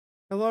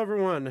Hello,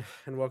 everyone,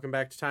 and welcome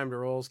back to Time to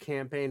Roll's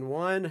Campaign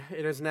 1.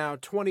 It is now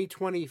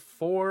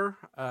 2024.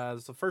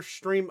 It's the first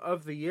stream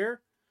of the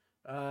year,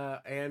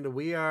 and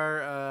we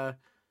are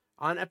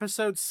on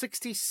episode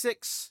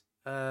 66,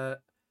 and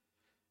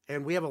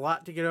we have a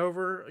lot to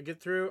get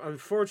through.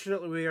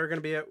 Unfortunately, we are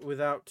going to be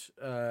without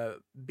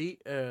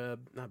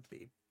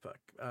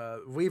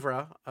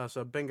Weavra,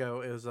 so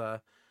Bingo is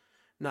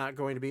not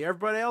going to be.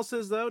 Everybody else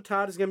is, though.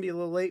 Todd is going to be a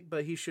little late,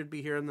 but he should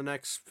be here in the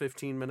next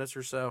 15 minutes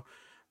or so.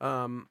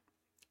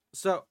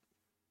 So,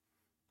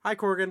 hi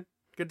Corgan,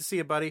 good to see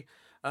you, buddy.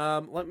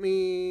 Let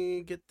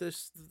me get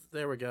this.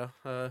 There we go.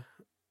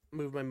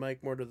 Move my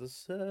mic more to the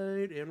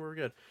side, and we're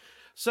good.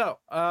 So,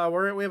 we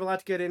have a lot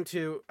to get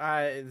into.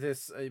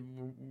 This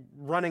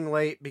running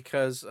late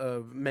because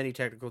of many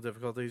technical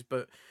difficulties,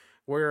 but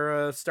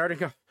we're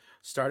starting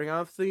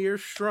off the year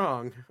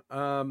strong.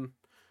 Not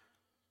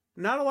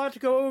a lot to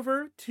go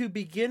over to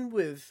begin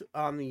with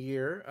on the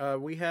year.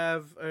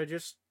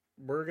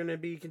 We're going to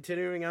be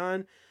continuing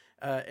on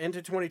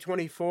into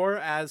 2024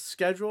 as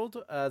scheduled.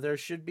 There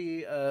should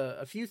be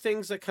a few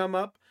things that come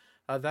up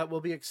that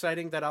will be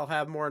exciting that I'll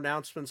have more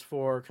announcements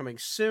for coming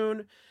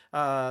soon.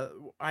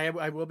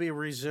 I will be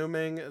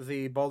resuming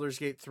the Baldur's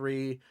Gate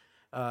 3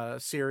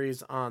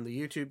 series on the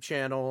YouTube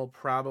channel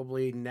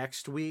probably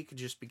next week,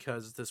 just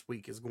because this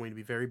week is going to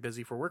be very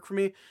busy for work for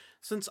me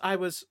since I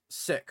was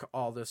sick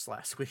all this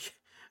last week.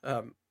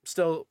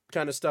 Still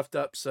kind of stuffed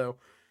up, so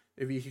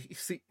if you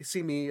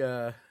see me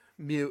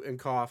mute and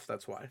cough,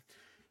 that's why.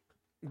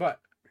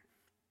 But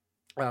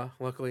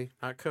luckily,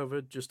 not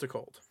COVID, just a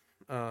cold.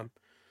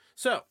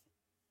 So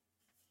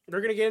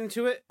we're gonna get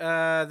into it.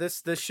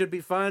 This should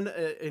be fun.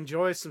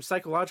 Enjoy some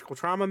psychological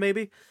trauma,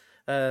 maybe,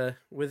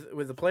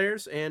 with the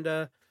players,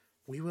 and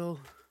we'll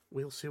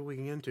see what we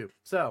can get into.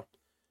 So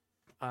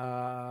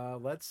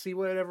let's see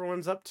what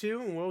everyone's up to,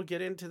 and we'll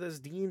get into this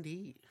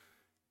D&D.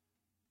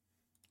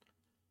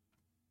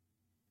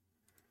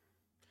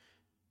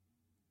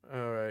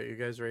 All right, you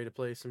guys ready to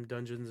play some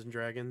Dungeons and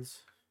Dragons?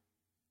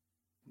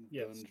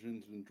 Yes.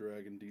 Dungeons and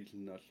Dragon D's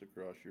nuts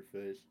across your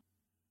face.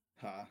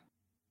 Ha.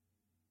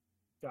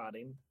 Got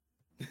him.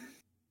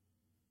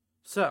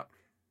 So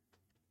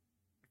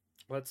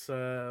let's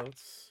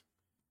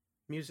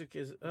music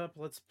is up.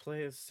 Let's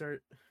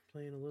start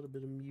playing a little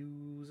bit of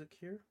music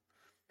here.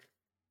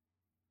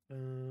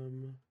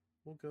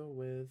 We'll go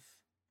with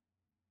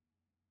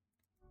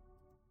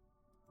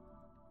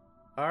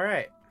all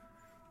right.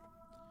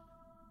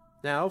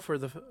 Now for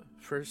the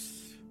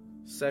first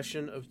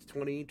session of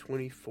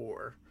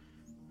 2024.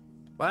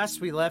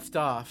 Last we left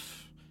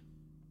off,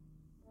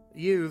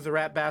 you, the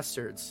rat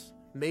bastards,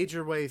 made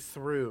your way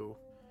through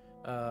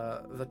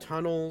the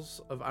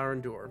tunnels of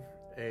Arendur,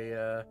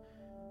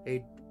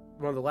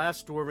 one of the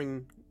last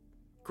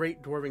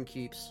great dwarven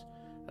keeps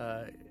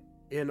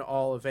in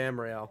all of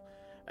Ammriel,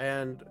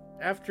 and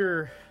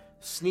after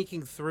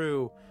sneaking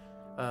through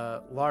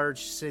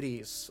large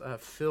cities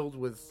filled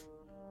with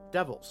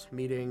devils,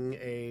 meeting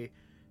a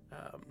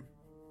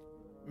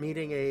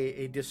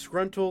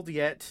disgruntled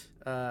yet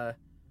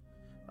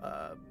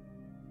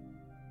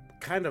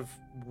kind of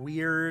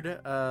weird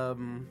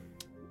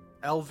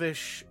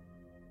elvish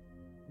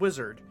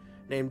wizard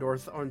named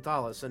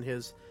Orthalis and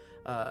his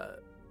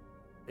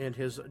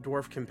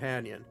dwarf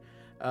companion,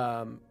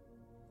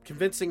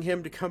 convincing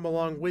him to come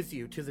along with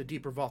you to the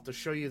deeper vault to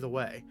show you the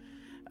way.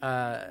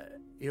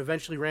 You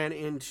eventually ran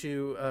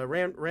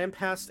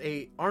past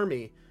a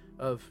army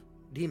of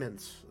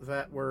demons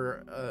that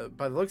were,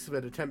 by the looks of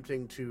it,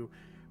 attempting to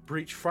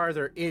breach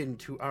farther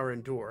into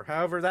Arendur.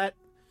 However,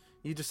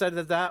 you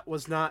decided that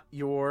was not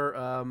your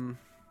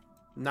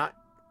not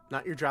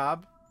your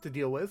job to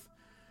deal with,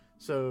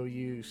 so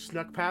you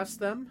snuck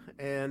past them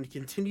and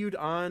continued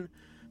on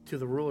to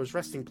the ruler's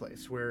resting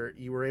place, where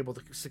you were able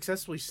to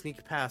successfully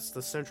sneak past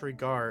the sentry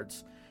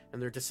guards and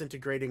their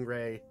disintegrating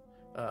ray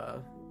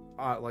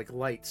like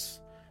lights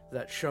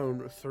that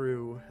shone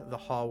through the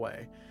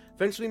hallway.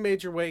 Eventually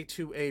made your way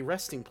to a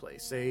resting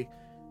place, a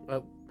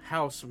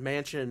house,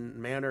 mansion,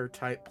 manor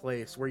type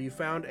place, where you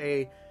found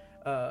a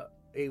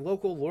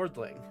local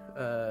lordling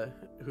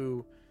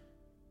who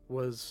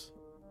was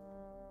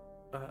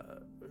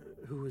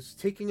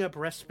taking up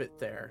respite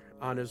there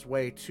on his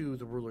way to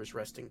the ruler's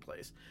resting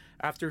place.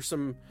 After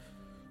some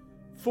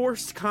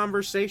forced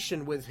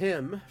conversation with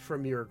him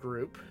from your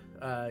group,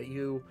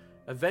 you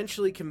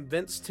eventually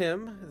convinced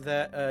him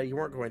that you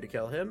weren't going to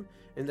kill him,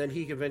 and then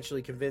he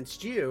eventually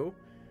convinced you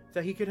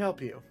that he could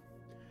help you.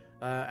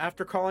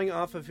 After calling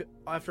off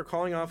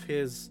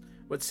his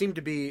what seemed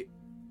to be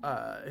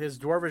his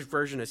dwarvish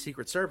version of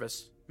Secret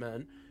Service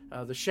men,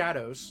 the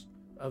Shadows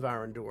of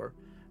Arendur,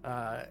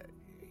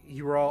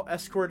 you were all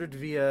escorted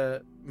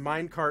via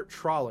minecart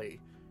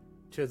trolley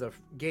to the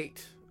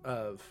gate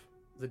of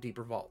the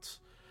deeper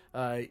vaults.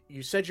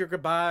 You said your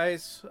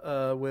goodbyes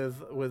with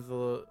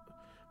the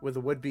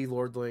would-be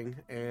lordling,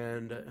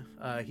 and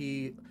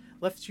he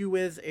left you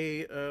with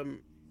an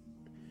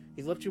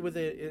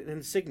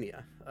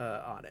insignia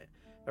on it,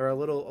 or a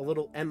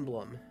little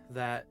emblem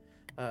that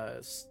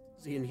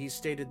and he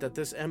stated that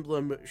this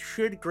emblem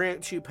should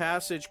grant you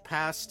passage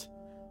past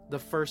the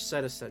first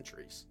set of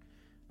centuries.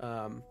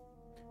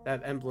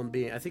 That emblem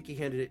being, I think he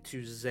handed it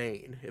to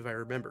Zane, if I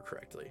remember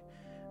correctly.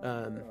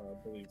 I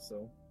believe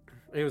so.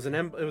 It was an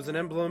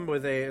emblem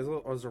with it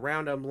was a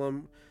round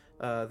emblem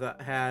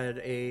that had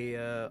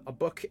a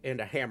book and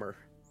a hammer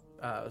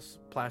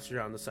plastered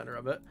on the center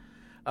of it.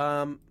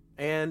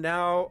 And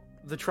now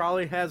the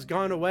trolley has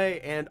gone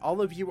away, and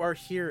all of you are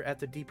here at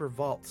the deeper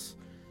vaults.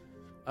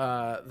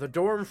 The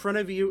door in front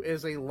of you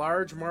is a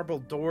large marble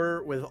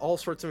door with all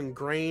sorts of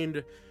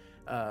ingrained,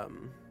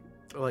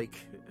 like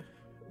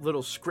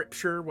little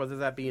scripture, whether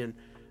that be in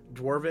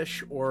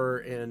Dwarvish or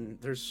in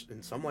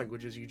some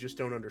languages you just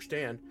don't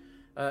understand.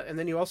 And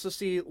then you also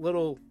see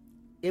little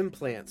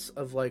implants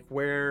of like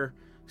where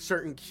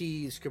certain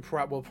keys would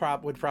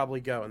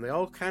probably go, and they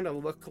all kind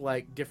of look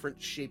like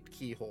different shaped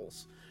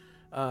keyholes.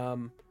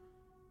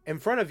 In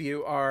front of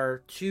you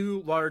are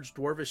two large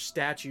Dwarvish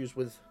statues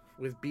with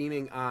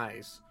beaming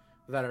eyes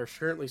that are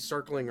currently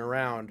circling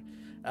around.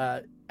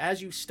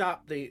 As you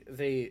stop,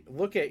 they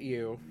look at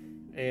you,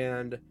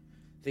 and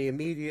they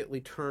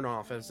immediately turn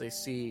off as they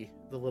see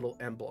the little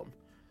emblem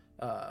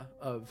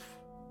of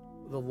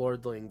the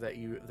lordling that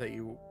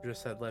you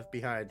just had left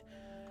behind.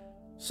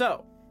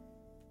 So,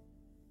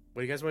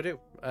 what do you guys want to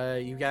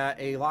do? You got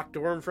a locked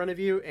door in front of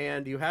you,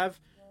 and you have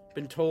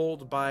been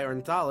told by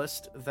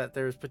Ornitholist that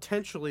there's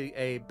potentially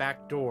a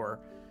back door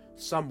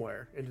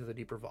somewhere into the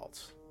deeper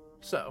vaults.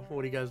 So,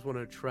 what do you guys want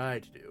to try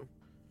to do?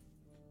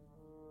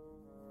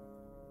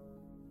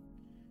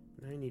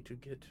 I need to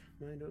get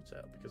my notes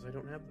out because I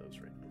don't have those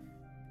right now.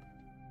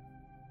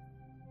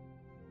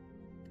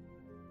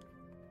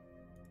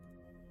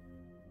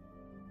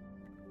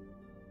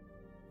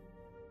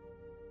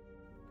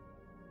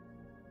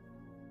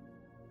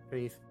 Are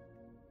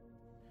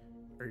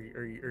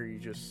you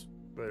just?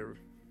 Are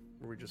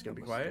we just gonna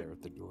be quiet? Stare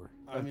at the door.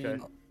 I Okay.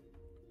 mean,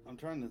 I'm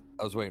trying to.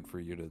 I was waiting for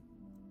you to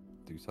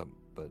do something,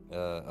 but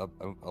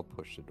I'll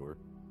push the door.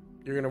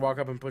 You're gonna walk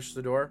up and push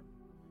the door.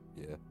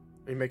 Yeah.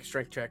 You make a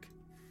strength check.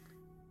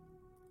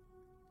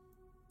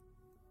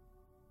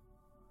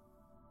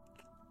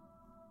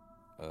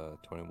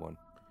 21.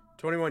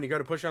 21. You go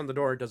to push on the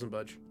door. It doesn't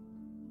budge.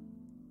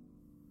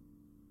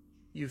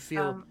 You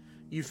feel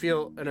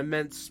an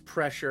immense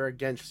pressure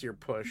against your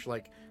push.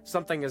 Like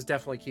something is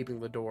definitely keeping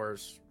the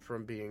doors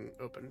from being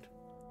opened.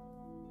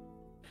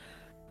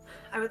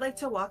 I would like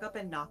to walk up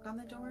and knock on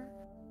the door.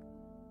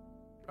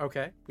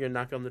 Okay, you gonna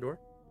knock on the door.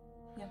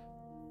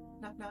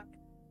 Knock, knock.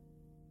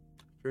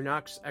 Your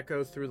knocks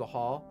echo through the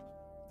hall.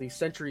 The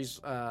sentries,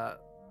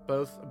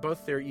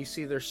 both there, you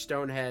see their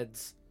stone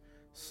heads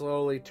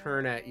slowly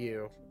turn at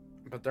you,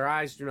 but their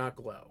eyes do not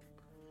glow.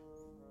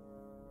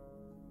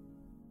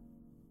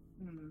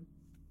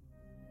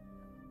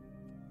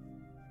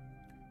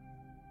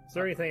 Is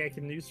there anything I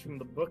can use from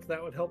the book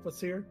that would help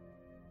us here?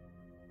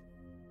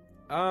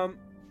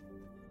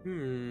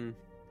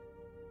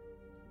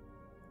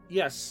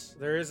 Yes,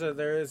 there is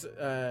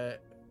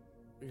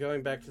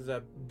going back to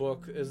that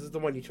book. This is the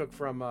one you took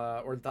from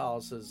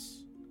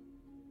Ornitholus's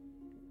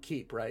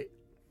keep, right?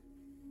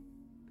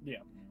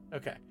 Yeah.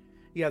 Okay.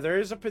 Yeah, there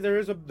is,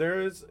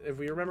 if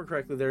we remember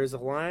correctly, there is a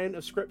line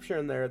of scripture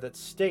in there that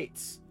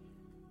states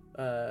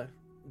that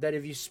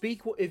if you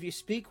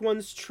speak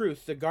one's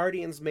truth, the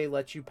guardians may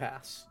let you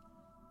pass.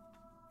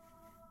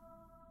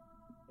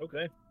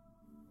 Okay.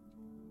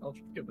 I'll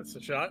give this a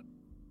shot.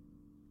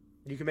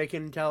 You can make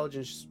an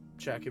intelligence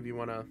check if you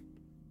want to.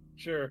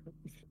 Sure.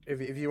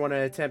 If you want to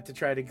attempt to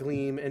try to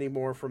glean any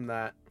more from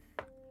that.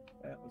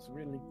 That was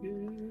really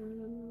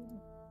good.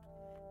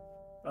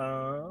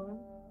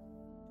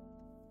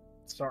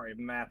 Sorry,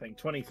 mapping.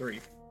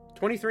 23.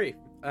 23.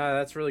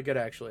 That's really good,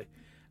 actually.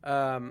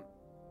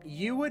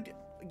 You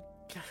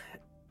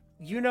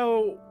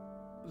know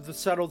the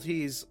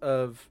subtleties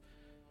of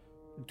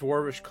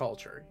dwarvish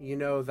culture. You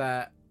know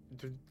that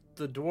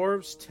the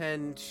dwarves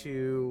tend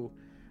to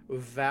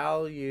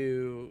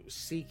value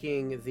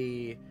seeking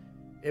the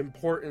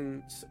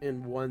importance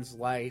in one's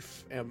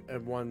life and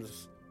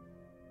one's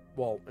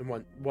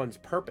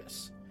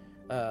purpose.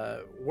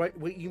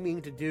 What you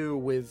mean to do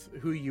with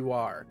who you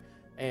are.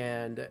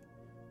 And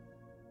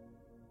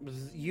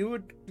you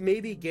would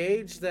maybe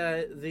gauge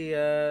that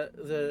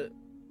the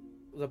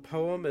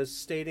poem is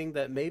stating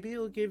that maybe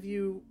it'll give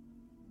you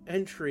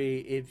entry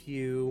if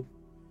you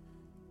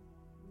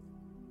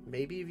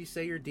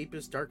say your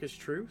deepest, darkest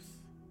truth,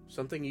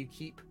 something you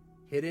keep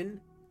hidden.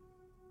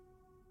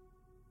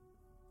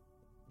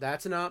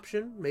 That's an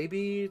option.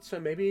 Maybe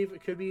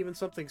it could be even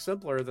something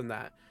simpler than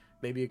that.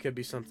 Maybe it could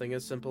be something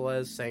as simple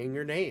as saying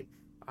your name.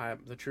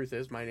 The truth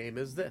is, my name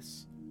is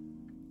this.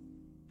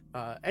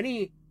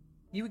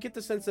 You would get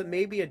the sense that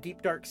maybe a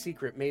deep, dark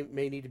secret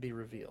may need to be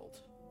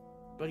revealed,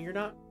 but you're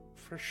not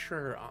for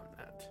sure on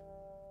that.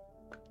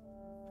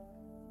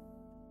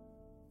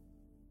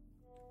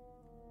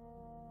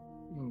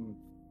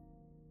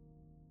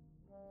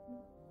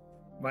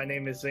 My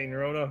name is Zane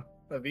Rona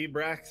of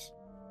Ebrax,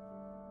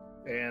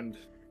 and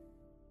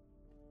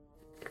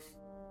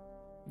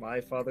My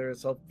father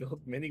has helped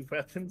build many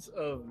weapons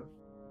of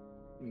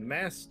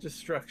mass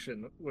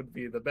destruction, would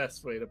be the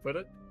best way to put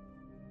it.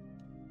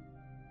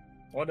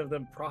 One of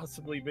them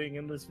possibly being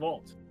in this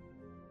vault.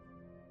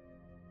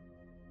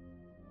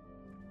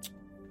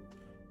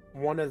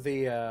 One of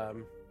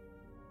the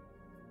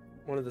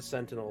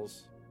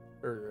sentinels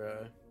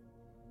or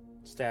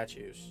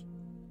statues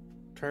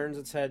turns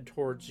its head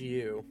towards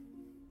you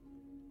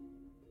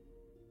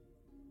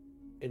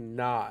and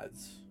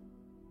nods,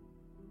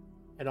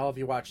 and all of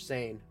you watch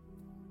Zane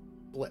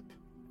blip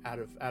out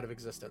of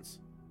existence.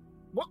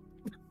 What?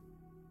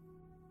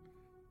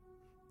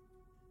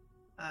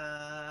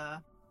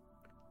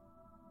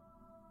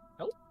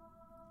 Help?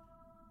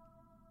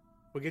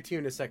 We'll get to you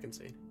in a second,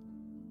 Zane.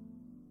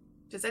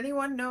 Does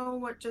anyone know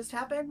what just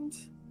happened?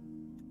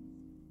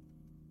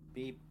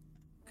 Beep.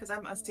 Because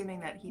I'm assuming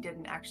that he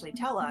didn't actually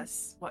tell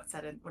us what it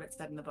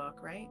said in the book,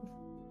 right?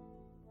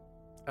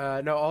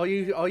 No, all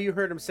you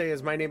heard him say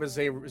is, "My name is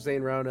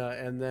Zane Rona,"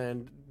 and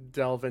then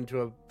delve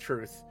into a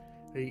truth,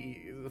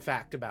 the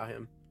fact about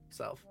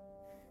himself.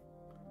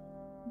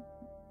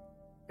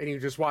 And you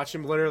just watch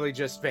him literally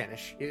just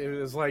vanish. It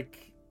was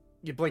like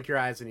you blink your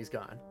eyes and he's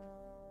gone.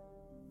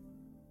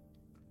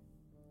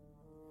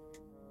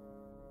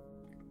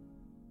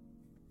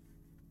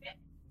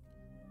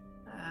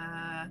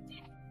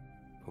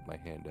 Put my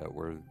hand out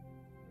where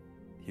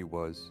he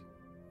was.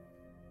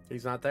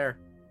 He's not there.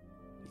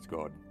 He's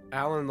gone.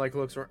 Alan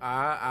looks around.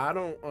 I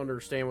don't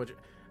understand what you,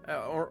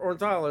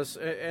 Orthalis,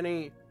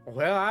 any.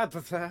 Well, I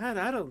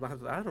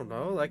don't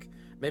know. Like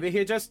maybe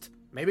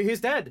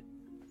he's dead.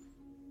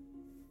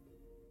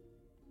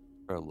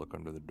 I'll look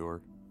under the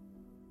door.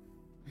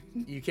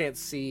 You can't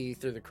see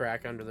through the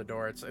crack under the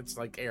door. It's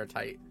like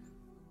airtight.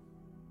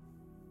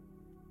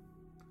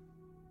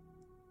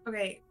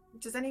 Okay,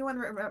 does anyone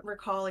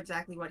recall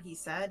exactly what he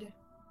said?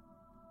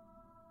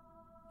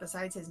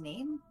 Besides his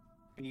name?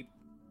 Beep.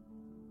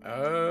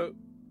 Alan's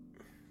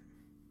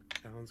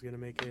gonna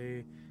make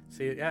a.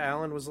 See, yeah,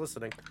 Alan was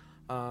listening.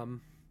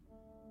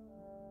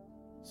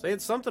 Say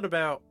it's something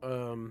about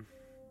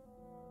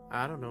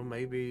I don't know,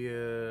 maybe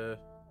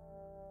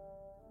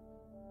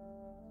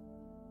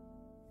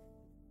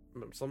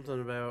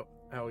something about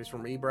how he's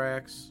from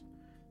Ebrax,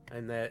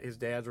 and that his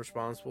dad's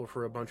responsible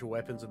for a bunch of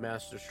weapons of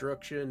mass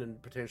destruction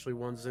and potentially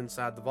ones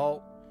inside the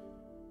vault.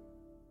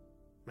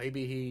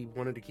 Maybe he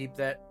wanted to keep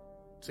that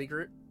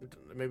secret.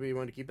 Maybe he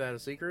wanted to keep that a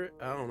secret.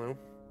 I don't know.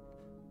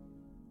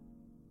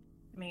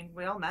 I mean,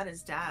 we all met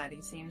his dad.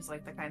 He seems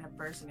like the kind of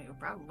person who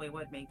probably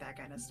would make that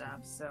kind of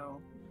stuff,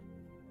 so...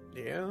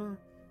 Yeah.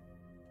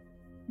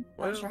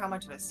 Not sure how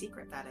much of a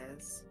secret that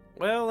is.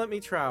 Well, let me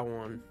try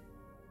one.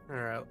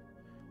 Alright.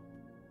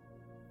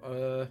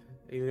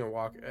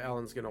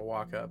 Alan's gonna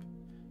walk up.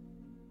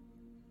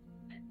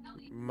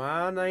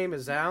 My name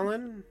is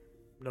Alan.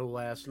 No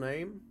last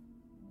name.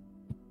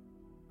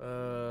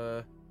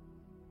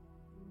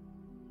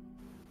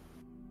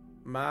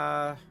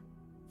 My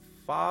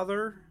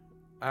father,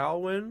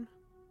 Alwyn,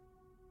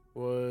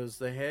 was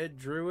the head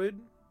druid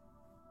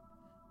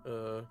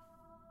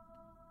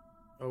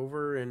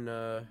over in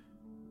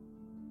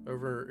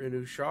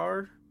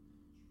Ushar,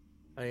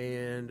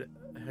 and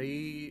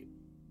he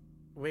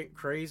went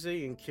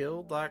crazy and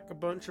killed like a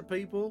bunch of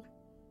people,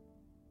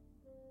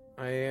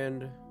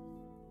 and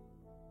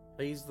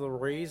he's the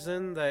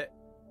reason that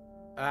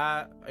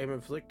I am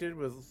afflicted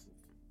with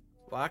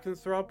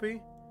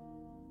lycanthropy,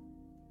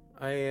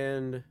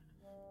 and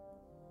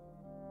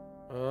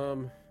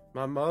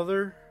my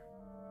mother,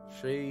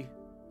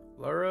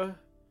 Laura,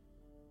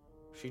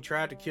 she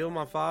tried to kill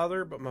my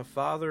father, but my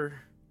father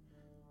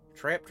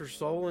trapped her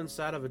soul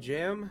inside of a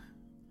gem.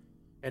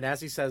 And as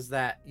he says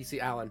that, you see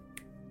Alan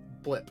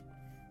blip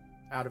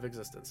out of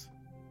existence.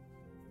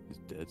 His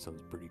dad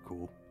sounds pretty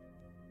cool.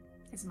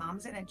 His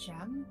mom's in a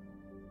gem?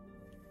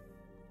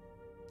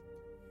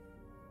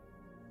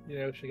 You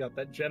know, she got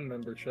that gem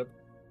membership.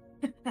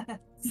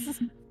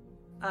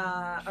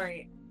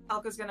 Alright.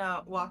 Elka's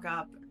gonna walk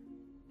up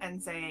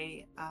and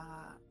say,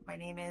 my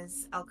name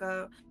is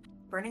Elka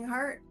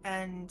Burningheart,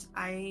 and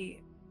I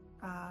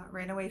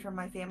ran away from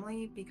my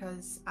family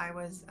because I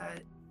was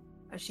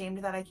ashamed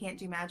that I can't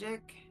do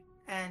magic,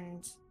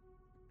 and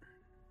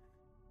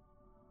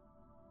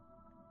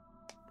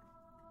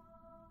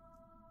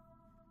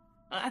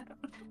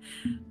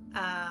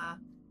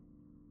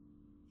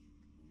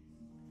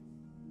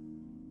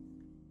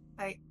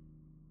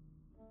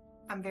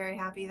I'm very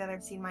happy that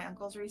I've seen my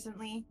uncles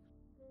recently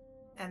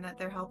and that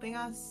they're helping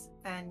us,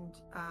 and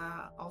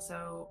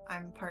also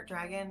I'm part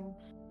dragon.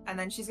 And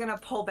then she's gonna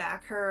pull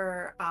back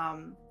her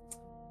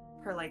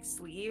like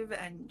sleeve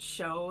and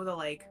show the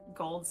like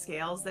gold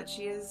scales that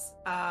she has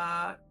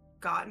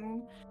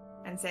gotten,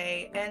 and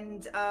say,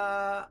 and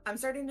I'm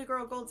starting to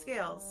grow gold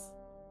scales.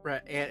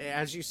 Right, and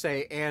as you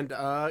say, and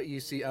you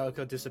see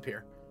Elka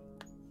disappear.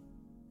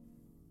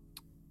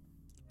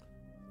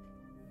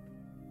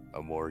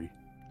 I'm Ori.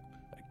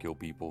 I kill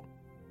people.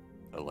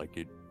 I like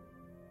it.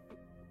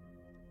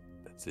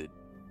 That's it.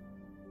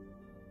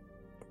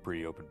 A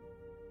pretty open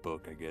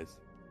book, I guess.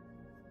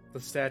 The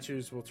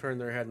statues will turn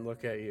their head and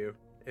look at you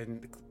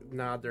and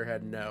nod their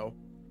head no.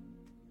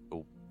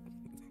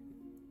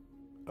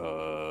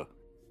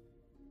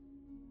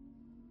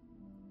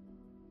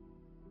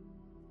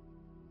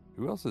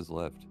 Who else is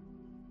left?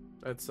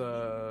 That's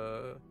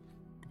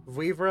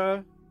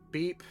Vivra,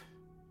 Beep,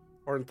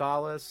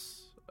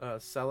 Ornthalis,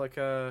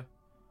 Celica,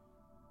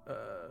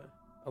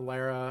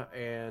 Alara,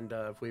 and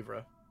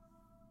Vivra.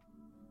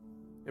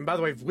 And by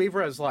the way,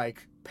 Vivra is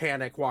like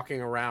panic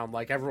walking around,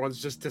 like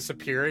everyone's just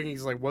disappearing.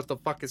 He's like, "What the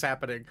fuck is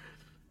happening?"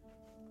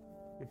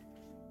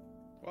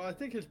 Well, I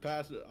think his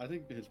passive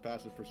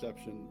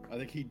perception. I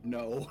think he'd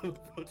know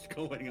what's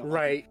going on.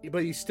 Right,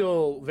 but he's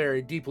still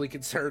very deeply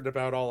concerned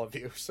about all of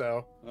you.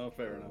 So, Oh,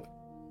 fair enough.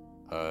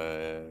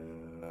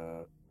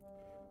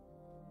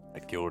 I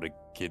killed a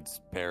kid's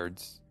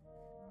parents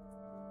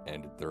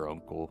and their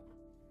uncle.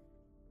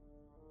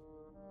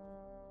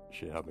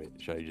 Should I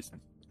just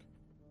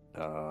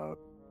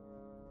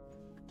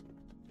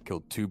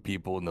killed 2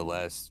 people in the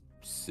last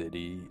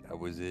city I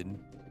was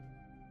in?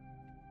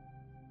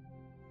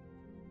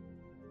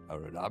 I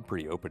don't know. I'm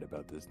pretty open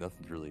about this.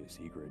 Nothing's really a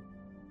secret.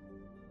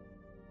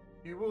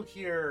 you will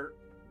hear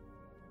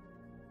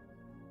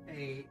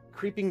a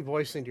creeping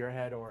voice into your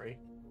head, Ori.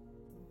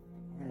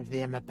 Tell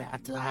them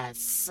about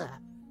us.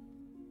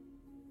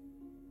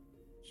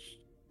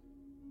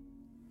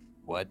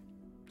 What?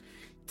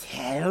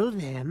 Tell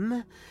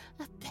them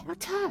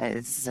about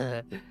us.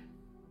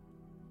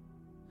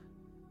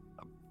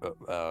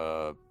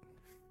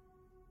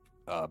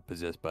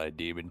 Possessed by a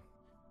demon.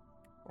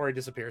 Ori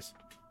disappears.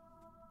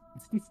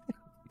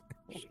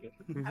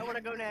 I want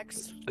to go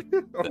next.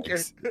 Okay.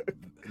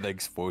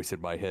 Thanks, voice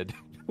in my head.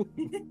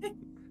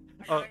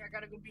 I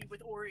gotta go be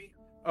with Ori.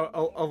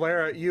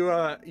 Alara,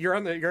 you're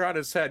on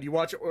his head. You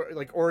watch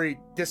like Ori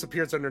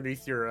disappears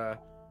underneath your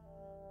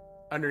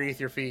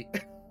feet.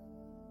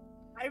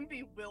 I'm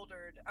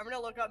bewildered. I'm gonna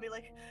look up and be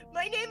like,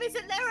 my name is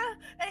Alara,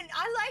 and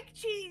I like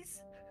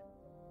cheese.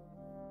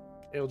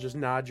 It'll just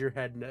nod your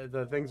head. No.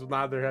 The things will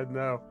nod their head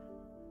no.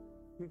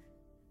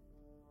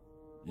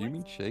 You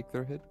mean shake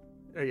their head?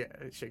 Oh, yeah,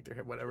 shake their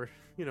head. Whatever.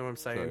 You know what I'm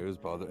saying. Sorry, it was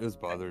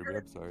bothering me.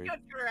 I'm sorry. I'm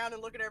gonna turn around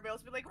and look at everybody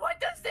else and be like,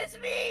 what does this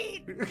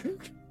mean?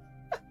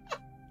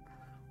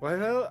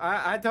 Well,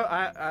 I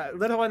don't.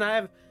 Little one,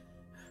 I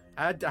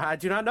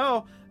do not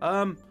know.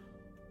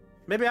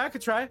 Maybe I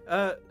could try.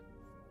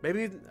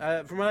 Maybe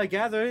from what I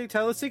gather, you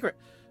tell a secret.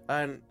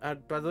 And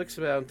by the looks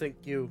of it, I don't think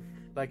you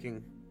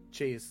liking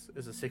cheese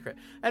is a secret.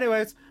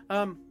 Anyways,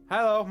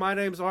 hello, my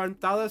name's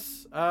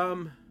Ornthalis.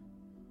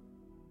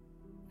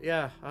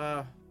 Yeah.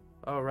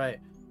 All right.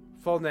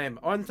 Full name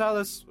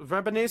Ornthalis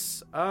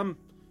Verbenis.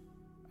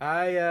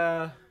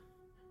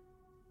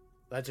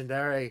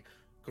 Legendary,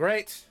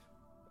 great,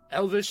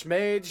 elvish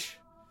mage.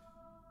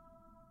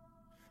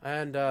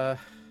 And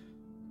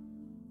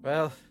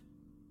well,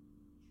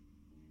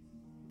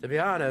 to be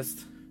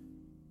honest,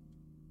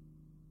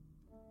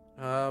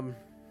 I'm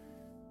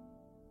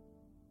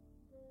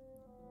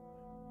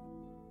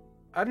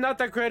not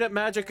that great at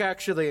magic,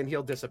 actually, and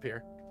he'll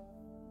disappear.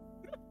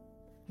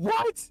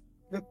 What?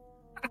 I'll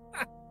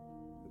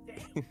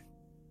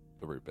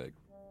be back.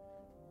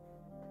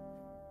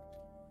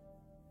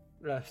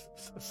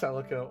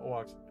 Celica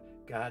walks.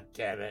 God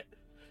damn it.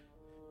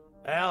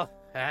 Well,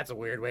 that's a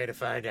weird way to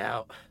find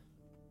out.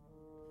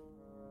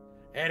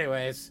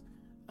 Anyways,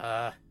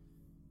 Celica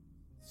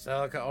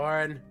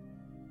Orin,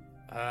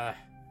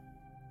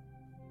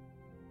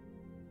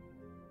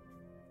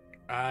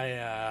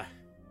 I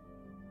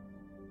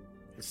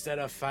instead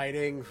of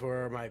fighting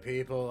for my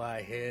people,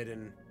 I hid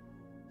in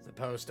the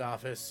post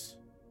office.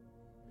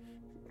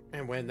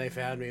 And when they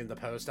found me in the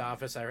post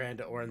office, I ran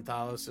to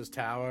Ornthalis'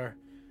 tower.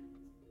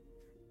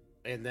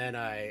 And then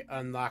I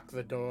unlocked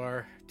the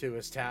door to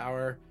his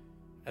tower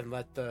and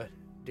let the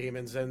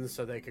demons in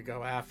so they could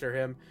go after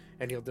him,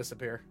 and he'll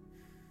disappear.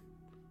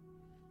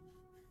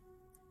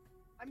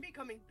 I'm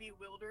becoming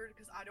bewildered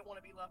because I don't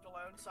want to be left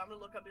alone, so I'm gonna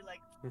look up and be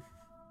like,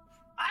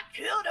 I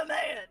killed a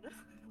man!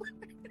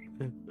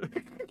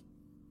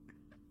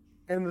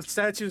 And the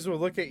statues will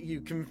look at you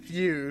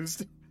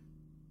confused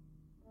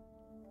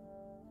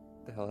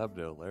What the hell happened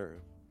to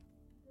Alara?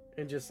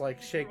 and just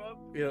like shake, Grow up.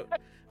 you know,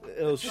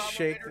 it'll Trauma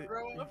shake, made her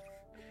grow up.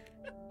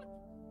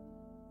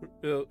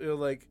 it'll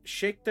like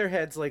shake their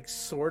heads like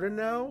sort of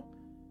no,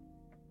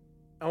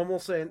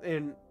 almost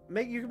and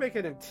make you can make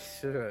an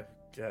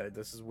God,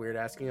 this is weird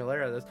asking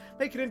Alara this.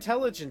 Make an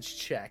intelligence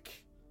check.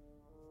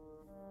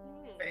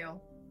 Fail.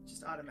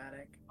 Just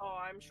automatic. Oh,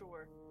 I'm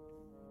sure.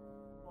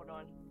 Hold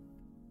on.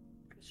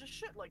 Is this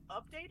shit like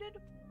updated?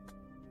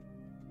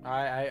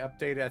 I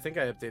updated. I think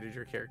I updated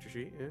your character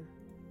sheet. Yeah.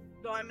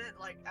 No, I meant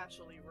like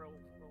actually roll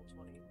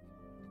 20.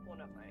 One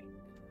up my.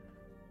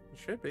 It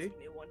should be. Give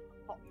me one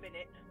hot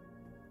minute.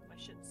 My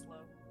shit's slow.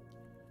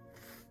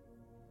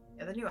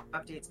 Yeah, the new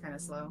update's kind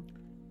of slow.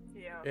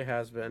 Yeah. It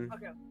has been.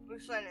 Okay,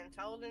 let's say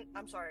intelligence.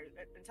 I'm sorry,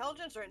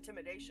 intelligence or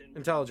intimidation?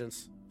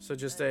 Intelligence. So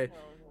just a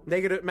Intelligence.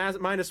 negative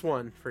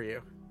 -1 for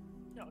you.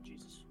 No,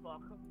 Jesus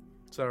fuck.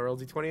 So roll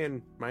d20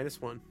 and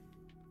 -1.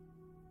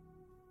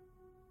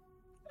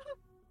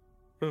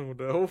 Oh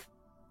no.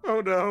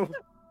 Oh no.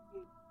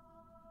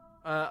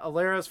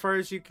 Alara, as far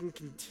as you can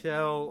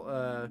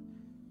tell,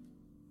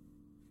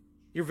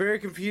 you're very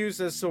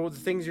confused as to the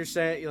things you're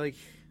saying. Like,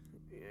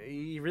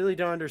 you really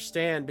don't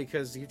understand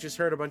because you just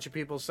heard a bunch of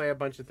people say a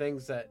bunch of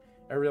things that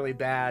are really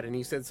bad, and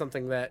you said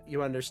something that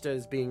you understood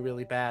as being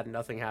really bad, and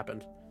nothing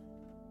happened.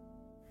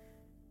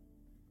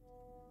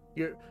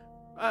 You're,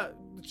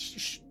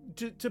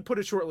 to put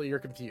it shortly, you're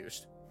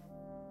confused.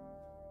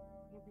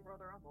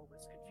 Brother, I'm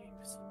always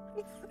confused.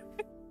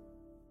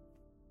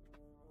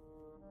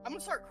 I'm gonna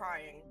start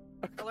crying.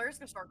 Alaria's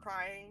gonna start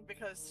crying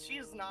because she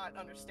does not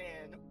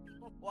understand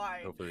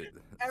why. Hopefully,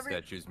 Every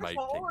statues might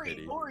well, take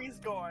pity. Ori's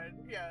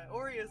gone. Yeah,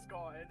 Ori is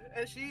gone,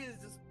 and she is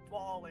just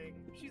bawling.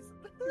 She's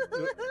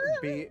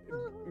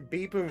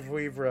Beep and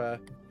Vuivra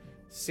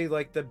see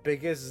like the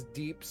biggest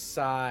deep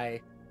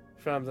sigh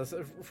from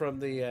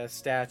the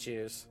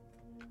statues.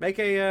 Make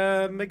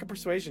a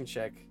persuasion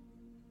check,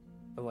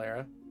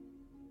 Alara.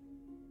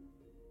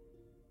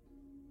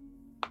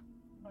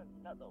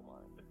 Another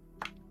one.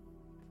 I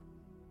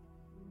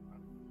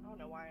don't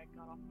know why I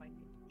got off my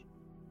page.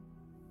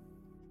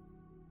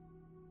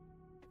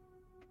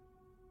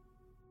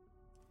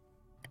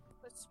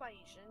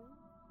 Persuasion.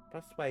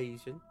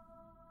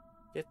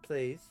 Yes,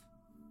 please.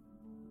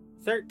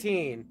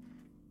 13.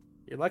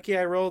 You're lucky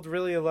I rolled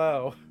really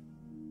low.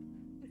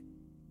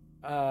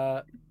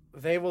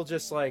 They will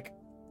just like...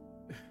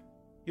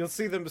 You'll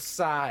see them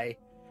sigh,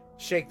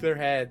 shake their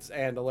heads,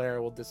 and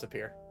Alara will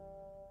disappear.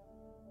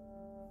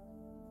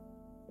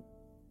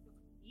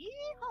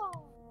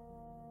 Yeehaw!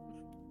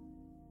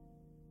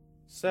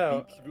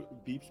 So...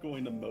 Beep's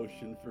going to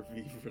motion for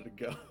Weaver to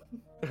go.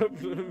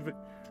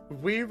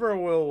 Weaver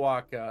will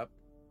walk up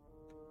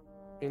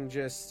and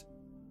just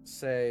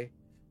say,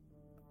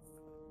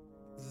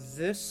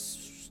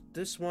 this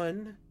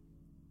one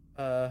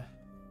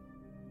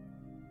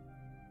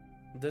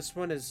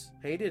is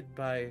hated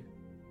by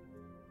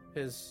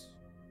his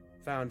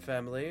found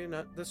family.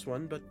 Not this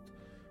one, but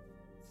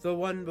the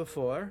one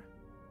before.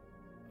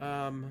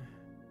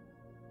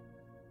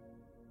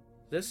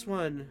 This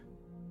one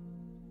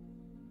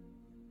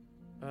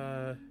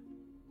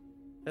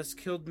has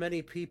killed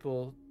many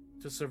people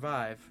to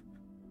survive.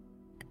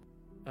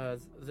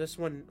 This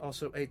one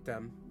also ate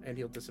them, and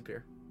he'll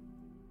disappear.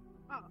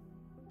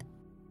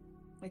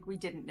 Like, we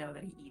didn't know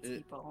that he eats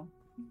people.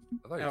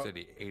 I thought you said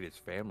he ate his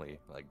family.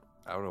 Like,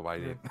 I don't know why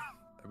he didn't.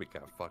 That'd be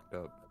kind of fucked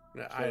up.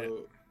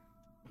 So,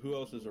 who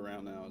else is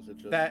around now? Is it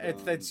just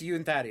it's you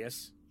and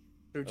Thaddeus,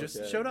 who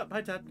just showed up.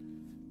 Hi, Todd.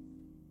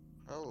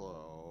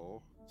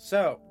 Hello.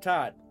 So,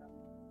 Todd,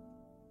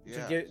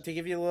 Yeah. to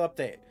give you a little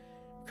update.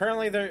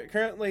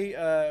 Currently,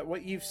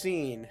 what you've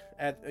seen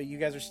you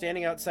guys are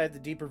standing outside the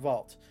deeper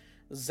vault.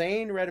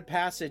 Zane read a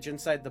passage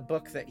inside the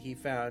book that he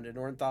found in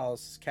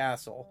Ornthalos'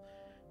 castle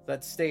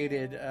that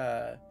stated,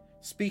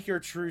 "Speak your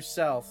true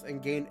self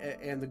and gain,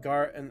 and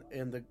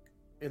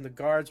the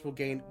guards will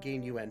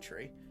gain you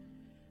entry."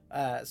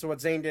 So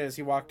what Zane did is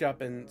he walked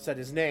up and said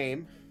his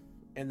name,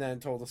 and then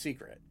told a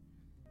secret,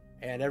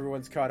 and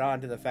everyone's caught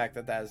on to the fact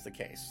that is the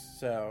case.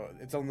 So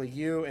it's only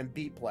you and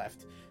Beep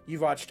left.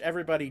 You've watched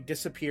everybody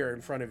disappear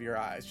in front of your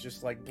eyes,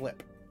 just like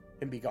blip,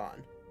 and be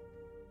gone.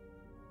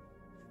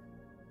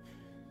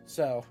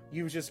 So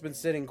you've just been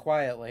sitting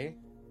quietly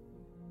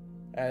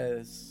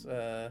as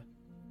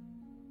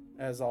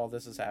all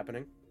this is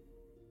happening.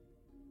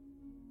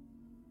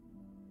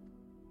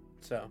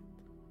 So,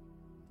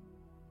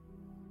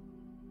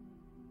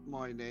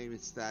 My name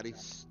is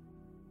Thaddeus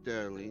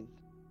Sterling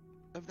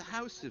of the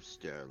House of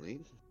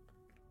Sterling.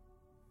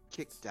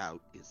 Kicked out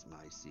is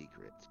my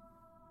secret.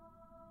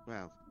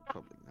 Well,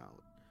 public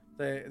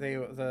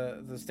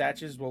knowledge. The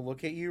statues will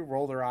look at you,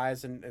 roll their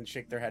eyes, and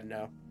shake their head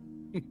no.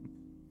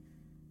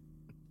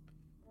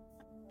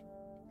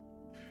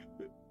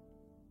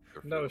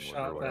 No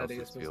shot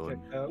Thaddeus was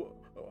kicked out.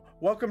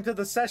 Welcome to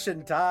the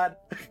session, Todd.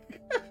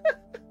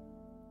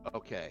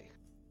 Okay.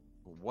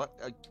 What?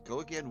 Go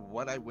again.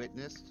 What I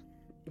witnessed?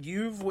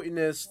 You've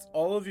witnessed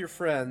all of your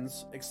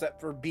friends,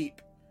 except for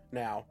Beep,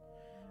 now,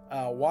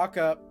 walk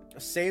up,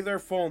 say their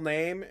full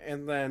name,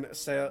 and then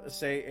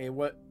say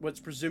what's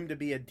presumed to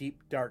be a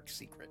deep, dark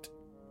secret.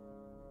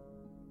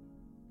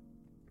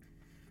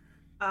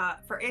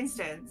 For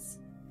instance,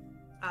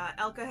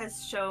 Elka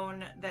has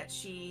shown that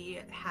she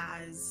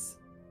has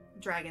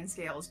dragon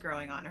scales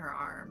growing on her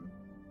arm.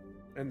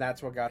 And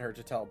that's what got her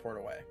to teleport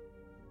away.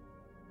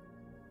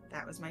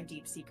 That was my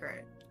deep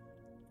secret.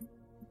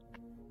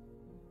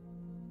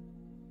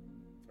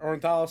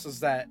 Ornthalos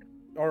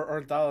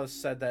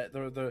said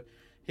that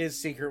his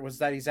secret was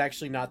that he's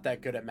actually not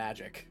that good at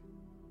magic.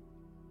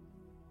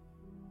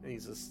 And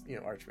he's a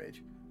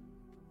archmage.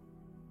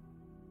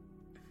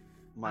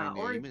 My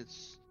name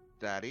is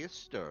Thaddeus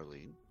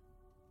Sterling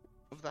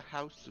of the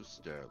House of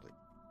Sterling.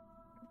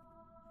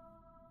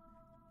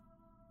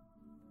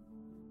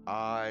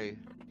 I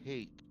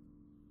hate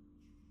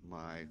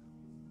my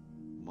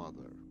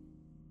mother.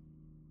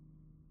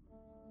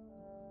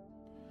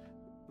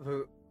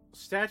 The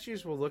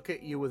statues will look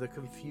at you with a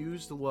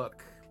confused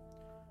look.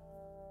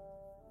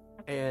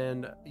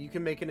 And you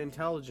can make an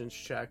intelligence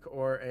check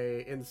or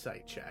a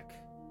insight check.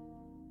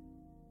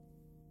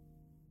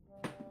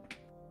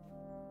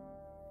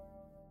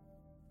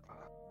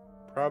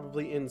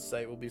 Probably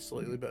insight will be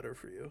slightly better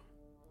for you.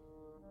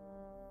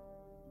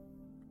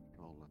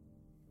 Hold on.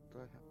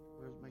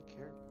 Where's my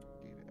character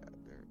sheet at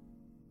there?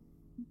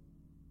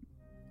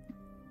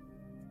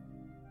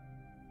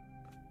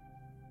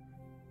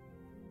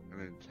 An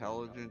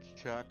intelligence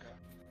check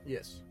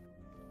Yes.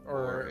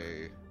 or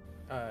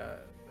Or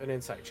an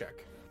insight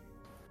check.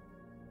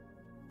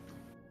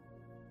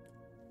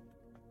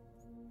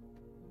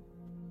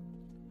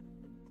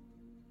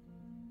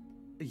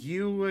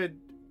 You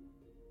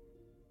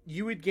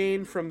would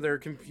gain from their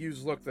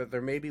confused look that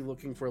they're maybe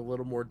looking for a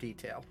little more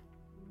detail,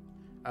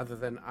 other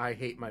than "I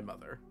hate my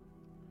mother."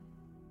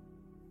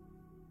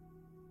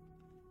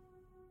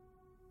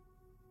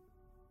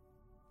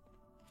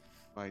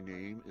 My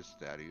name is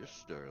Thaddeus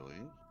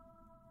Sterling,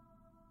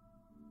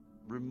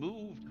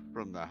 removed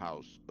from the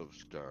house of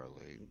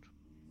Sterling,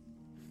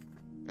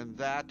 and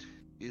that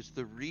is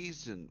the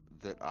reason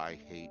that I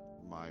hate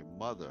my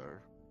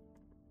mother,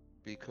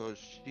 because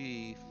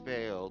she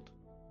failed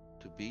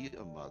to be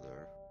a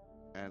mother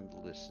and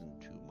listen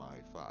to my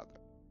father.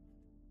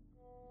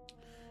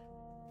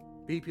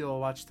 Beep, you'll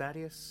watch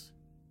Thaddeus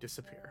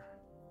disappear.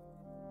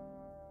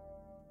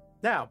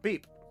 Now,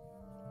 Beep,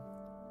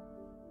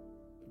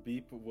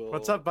 Beep will.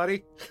 what's up,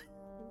 buddy?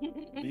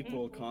 Beep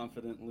will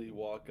confidently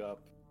walk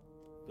up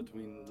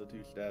between the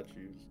two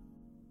statues,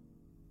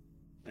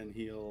 and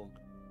he'll.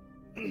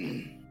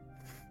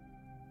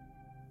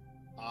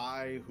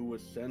 I, who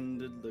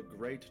ascended the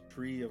great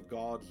tree of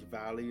God's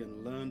valley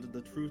and learned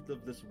the truth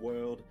of this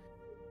world,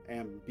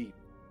 am Beep.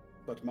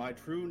 But my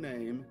true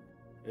name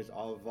is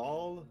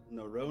Alval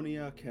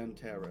Neronia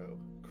Cantero,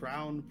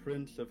 Crown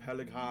Prince of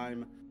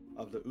Heligheim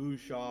of the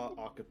Usha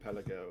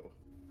Archipelago.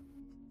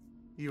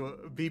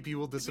 Beep, you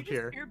will Did we just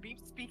disappear. hear Beep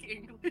speak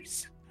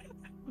English?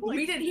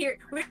 We didn't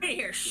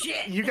hear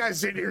shit. You guys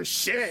didn't hear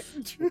shit.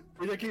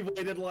 Ricky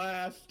waited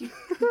last.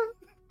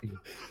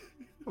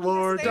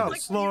 Lord It's Duff,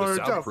 like- The Lord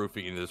Duff.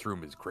 soundproofing in this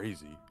room is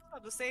crazy. I'll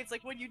just say it's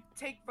like when you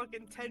take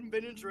fucking 10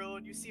 Benadryl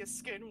and you see a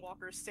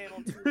skinwalker stand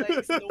on 2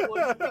 legs and the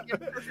one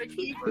speaking perfect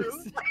Hebrew.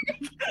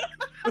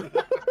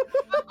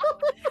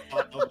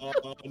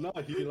 Not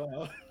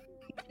Hila.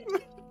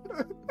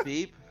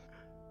 Beep,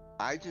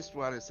 I just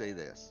want to say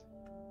this.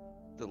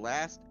 The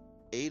last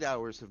 8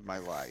 hours of my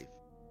life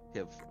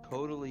have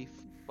totally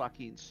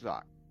fucking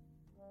sucked.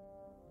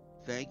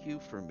 Thank you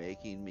for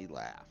making me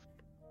laugh.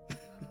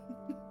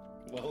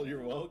 Well,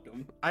 you're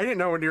welcome. I didn't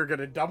know when you were going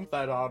to dump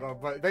that on him,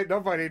 but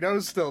nobody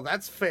knows still.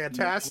 That's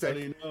fantastic.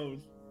 Nobody knows.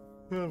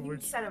 Oh, You we're-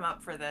 set him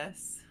up for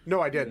this.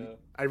 No, I didn't. Yeah.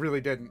 I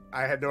really didn't.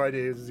 I had no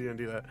idea he was going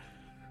to do that.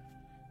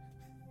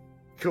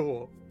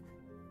 Cool.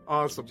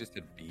 Awesome. Just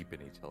a beep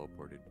and he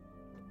teleported.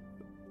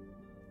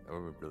 That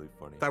would have been really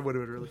funny. That would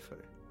have been really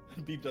funny.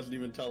 Beep doesn't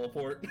even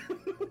teleport.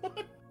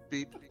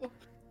 Beep.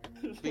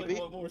 It's Beep, like, beep.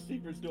 what more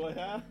secrets do I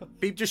have?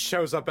 Beep just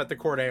shows up at the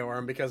court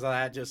aorm because of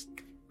that, just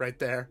right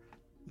there.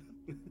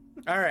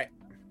 All right.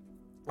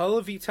 All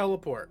of you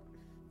teleport.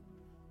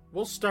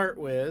 We'll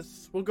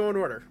go in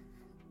order.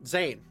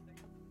 Zane,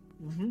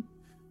 Mm-hmm.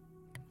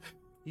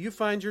 you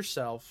find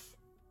yourself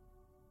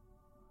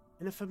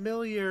in a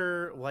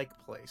familiar-like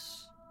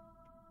place.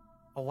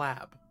 A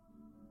lab.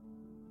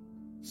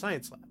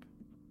 Science lab.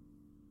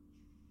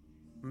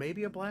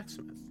 Maybe a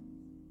blacksmith.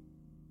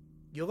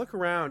 You look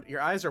around,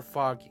 your eyes are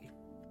foggy.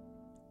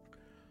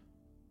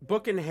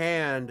 Book in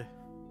hand,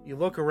 you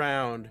look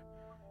around,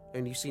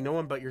 and you see no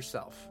one but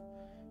yourself.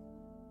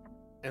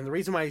 And the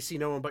reason why you see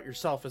no one but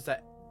yourself is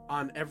that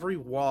on every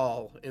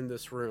wall in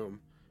this room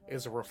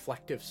is a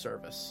reflective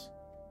surface,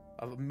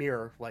 a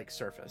mirror-like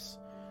surface.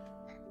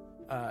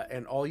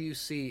 And all you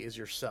see is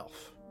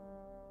yourself.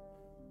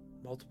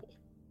 Multiple.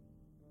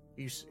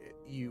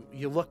 You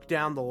look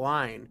down the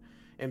line,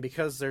 and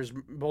because there's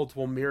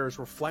multiple mirrors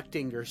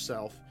reflecting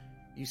yourself,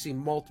 you see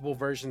multiple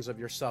versions of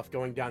yourself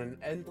going down an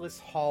endless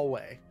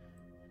hallway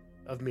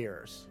of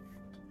mirrors.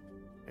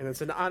 And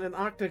it's on an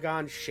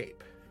octagon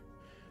shape.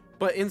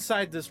 But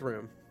inside this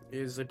room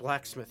is a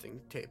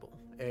blacksmithing table,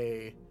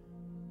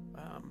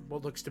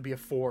 what looks to be a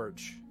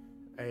forge,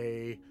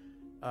 a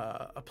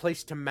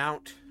place to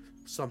mount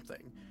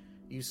something.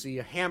 You see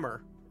a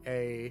hammer,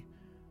 a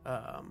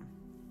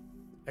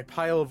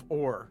pile of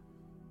ore,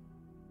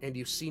 and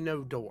you see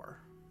no door.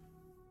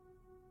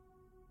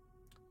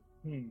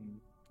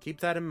 Keep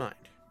that in mind.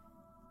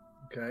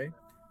 Okay.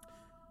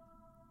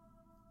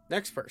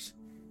 Next person.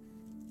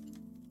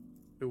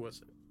 Who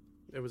was it?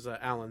 It was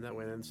Alan that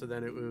went in, so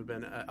then it would have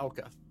been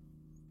Elka.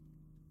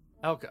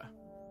 Elka.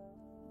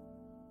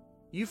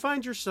 You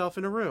find yourself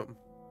in a room.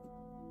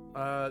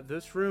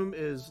 This room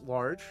is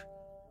large.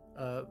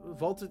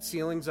 Vaulted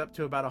ceilings up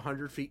to about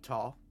 100 feet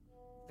tall.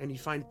 And you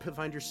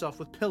find yourself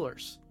with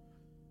pillars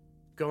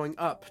going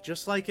up,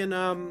 just like in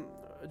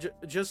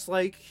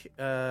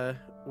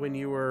when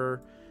you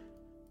were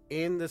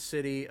in the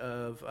city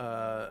of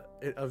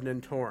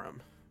Nantorum.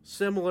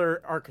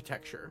 Similar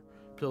architecture,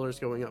 pillars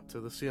going up to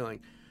the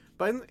ceiling.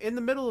 But in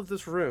the middle of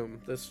this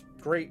room, this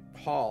great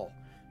hall,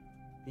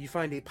 you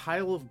find a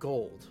pile of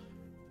gold,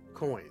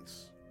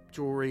 coins,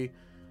 jewelry,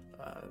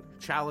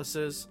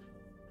 chalices.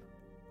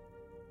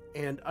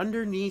 And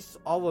underneath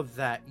all of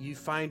that, you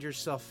find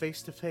yourself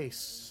face to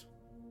face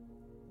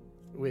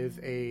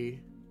with a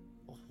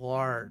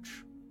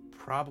large,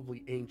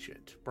 probably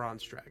ancient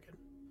bronze dragon,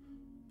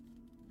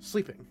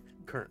 sleeping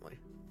currently.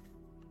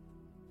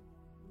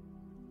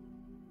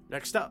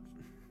 Next up,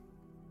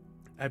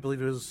 I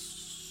believe it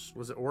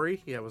was it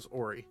Ori? Yeah, it was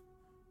Ori.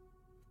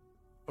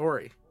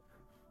 Ori,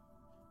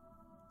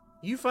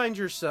 you find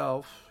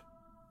yourself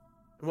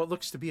in what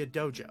looks to be a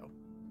dojo,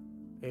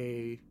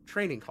 a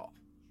training hall.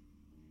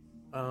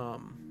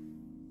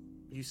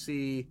 You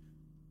see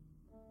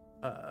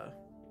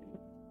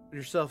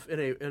yourself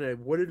in a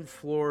wooden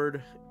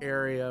floored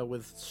area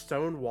with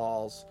stone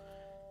walls,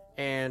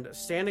 and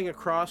standing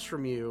across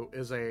from you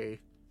is a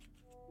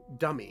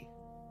dummy,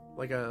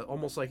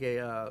 almost like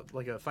a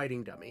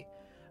fighting dummy.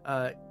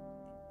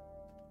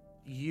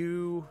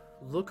 You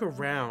look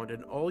around,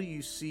 and all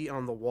you see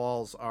on the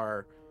walls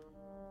are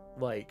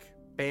like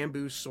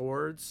bamboo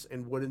swords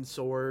and wooden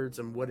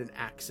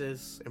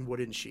axes and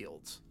wooden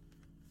shields.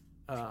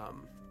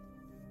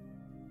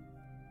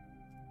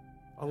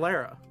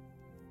 Alara,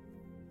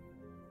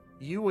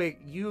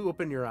 you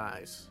open your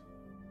eyes,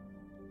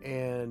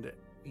 and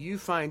you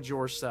find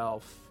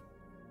yourself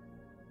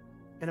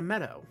in a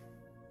meadow.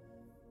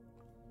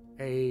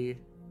 A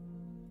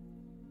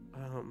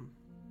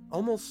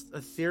almost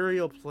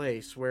ethereal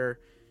place where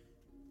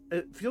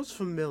it feels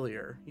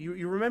familiar.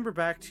 You remember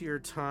back to your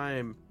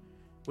time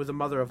with the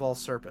Mother of all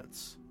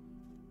Serpents,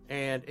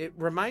 and it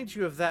reminds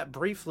you of that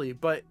briefly,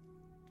 but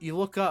you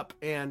look up,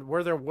 and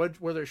where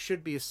there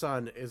should be a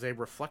sun is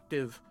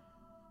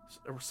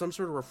some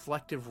sort of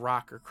reflective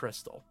rock or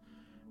crystal.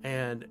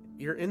 And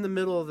you're in the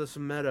middle of this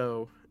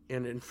meadow,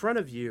 and in front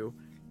of you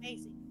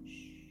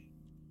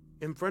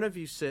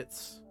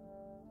sits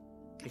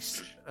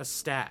a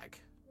stag.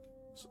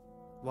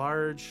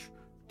 Large,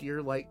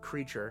 deer-like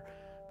creature.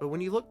 But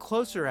when you look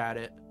closer at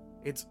it,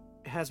 it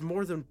has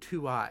more than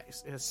 2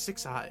 eyes. It has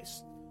 6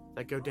 eyes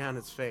that go down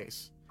its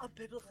face. A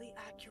biblically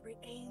accurate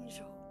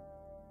angel.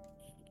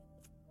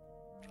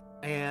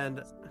 And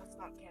That's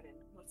not canon.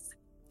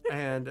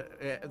 and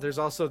there's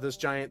also this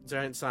giant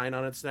sign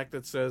on its neck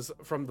that says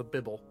 "From the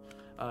Bible."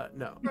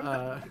 No.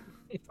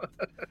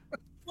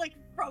 Like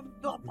from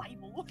the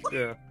Bible.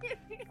 Yeah.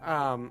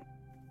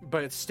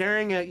 But it's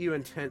staring at you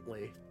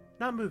intently,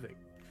 not moving.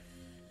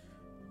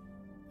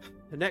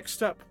 The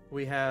next up,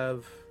 we would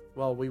have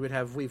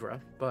Weavra,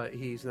 but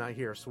he's not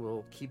here, so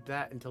we'll keep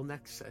that until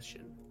next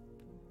session.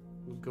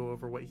 We'll go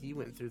over what he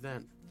went through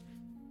then.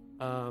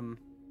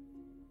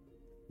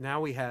 Now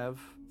we have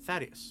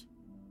Thaddeus.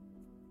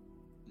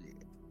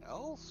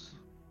 Else?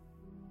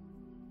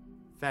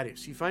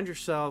 Thaddeus, you find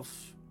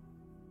yourself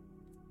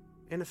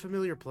in a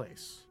familiar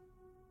place.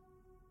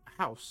 A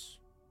house.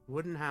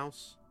 Wooden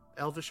house.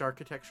 Elvish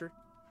architecture.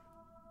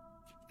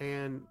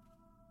 And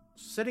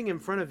sitting in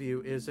front of you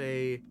is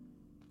a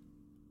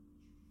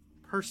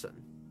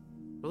person.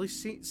 Really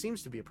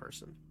seems to be a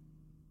person.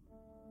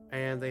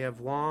 And they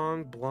have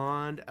long,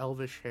 blonde,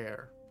 elvish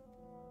hair.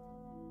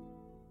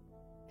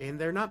 And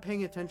they're not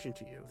paying attention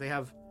to you. They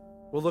have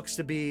what looks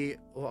to be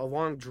a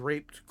long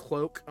draped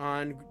cloak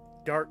on,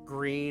 dark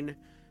green,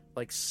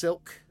 like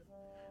silk,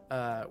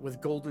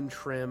 with golden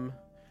trim.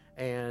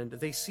 And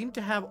they seem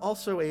to have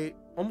also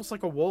almost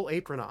like a wool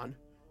apron on.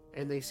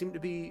 And they seem to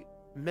be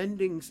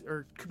mending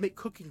or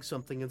cooking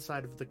something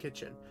inside of the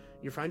kitchen.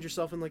 You find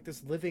yourself in like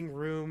this living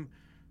room,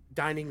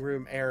 dining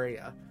room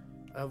area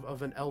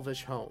of an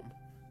elvish home.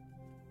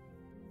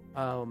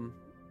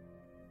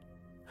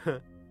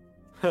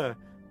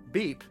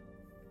 Beep.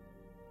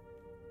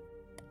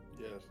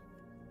 Yes.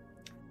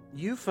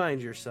 You find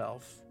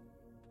yourself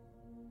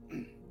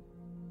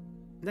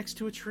next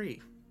to a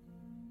tree.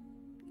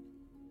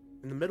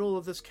 In the middle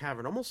of this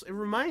cavern. Almost, it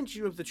reminds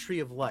you of the Tree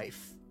of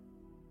Life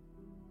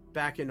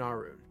back in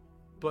Arun,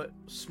 but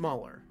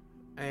smaller.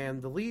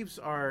 And the leaves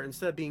are,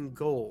 instead of being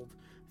gold,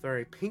 they're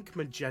a pink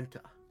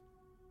magenta.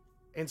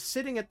 And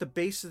sitting at the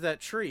base of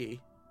that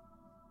tree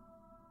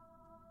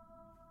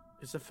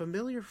is a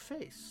familiar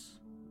face.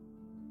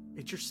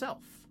 It's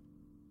yourself.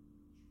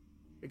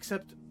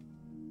 Except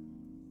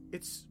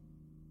it's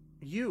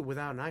you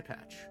without an eye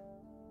patch.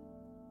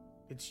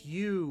 It's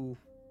you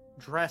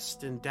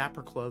dressed in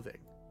dapper clothing.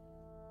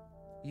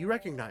 You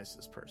recognize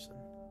this person.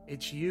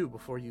 It's you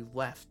before you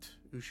left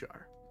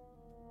Ushar.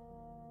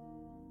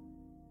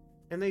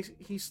 And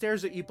he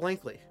stares at you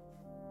blankly.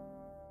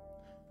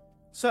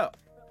 So,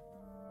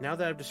 now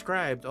that I've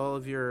described all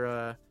of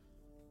your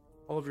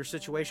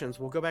situations,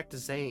 we'll go back to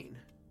Zane.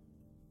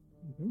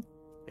 Mm-hmm.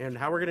 And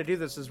how we're gonna do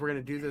this is we're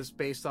gonna do this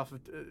based off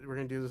of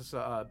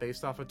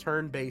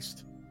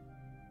turn-based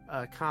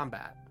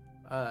combat.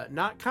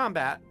 Not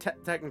combat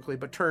technically,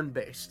 but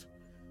turn-based.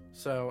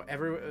 So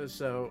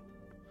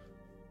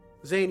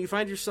Zane, you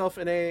find yourself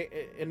in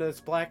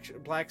this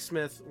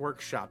blacksmith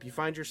workshop. You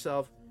find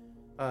yourself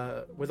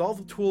with all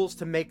the tools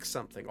to make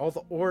something, all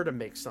the ore to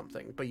make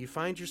something, but you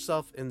find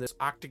yourself in this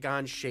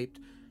octagon-shaped,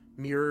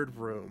 mirrored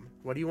room.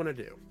 What do you want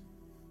to do?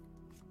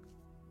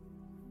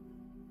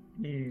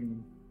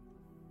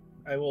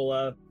 I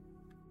will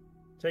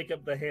take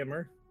up the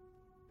hammer,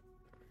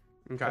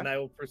 Okay. and I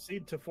will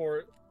proceed to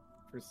forge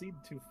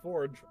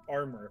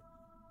armor,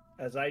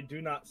 as I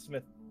do not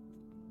smith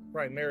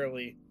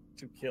primarily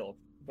to kill,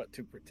 but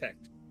to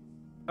protect.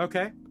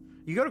 Okay.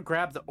 You go to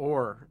grab the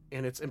ore,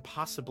 and it's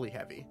impossibly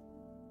heavy.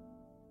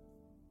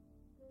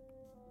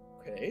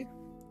 Okay.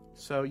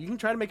 So you can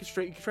try to make it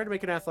straight. You can try to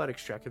make an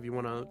athletics check if you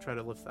want to try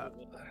to lift that.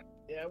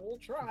 Yeah, we'll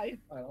try.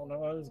 I don't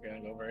know how this is gonna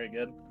go very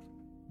good.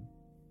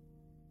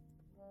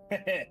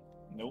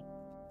 Nope.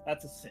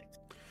 That's a 6.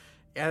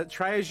 Yeah,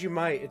 try as you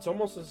might, it's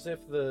almost as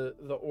if the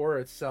ore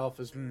itself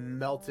is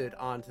melted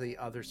onto the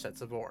other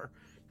sets of ore.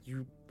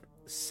 You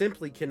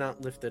simply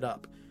cannot lift it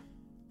up.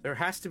 There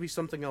has to be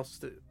something else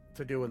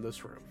to do in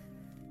this room.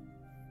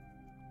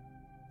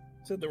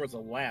 Said there was a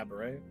lab,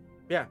 right?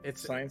 Yeah,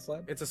 it's Science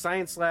lab. it's a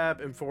science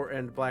lab and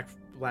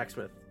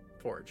blacksmith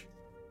forge.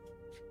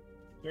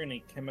 Is there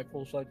any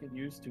chemicals I could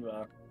use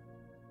to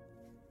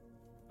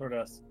sort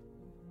of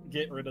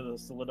get rid of the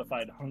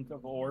solidified hunk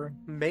of ore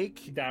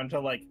Make down to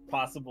like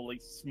possibly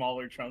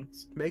smaller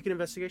chunks? an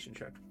investigation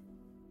check.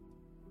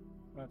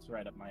 That's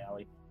right up my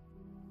alley.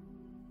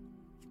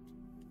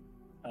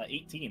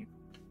 18.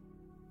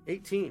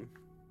 18.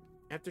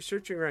 After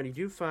searching around, you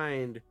do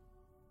find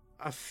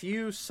a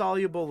few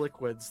soluble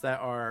liquids that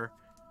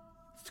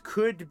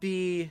could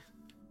be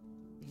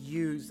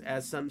used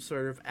as some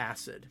sort of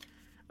acid.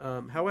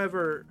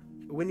 However,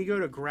 when you go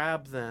to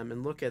grab them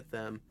and look at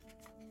them,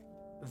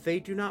 they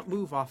do not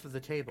move off of the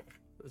table.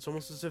 It's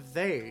almost as if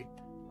they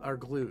are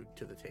glued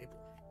to the table.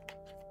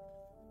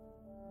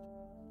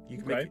 You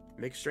can Okay.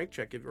 make a strength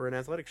check or an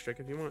athletics check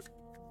if you want.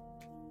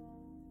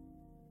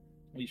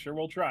 We sure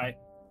will try.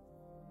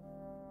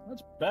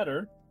 That's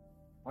better.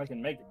 I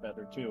can make it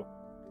better too.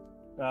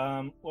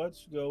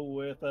 Let's go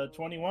with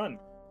 21.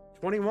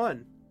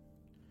 21.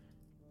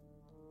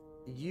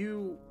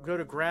 You go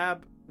to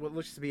grab what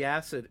looks to be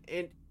acid,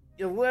 and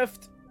you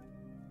lift,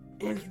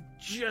 and you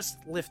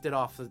just lift it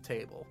off the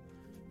table.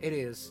 It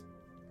is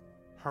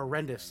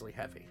horrendously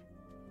heavy.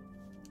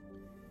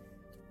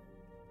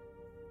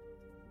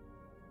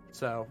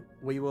 So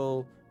we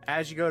will,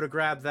 as you go to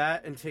grab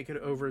that and take it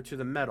over to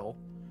the metal,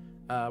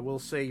 we'll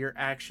say your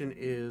action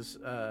is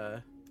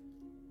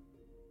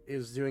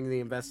doing the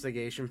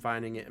investigation,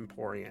 finding it, and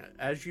pouring it.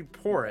 As you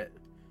pour it,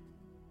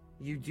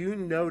 you do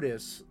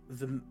notice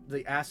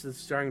the acid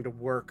starting to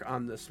work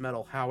on this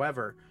metal.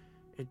 However,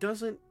 it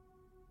doesn't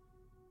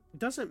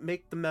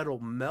make the metal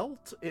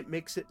melt. It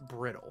makes it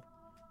brittle.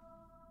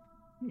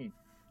 We'll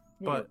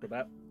But- work with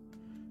that.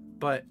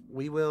 But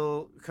we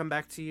will come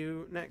back to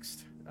you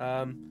next.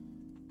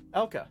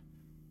 Elka,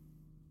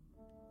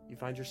 you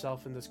find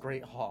yourself in this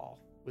great hall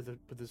with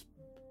this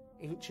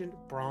ancient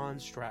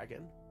bronze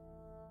dragon.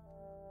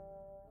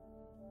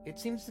 It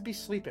seems to be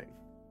sleeping.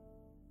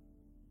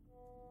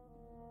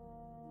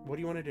 What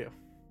do you want to do?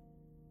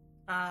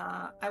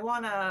 I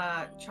want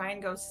to try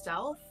and go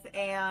stealth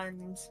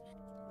and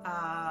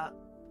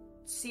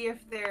see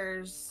if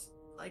there's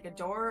like a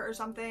door or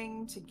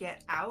something to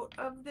get out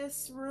of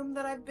this room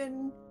that I've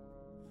been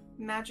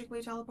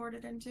magically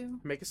teleported into.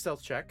 Make a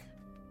stealth check.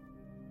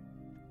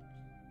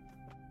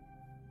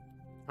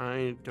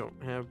 I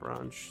don't have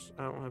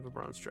a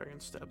bronze dragon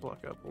stat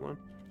block up. Hold on.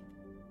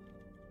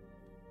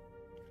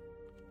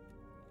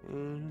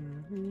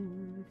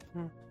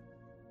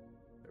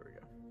 There we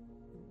go.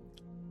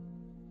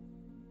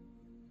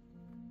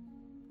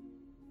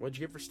 What'd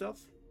you get for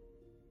stealth?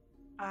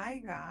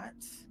 I got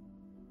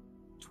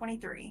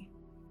 23.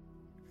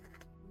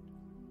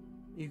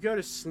 You go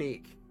to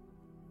sneak,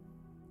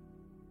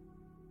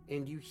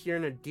 and you hear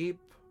in a deep,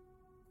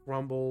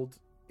 rumbled,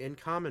 in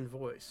common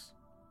voice,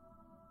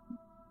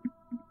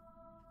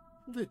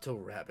 "Little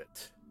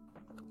rabbit,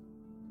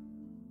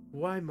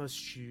 why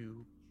must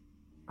you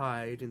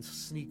hide and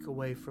sneak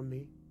away from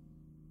me?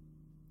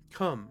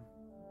 Come,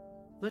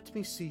 let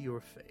me see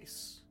your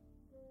face.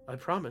 I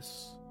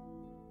promise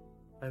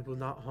I will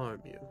not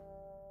harm you."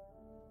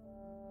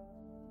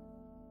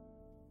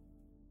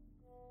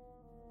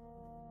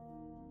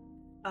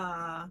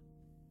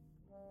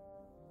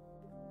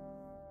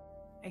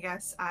 I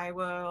guess I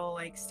will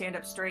like stand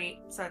up straight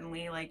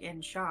suddenly, like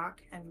in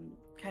shock, and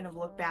kind of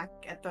look back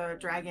at the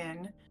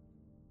dragon.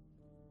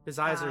 His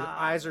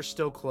eyes are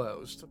still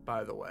closed,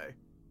 by the way.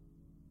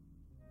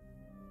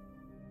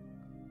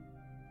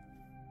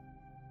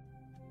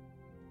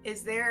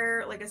 Is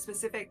there like a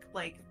specific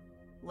like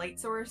light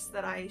source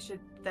that I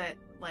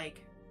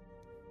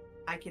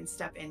can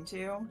step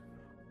into?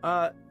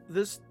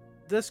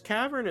 This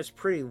cavern is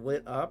pretty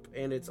lit up,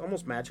 and it's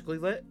almost magically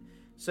lit.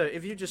 So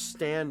if you just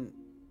stand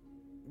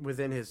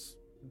within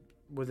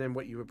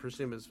what you would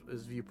presume is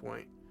his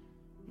viewpoint,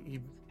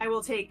 I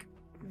will take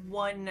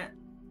one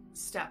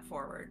step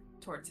forward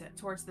towards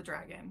the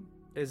dragon.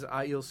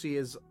 you'll see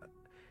his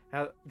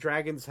how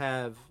dragons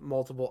have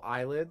multiple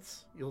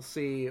eyelids. You'll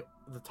see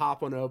the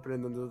top one open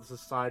and then the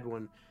side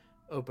one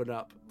open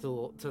up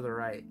to the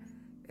right.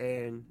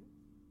 And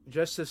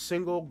just a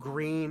single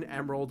green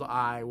emerald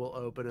eye will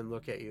open and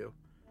look at you.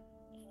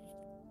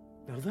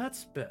 Now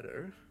that's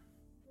better.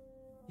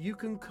 You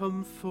can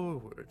come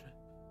forward.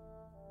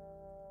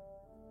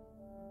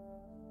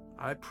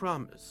 I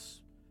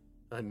promise.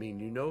 I mean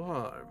you no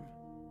harm.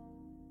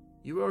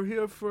 You are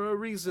here for a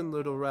reason,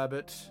 little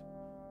rabbit.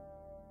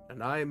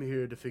 And I am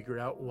here to figure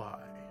out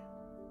why.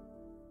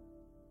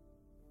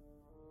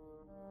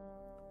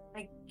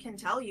 I can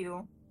tell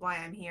you why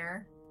I'm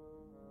here.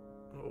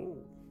 Oh.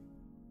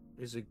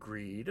 Is it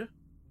greed?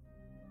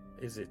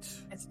 Is it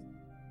It's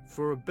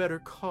for a better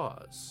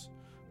cause?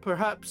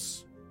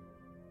 Perhaps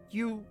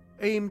you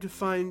aim to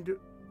find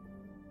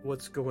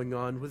what's going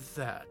on with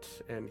that,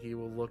 and he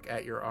will look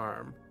at your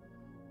arm.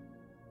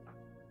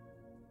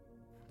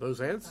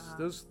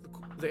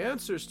 The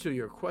answers to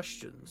your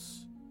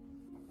questions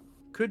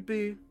could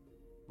be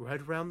right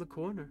around the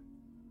corner.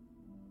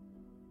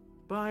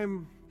 But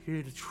I'm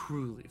here to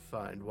truly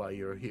find why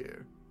you're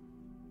here.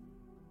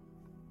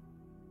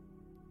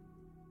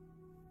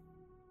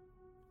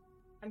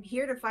 I'm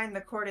here to find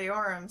the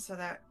Cordeorum so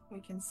that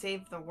we can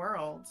save the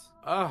world.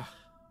 Ah,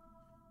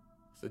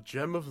 the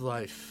gem of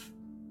life.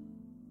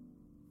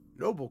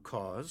 Noble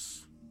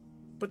cause,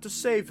 but to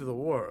save the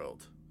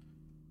world.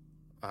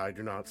 I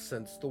do not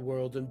sense the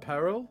world in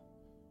peril.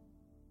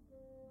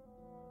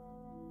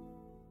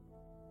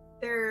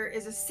 There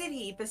is a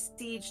city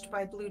besieged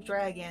by blue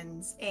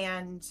dragons,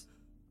 and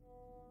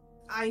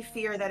I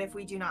fear that if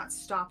we do not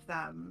stop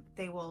them,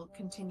 they will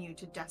continue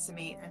to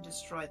decimate and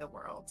destroy the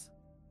world.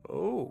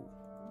 Oh,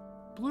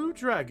 blue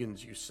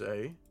dragons, you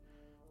say?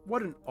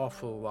 What an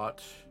awful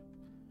lot.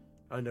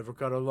 I never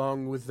got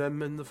along with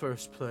them in the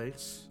first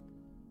place.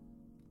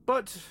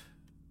 But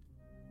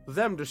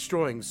them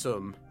destroying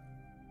some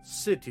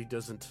city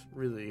doesn't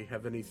really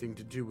have anything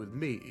to do with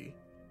me.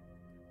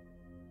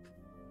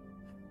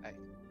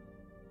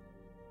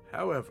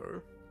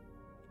 However,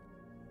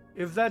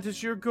 if that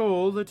is your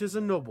goal, it is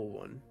a noble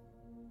one.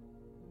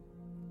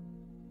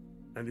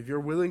 And if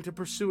you're willing to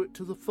pursue it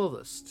to the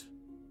fullest,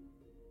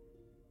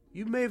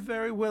 you may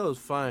very well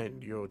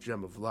find your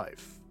gem of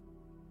life.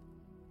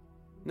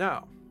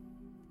 Now,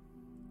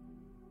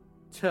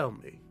 tell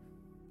me,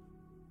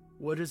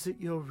 what is it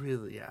you're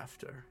really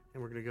after?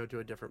 And we're going to go to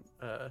a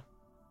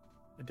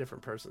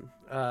different person.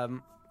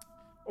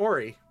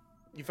 Ori,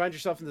 you find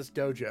yourself in this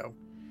dojo.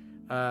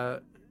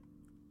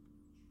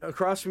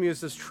 Across from you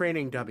is this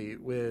training dummy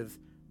with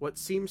what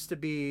seems to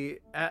be,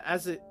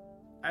 as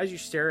you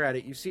stare at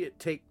it, you see it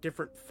take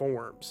different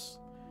forms.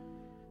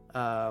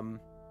 And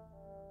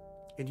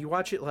you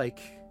watch it like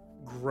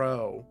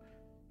grow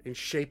and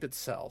shape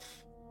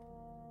itself.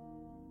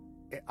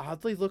 It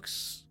oddly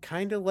looks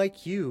kind of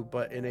like you,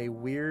 but in a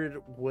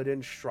weird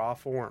wooden straw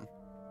form.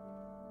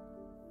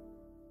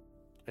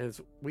 And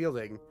it's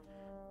wielding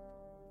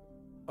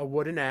a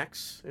wooden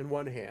axe in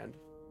one hand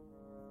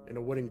and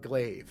a wooden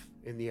glaive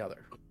in the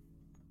other.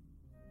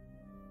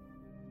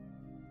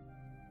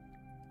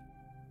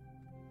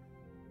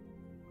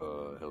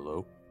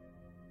 Hello?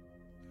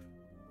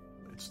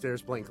 It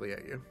stares blankly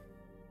at you.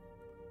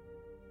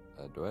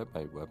 Do I have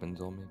my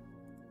weapons on me?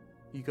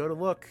 You go to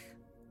look.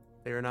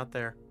 They are not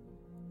there.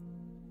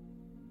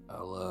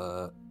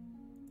 I'll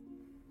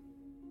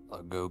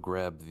go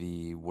grab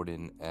the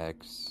wooden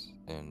axe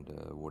and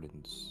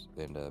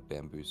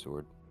bamboo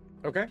sword.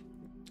 Okay.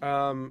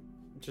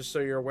 Just so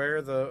you're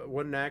aware, the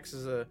wooden axe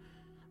is it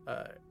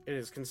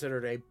is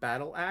considered a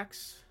battle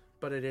axe,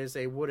 but it is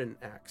a wooden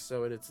axe,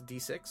 so it's a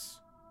D6.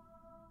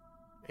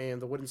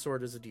 And the wooden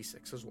sword is a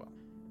D6 as well.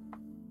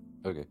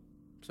 Okay.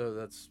 So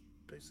that's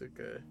basic.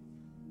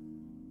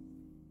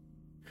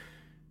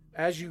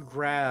 As you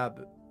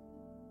grab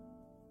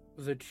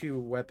the two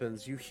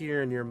weapons, you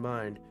hear in your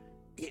mind,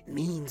 "It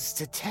means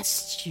to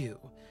test you,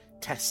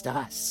 test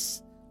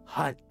us,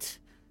 hunt,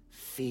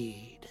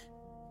 feed,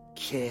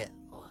 kill."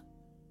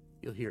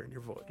 You'll hear in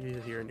your voice.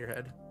 You'll hear in your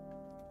head.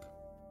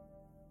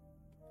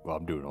 Well,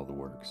 I'm doing all the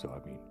work, so I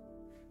mean.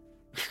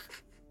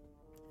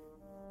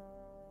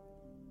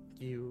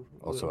 You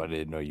Also, I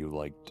didn't know you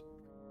liked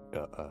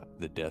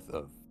the death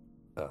of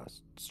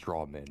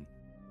straw men.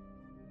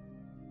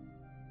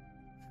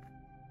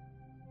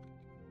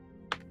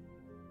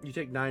 You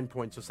take 9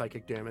 points of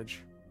psychic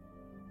damage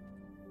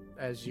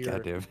as your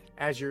Goddamn.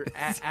 as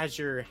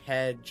your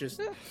head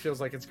just feels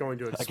like it's going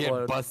to I explode.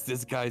 can't bust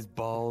this guy's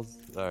balls.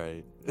 All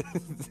right.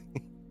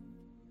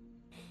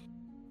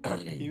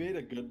 He made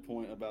a good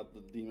point about the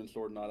demon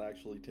sword not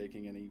actually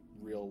taking any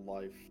real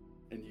life,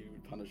 and you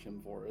punish him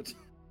for it.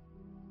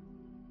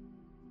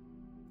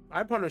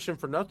 I punish him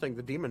for nothing.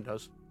 The demon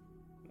does.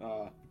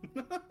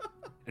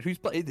 Who's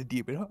playing the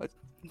demon?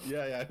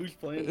 Yeah, who's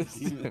playing the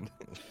demon?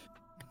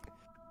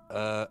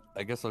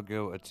 I guess I'll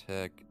go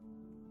attack.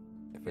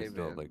 If Hey, it's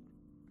not man. like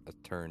a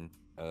turn,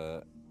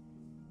 I'll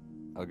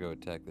go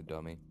attack the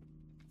dummy.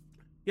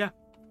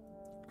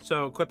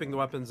 So equipping the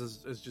weapons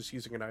is just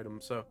using an item.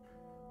 So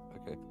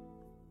Okay.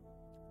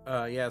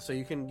 Yeah. So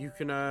you can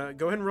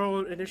go ahead and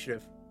roll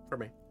initiative for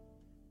me.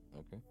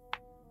 Okay.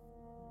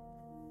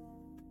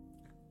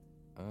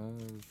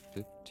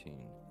 15.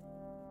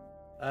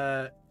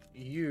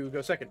 You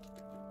go second.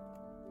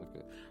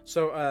 Okay.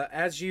 So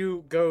as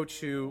you go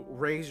to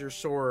raise your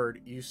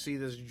sword, you see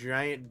this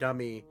giant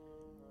dummy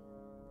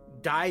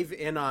dive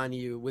in on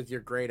you with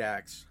your great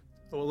axe.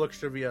 What looks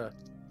to be a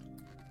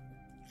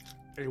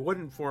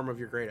wooden form of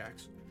your great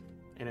axe,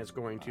 and it's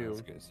going I to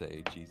was gonna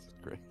say, Jesus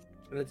Christ.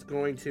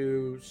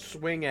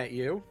 swing at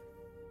you.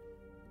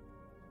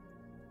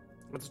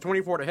 It's a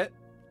 24 to hit.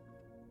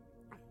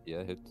 Yeah,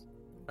 it hits.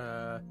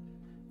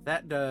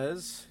 That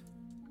does.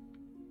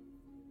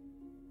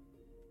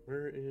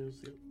 Where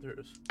is the? There it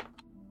is.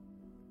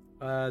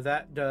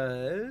 That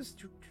does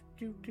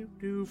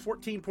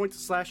 14 points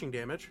of slashing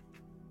damage.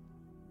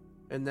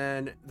 And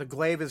then the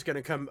glaive is going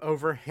to come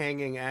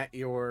overhanging at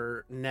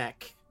your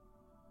neck.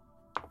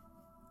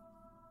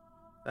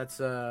 That's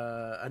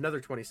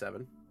another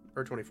 27.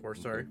 Or 24,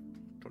 sorry.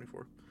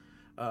 24.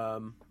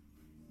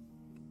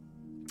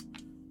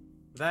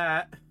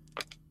 That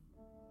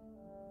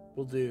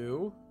will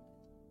do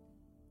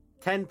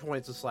 10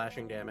 points of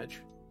slashing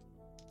damage.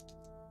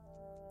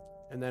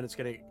 And then it's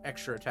going to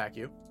extra attack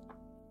you.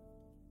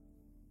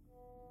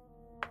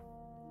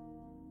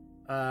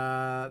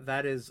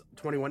 That is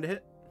 21 to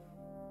hit.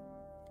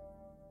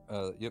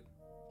 Yep.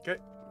 Okay.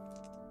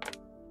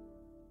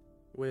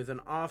 With an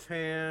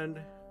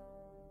offhand.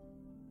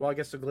 Well, I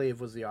guess the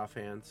glaive was the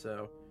offhand,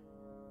 so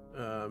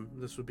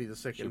this would be the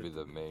second. Should be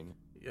the main.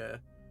 Yeah.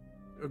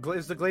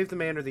 Is the glaive the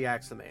main or the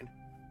axe the main?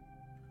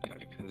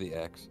 The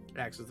axe.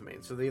 Axe is the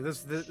main. So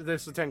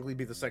this would technically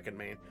be the second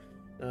main.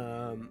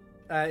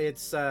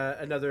 It's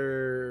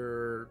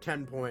another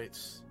 10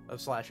 points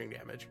of slashing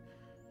damage.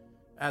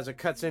 As it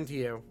cuts into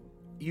you,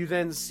 you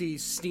then see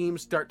steam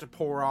start to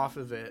pour off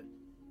of it.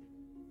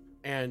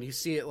 And you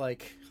see it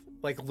like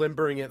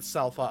limbering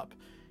itself up.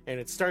 And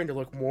it's starting to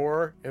look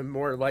more and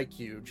more like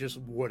you, just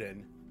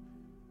wooden.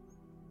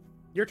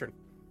 Your turn.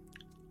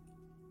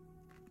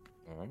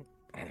 Alright.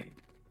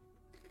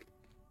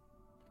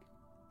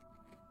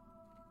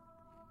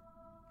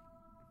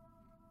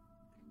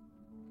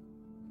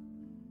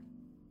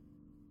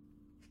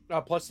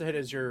 Plus the hit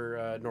is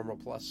your normal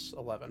plus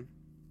 11.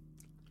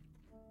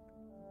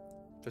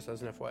 Just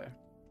as an FYI.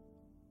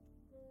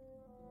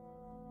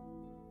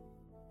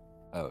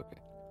 Oh, okay.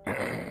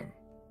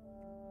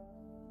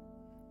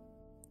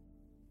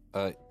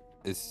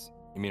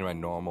 You mean my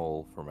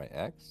normal for my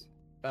axe?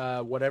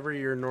 Whatever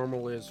your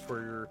normal is for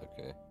your...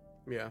 Okay.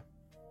 Yeah.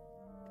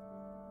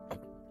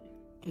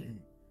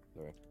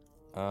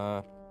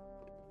 Sorry.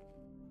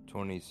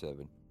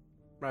 27.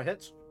 That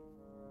hits.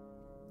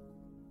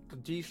 The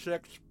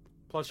D6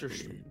 plus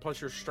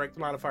your strength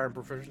modifier and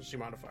proficiency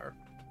modifier.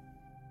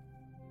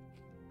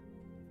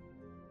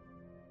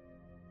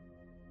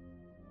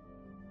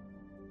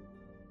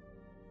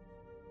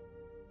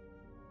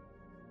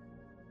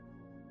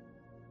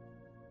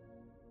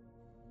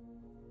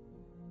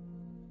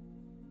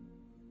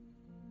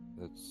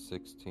 That's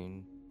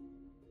 16.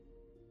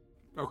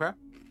 Okay.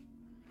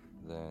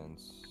 Then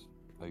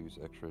I'll use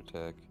extra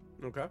attack.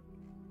 Okay.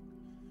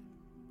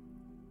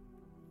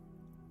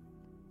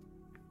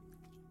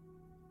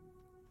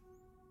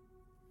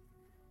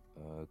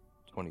 Uh,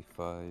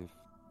 25.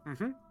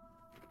 Mm-hmm.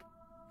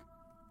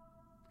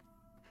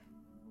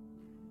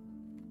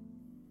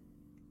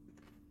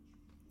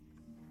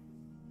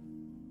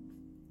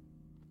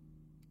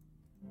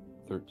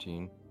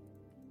 $13.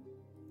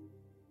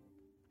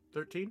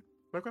 13?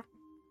 Okay.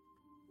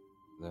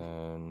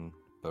 Then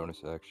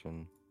bonus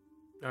action.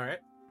 Alright.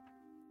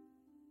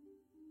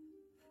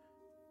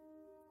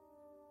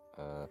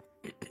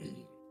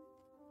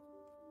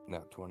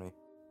 Nat 20.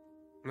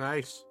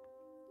 Nice.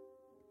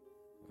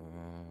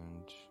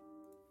 And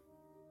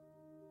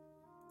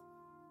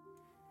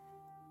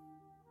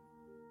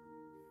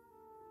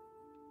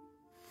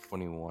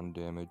 21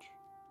 damage.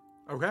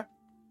 Okay.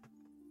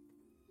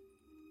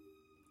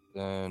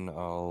 Then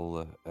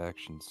I'll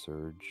action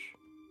surge.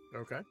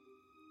 Okay.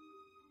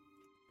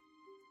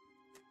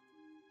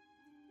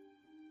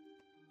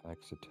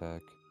 Axe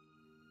attack.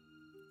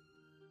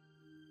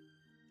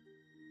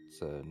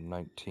 It's a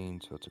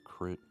 19, so it's a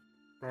crit.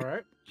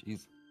 Alright.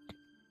 Jeez.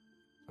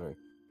 Sorry.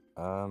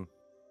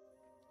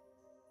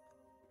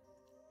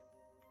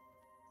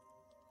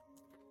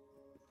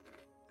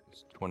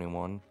 It's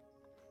 21.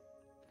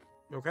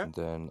 Okay. And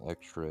then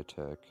extra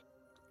attack.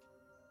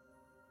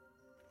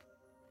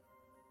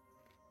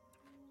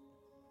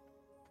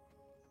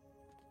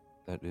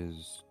 That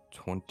is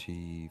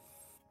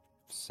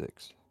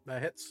 26.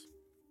 That hits.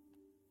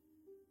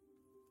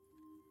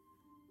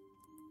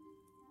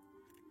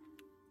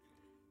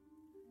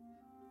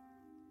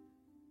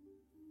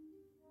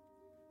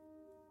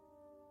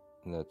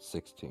 And that's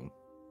 16.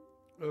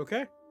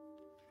 Okay.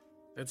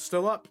 It's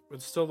still up.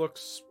 It still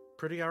looks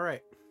pretty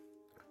alright.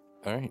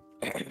 Alright.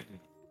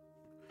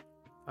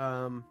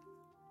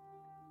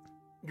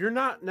 You're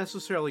not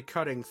necessarily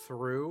cutting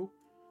through,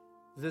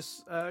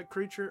 this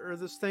creature or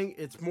this thing,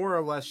 it's more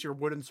or less your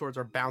wooden swords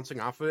are bouncing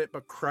off of it,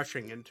 but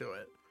crushing into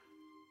it.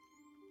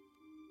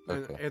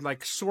 Okay. And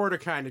like sort of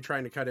kind of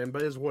trying to cut in,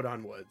 but it's wood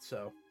on wood,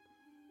 so.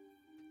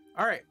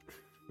 All right,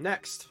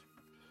 next.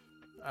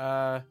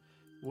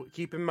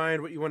 Keep in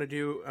mind what you want to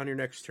do on your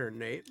next turn,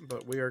 Nate,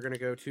 but we are going to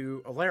go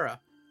to Alara.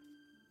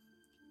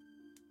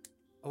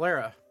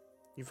 Alara,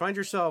 you find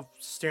yourself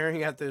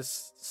staring at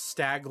this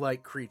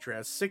stag-like creature. It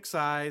has 6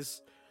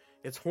 eyes.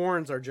 Its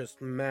horns are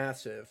just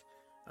massive.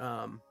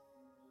 And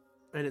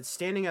it's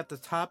standing at the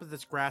top of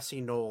this grassy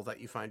knoll that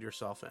you find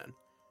yourself in.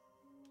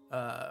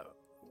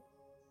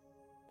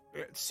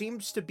 It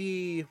seems to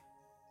be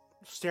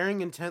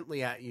staring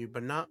intently at you,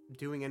 but not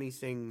doing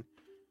anything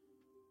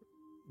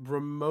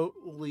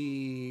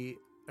remotely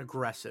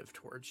aggressive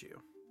towards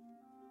you.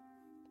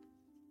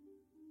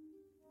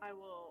 I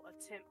will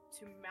attempt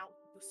to mount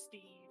the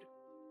steed.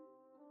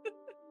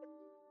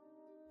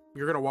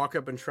 You're going to walk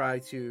up and try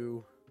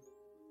to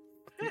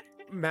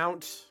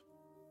mount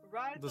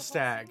Ride the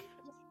stag.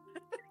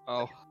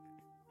 Oh.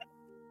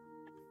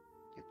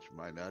 Get your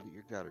mind out of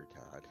your gutter,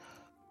 Todd.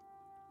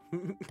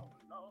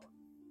 Oh,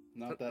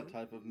 Not that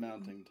type of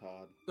mounting,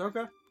 Todd.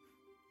 Okay.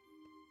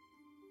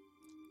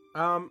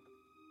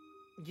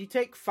 You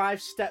take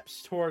 5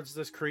 steps towards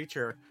this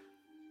creature,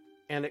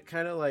 and it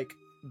kind of like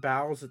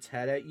bows its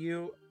head at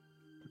you.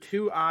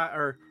 2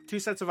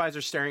 sets of eyes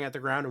are staring at the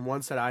ground, and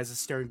 1 set of eyes is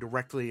staring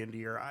directly into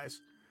your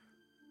eyes.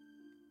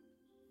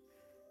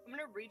 I'm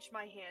gonna reach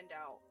my hand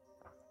out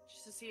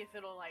just to see if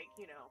it'll, like,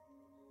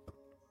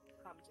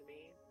 come to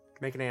me.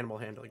 Make an animal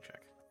handling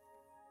check.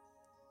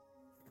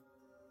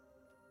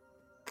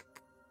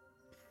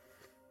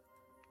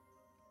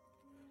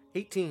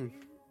 $18.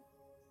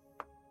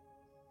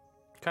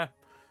 Okay.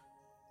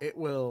 It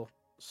will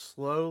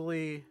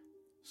slowly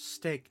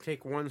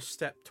take 1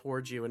 step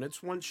towards you, and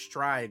its 1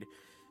 stride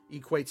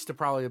equates to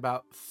probably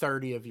about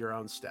 30 of your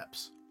own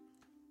steps.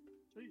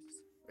 Jeez.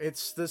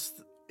 It's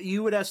this,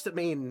 you would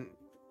estimate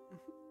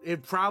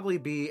it'd probably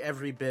be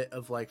every bit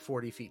of like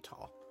 40 feet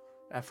tall,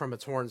 from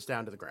its horns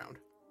down to the ground.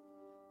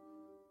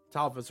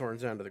 Top of its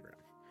horns down to the ground.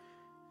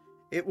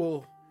 It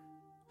will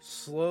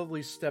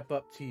slowly step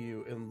up to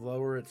you and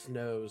lower its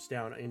nose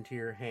down into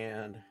your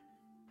hand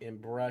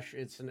and brush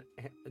its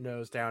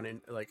nose down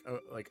in like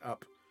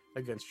up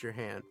against your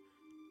hand.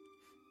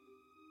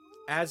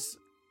 As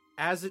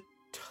it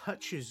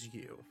touches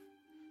you,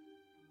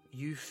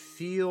 you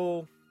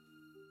feel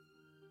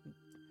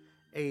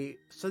a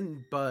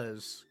sudden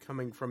buzz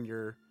coming from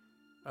your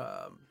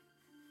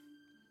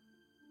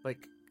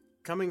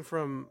coming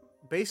from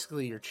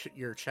basically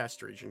your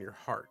chest region, your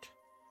heart.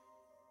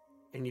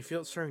 And you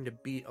feel it starting to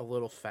beat a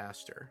little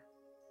faster.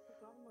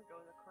 I'm gonna go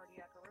into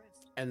cardiac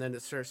arrest. And then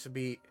it starts to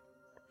beat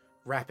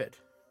rapid.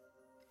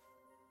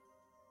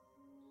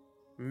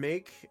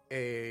 Make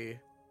a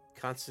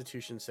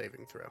Constitution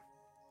saving throw.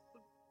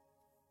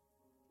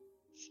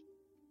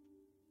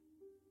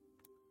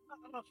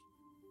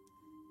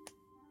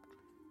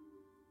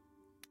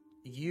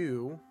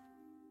 You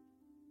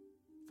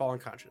fall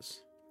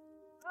unconscious.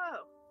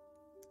 Oh,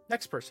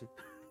 Next person.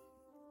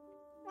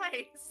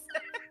 nice.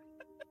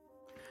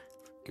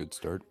 Good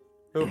start.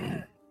 Oh,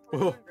 We're oh.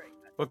 doing great.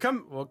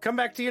 We'll come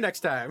back to you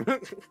next time.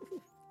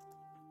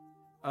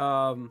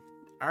 All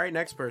right,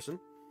 next person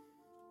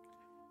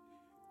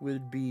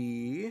would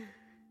be.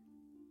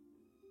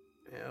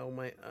 Ow,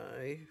 my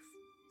eye.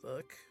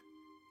 Fuck.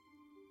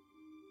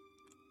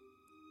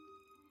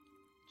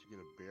 Did you get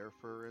a bear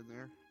fur in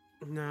there?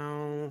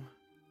 No.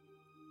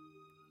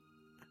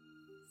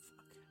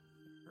 Fuck.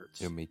 It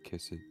hurts. You want me to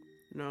kiss it?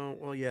 No.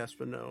 Well, yes,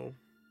 but no.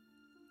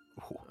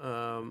 Ooh.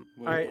 All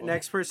Wait, right, what?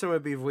 next person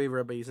would be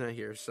Weaver, but he's not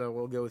here, so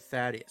we'll go with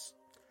Thaddeus.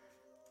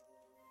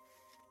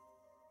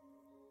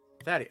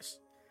 Thaddeus,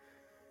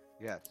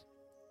 Yes.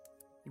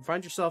 you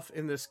find yourself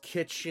in this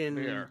kitchen,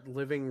 Where?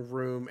 living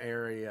room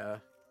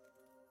area,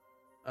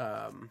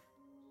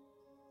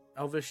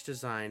 elvish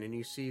design, and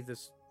you see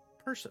this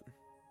person,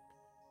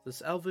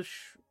 this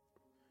elvish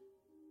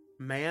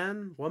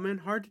man, woman,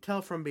 hard to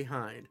tell from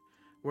behind,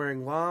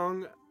 wearing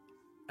long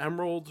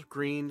emerald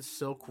green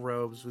silk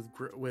robes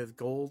with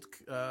gold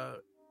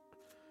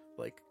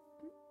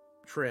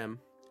trim,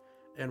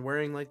 and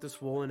wearing like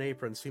this woolen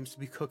apron. Seems to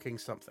be cooking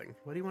something.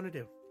 What do you want to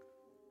do?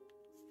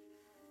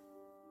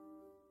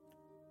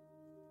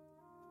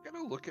 I'm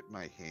gonna look at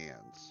my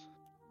hands.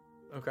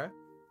 Okay.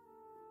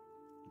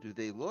 Do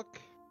they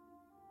look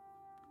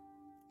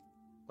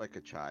like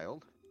a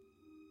child?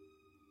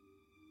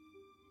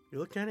 You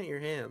look down at your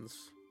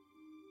hands.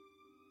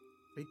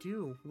 They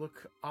do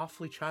look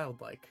awfully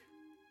childlike.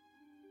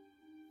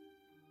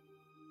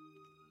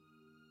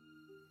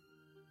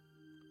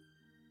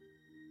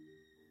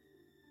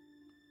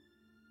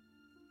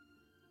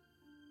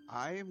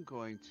 I am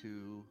going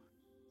to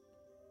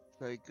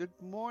say, "Good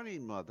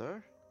morning,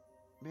 Mother.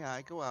 May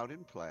I go out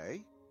and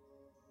play?"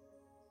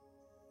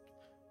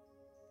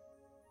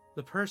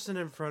 The person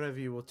in front of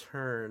you will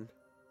turn,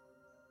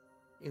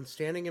 and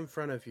standing in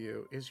front of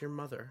you is your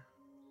mother.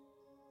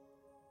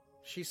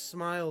 She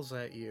smiles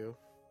at you.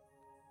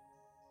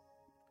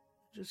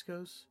 just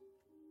goes,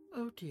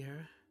 "Oh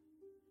dear.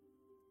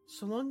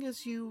 So long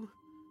as you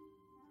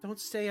don't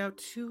stay out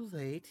too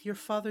late. Your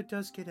father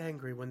does get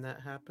angry when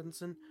that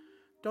happens, and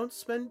don't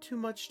spend too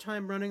much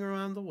time running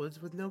around the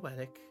woods with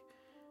Noetic.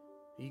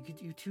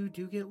 You two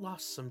do get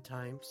lost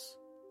sometimes."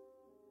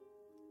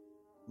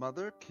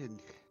 Mother,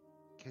 can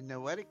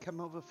Noetic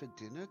come over for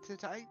dinner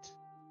tonight?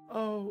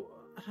 "Oh,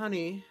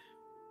 honey,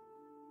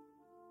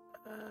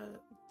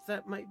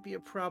 that might be a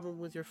problem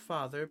with your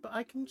father, but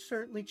I can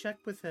certainly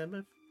check with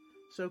him.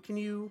 So can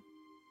you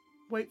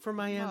wait for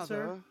my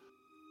answer?" Mother,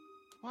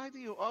 why do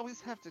you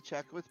always have to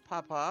check with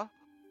Papa?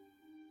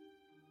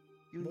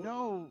 You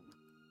know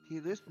he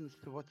listens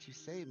to what you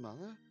say,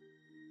 Mother.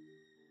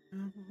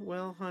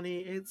 Well, honey,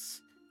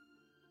 it's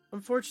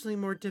unfortunately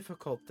more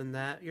difficult than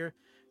that. Your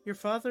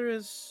father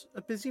is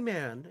a busy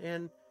man,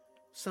 and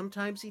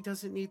sometimes he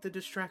doesn't need the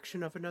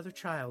distraction of another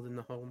child in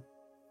the home.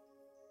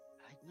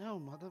 I know,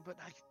 Mother, but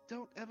I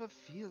don't ever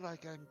feel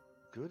like I'm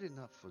good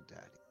enough for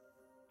Daddy.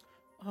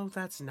 Oh,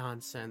 that's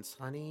nonsense,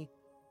 honey.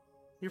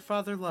 Your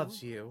father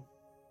loves you.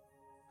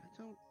 I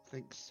don't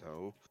think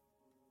so.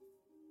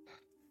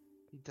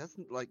 He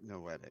doesn't like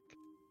Noetic.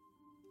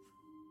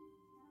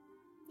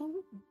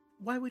 Well,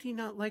 why would he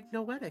not like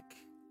Noetic?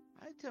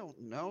 I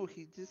don't know.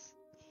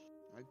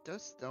 I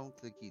just don't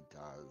think he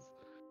does.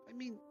 I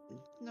mean,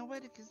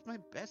 Noetic is my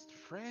best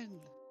friend.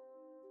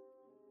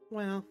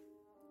 Well,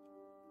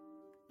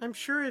 I'm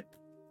sure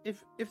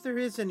if there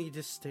is any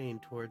disdain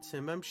towards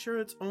him, I'm sure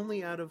it's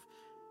only out of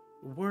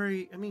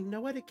worry. I mean,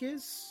 Noetic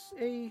is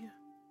a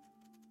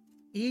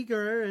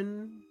eager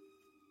and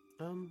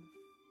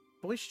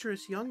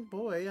boisterous young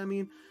boy. I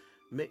mean,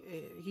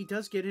 he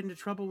does get into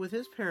trouble with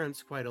his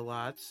parents quite a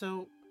lot,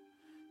 so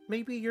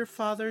maybe your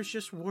father's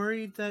just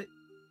worried that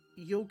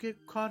you'll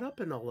get caught up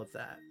in all of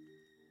that.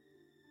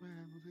 Well,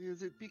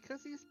 is it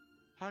because he's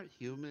part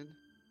human?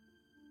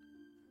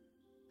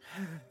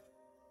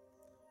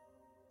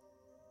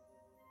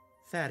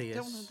 Thaddeus. I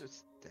don't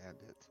understand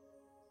it.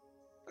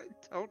 I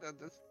don't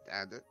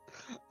understand it.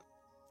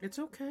 It's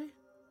okay.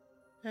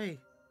 Hey,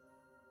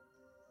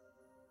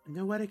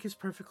 Noetic is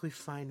perfectly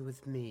fine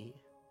with me.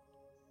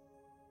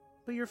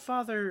 But your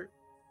father,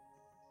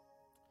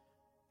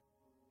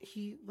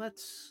 he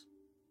lets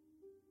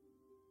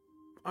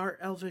our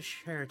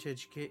elvish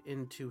heritage get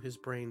into his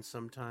brain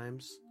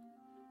sometimes.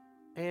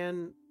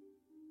 And,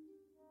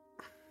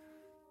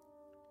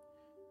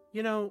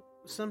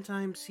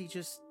 sometimes he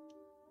just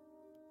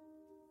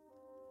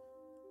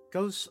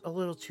goes a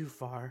little too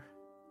far.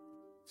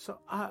 So,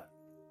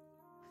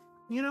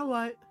 you know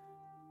what?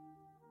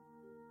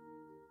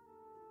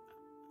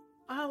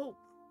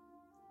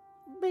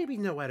 Maybe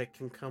Noetic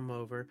can come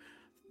over.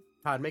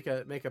 Todd, make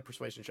a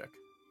persuasion check.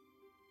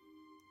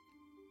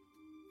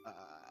 There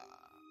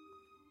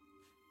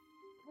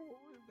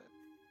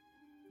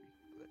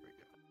we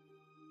go.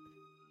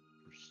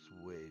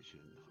 Persuasion.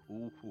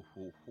 Ooh, hoo,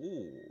 hoo,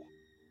 hoo.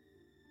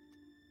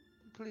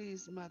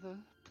 Please, Mother,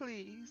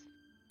 please.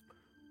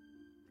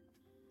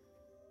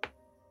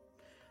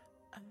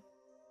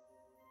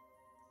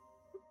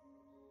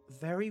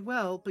 Very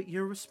well, but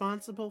you're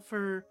responsible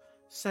for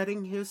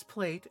setting his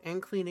plate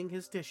and cleaning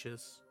his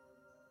dishes.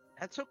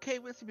 That's okay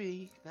with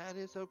me. That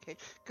is okay.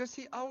 Because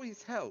he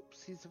always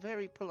helps. He's a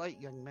very polite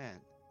young man.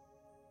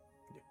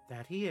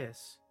 That he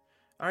is.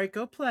 All right,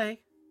 go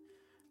play.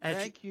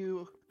 Thank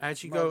you,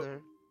 As you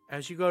Mother.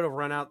 As you go to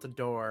run out the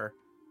door,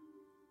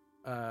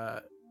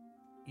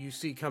 you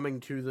see coming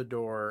to the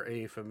door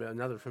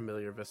another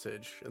familiar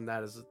visage, and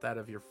that is that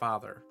of your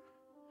father.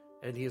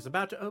 And he is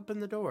about to open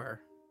the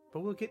door, but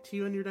we'll get to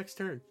you in your next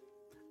turn.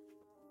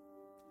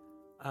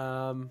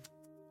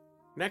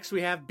 Next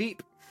we have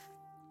Beep.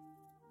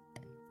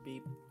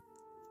 Beep.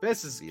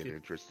 This is Be an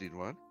interesting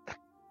one.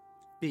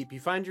 Beep. You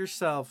find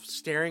yourself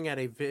staring at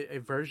a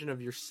version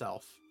of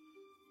yourself,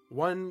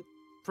 one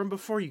from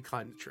before you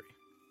climbed the tree.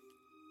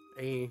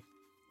 A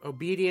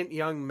obedient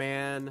young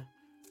man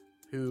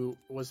who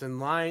was in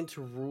line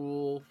to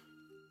rule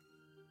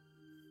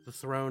the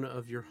throne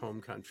of your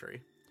home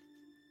country.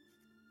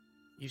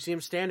 You see him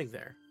standing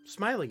there,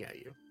 smiling at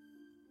you,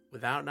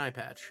 without an eye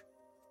patch,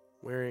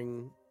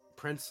 wearing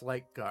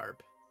prince-like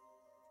garb.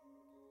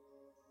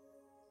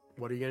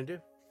 What are you going to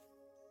do?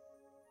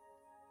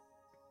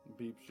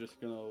 Beep's just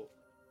gonna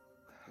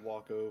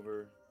walk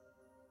over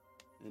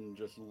and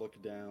just look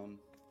down.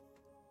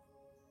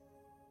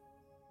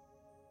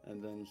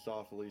 And then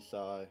softly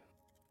sigh.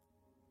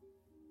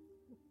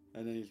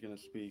 And then he's gonna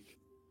speak.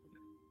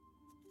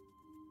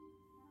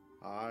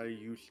 I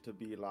used to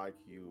be like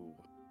you,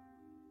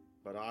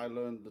 but I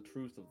learned the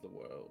truth of the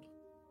world.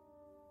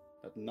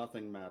 That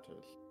nothing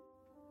matters.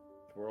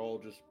 We're all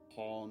just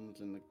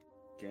pawns in the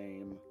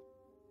game.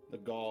 The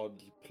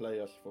gods play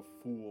us for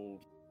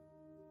fools.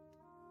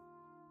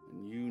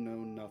 And you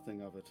know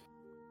nothing of it.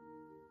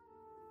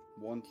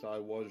 Once I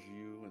was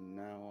you, and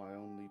now I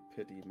only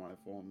pity my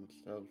former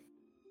self.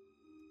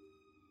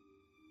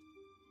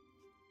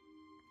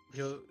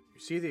 You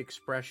see the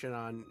expression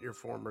on your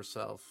former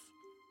self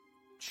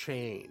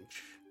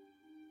change.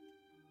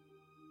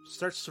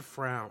 Starts to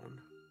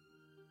frown.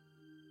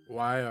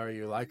 Why are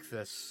you like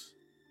this?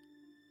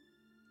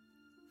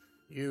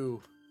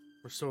 You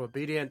were so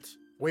obedient.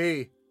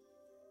 We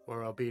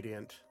were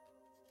obedient.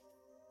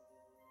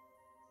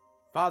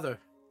 Father,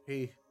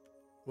 he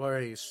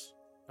worries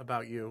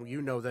about you.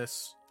 You know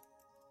this.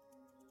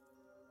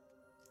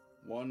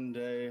 One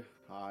day,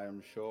 I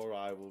am sure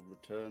I will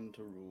return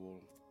to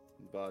rule,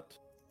 but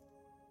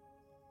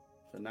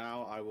for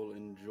now, I will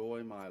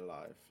enjoy my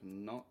life,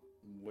 not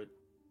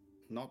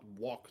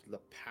walk the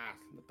path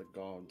that the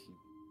gods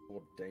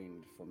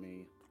ordained for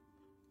me.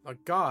 The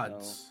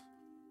gods.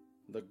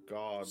 The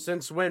gods.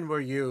 Since when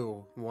were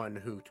you one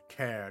who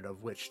cared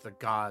of which the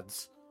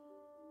gods?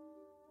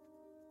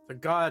 The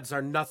gods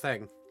are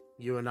nothing.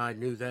 You and I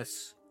knew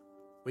this.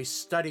 We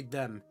studied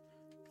them.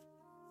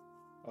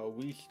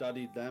 We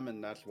studied them,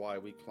 and that's why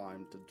we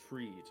climbed the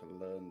tree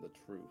to learn the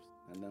truth.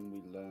 And then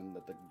we learned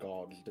that the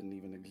gods didn't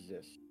even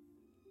exist.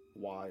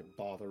 Why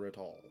bother at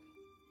all?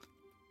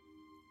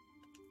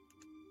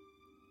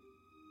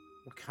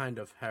 What kind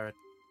of heretic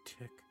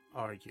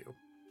are you?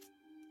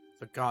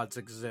 The gods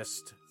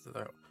exist.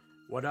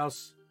 What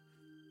else?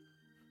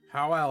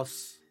 How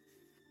else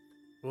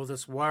will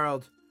this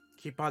world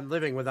keep on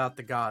living without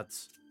the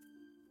gods?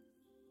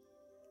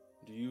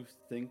 Do you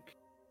think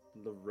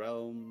the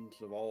realms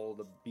of all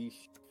the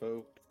beast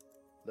folk,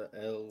 the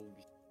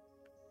elves,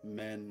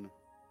 men,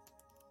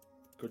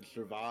 could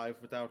survive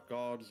without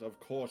gods? Of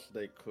course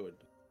they could.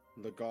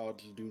 The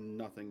gods do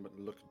nothing but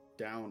look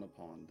down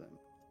upon them.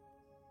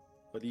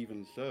 But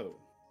even so,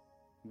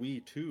 we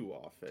too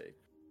are fake.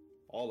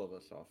 All of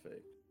us are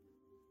fake.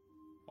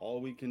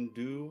 All we can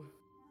do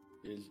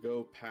is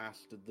go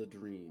past the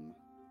dream.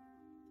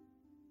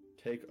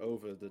 Take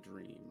over the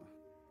dream.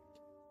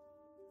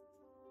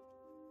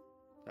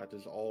 That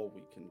is all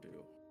we can do.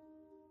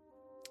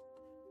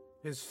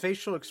 His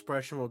facial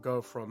expression will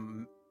go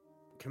from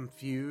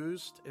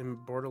confused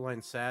and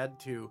borderline sad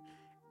to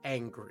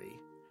angry.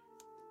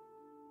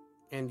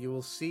 And you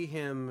will see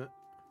him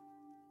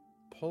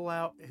pull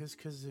out his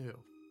kazoo.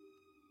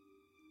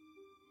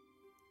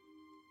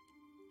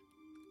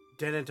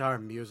 Didn't our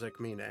music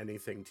mean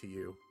anything to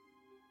you?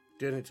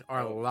 Didn't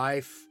our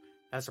life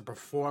as a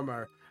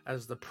performer,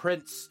 as the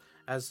prince,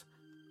 as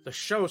the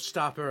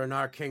showstopper in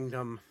our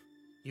kingdom?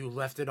 You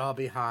left it all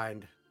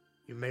behind.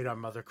 You made our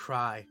mother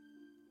cry.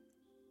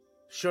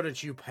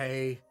 Shouldn't you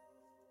pay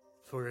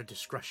for your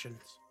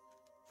discretions,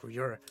 for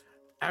your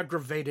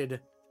aggravated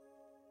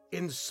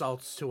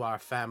insults to our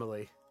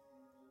family?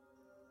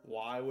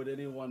 Why would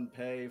anyone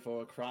pay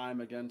for a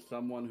crime against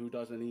someone who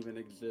doesn't even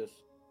exist?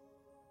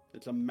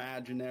 It's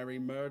imaginary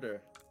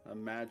murder.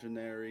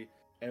 Imaginary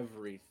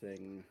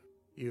everything.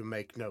 You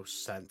make no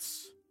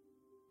sense.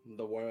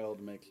 The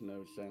world makes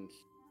no sense.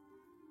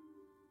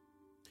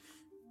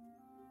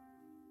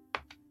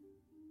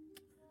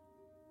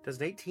 Does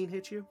an 18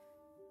 hit you?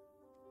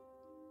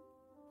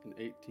 An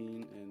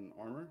 18 in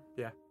armor?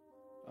 Yeah.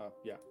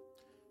 Yeah.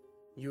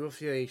 You will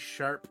feel a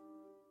sharp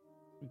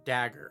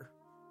dagger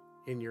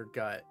in your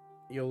gut.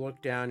 You'll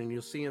look down and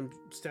you'll see him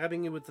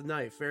stabbing you with the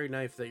knife, very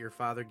knife that your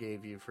father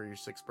gave you for your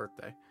 6th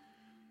birthday.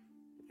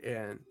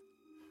 And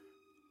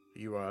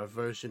you are a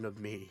version of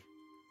me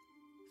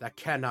that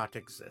cannot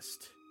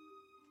exist.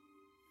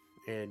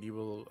 And you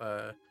will,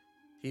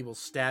 he will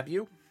stab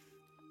you.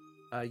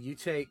 You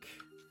take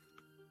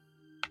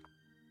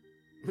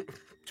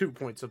 2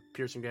 points of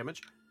piercing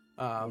damage.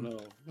 Oh no.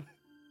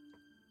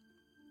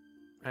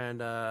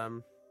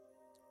 And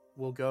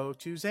we'll go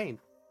to Zane.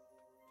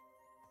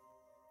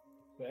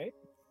 Okay.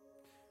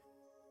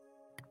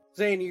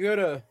 Zane, you go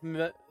to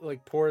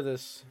pour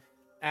this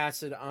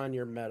acid on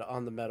your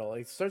on the metal.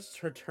 It starts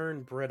to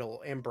turn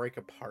brittle and break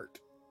apart.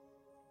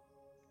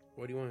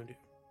 What do you want to do?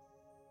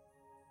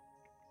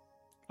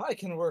 I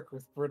can work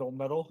with brittle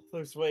metal.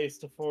 There's ways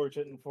to forge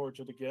it and forge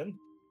it again.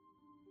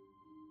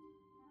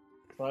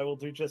 So I will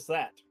do just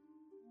that.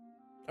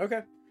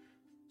 Okay.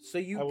 So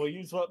I will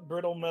use what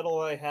brittle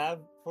metal I have,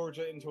 forge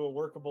it into a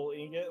workable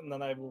ingot, and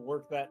then I will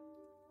work that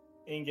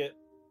ingot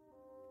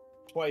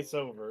twice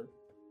over.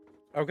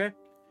 Okay.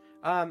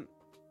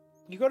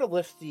 You go to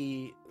lift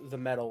the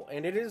metal,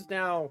 and it is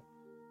now...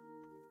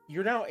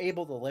 You're now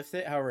able to lift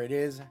it, however, it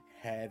is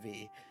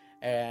heavy.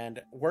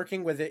 And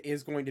working with it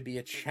is going to be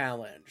a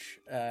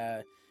challenge.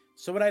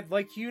 So what I'd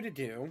like you to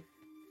do...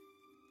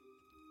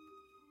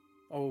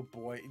 Oh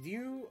boy.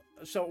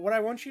 So what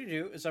I want you to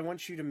do is I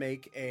want you to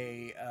make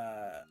a...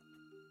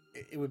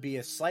 it would be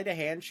a sleight of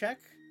hand check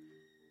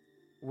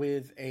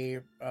with a...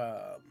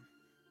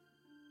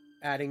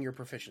 adding your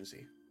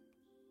proficiency.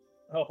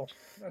 Oh,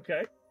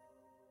 okay.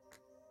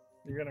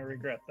 You're gonna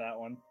regret that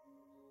one.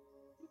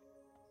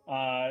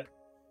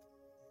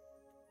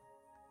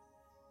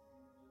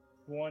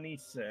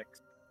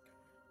 26.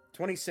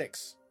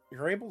 26.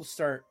 You're able to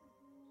start.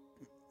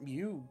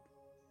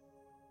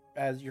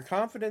 As your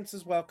confidence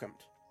is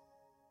welcomed.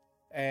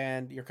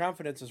 And your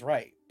confidence is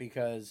right,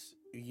 because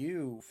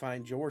you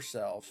find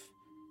yourself,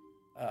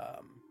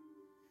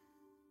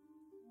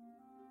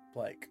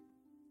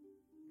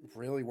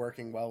 really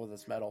working well with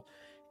this metal.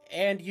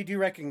 And you do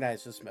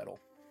recognize this metal.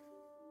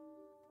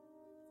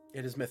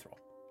 It is mithril.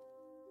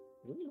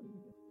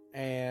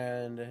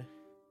 And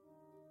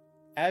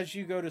as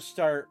you go to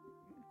start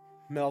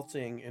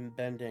melting and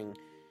bending,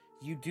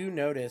 you do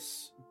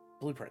notice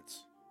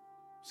blueprints,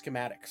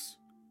 schematics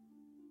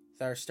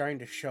that are starting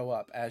to show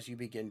up as you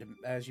begin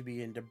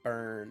to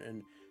burn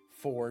and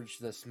forge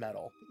this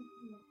metal.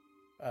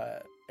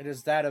 It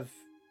is that of,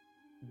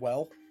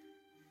 well,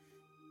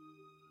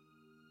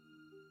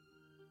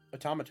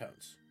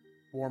 automatons,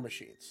 war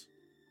machines.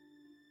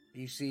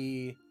 You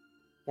see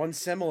one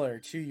similar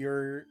to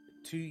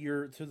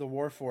the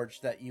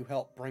Warforged that you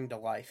helped bring to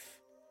life.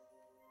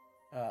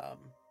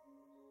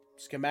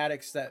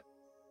 Schematics that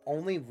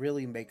only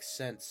really make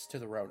sense to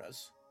the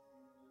Ronas.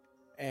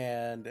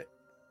 And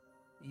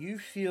you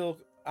feel,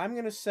 I'm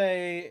going to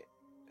say,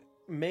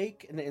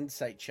 make an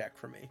insight check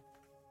for me.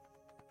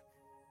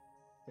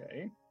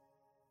 Okay.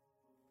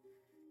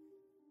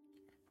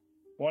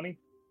 20.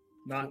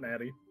 Not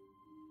natty.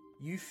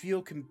 You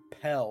feel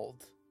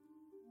compelled.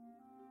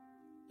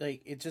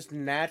 Like, it just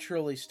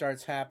naturally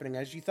starts happening.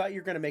 As you thought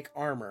you were going to make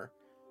armor,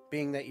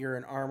 being that you're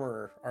an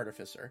armorer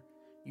artificer,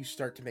 you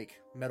start to make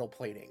metal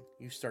plating.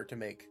 You start to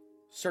make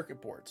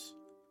circuit boards.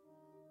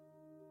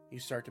 You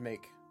start to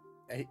make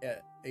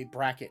a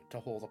bracket to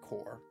hold a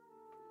core.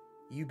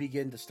 You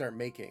begin to start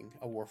making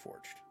a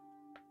Warforged.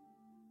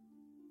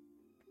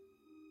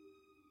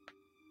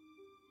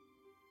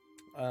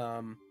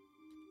 I'm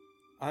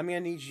going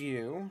to need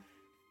you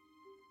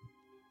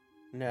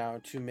now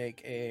to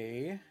make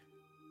a...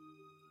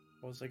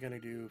 What was I going to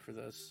do for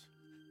this?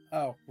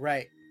 Oh,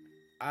 right.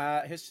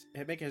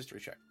 Make a history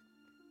check.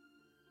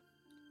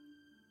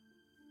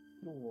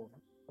 Cool.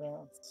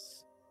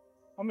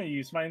 I'm going to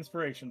use my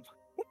inspiration.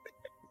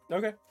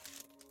 Okay.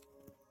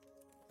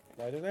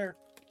 Right there.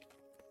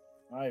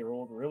 I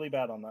rolled really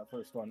bad on that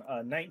first one.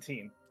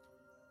 19.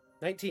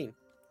 19.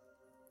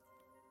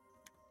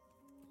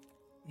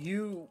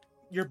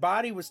 Your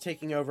body was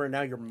taking over, and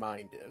now your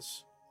mind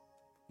is.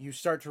 You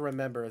start to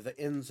remember the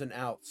ins and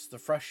outs, the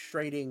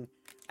frustrating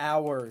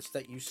hours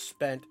that you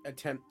spent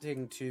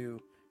attempting to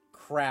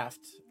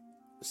craft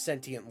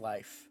sentient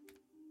life,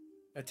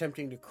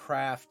 attempting to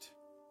craft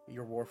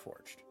your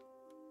Warforged.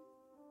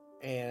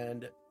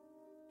 And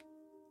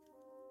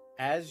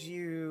as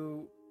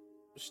you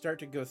start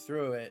to go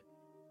through it,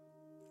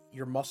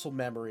 your muscle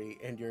memory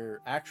and your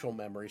actual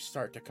memory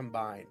start to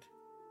combine.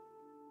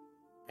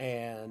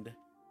 And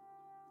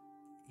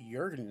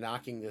you're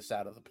knocking this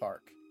out of the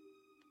park.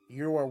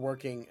 You are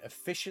working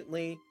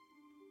efficiently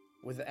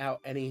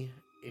without any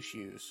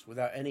issues,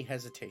 without any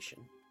hesitation.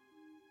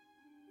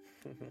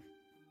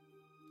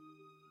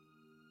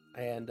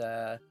 And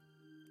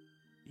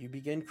you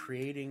begin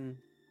creating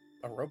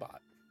a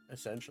robot,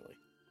 essentially.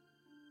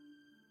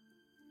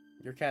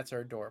 Your cats are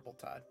adorable,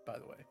 Todd, by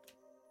the way.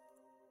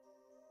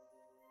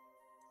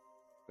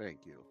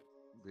 Thank you.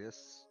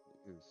 This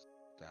is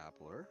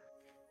Dappler.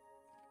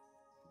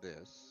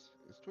 This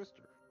is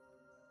Twister.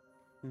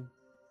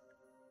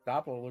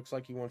 Doppler looks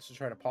like he wants to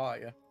try to paw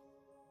you.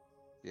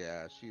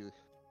 Yeah, she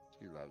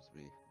loves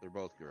me. They're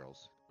both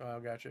girls. Oh,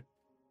 gotcha.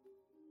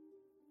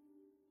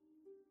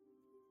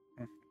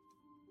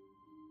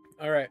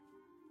 All right.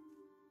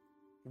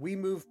 We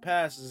move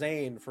past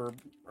Zane for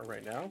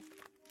right now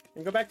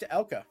and go back to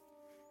Elka.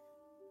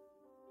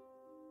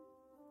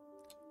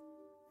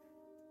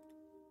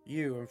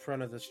 You in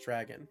front of this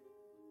dragon.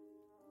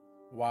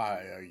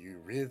 Why are you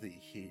really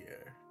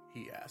here?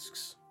 He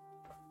asks.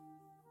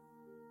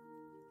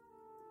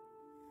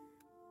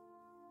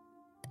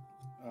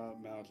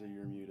 Mounty,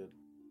 you're muted.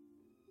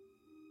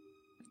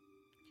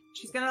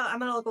 I'm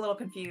gonna look a little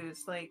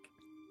confused. Like,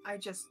 I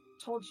just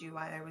told you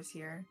why I was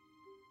here.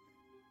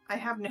 I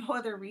have no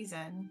other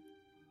reason.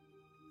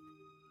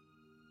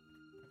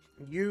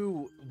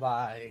 You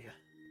lie.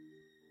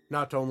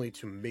 Not only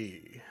to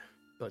me,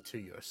 but to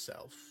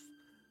yourself.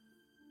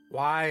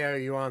 Why are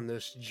you on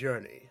this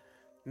journey?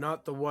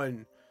 Not the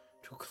one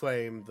to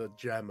claim the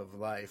gem of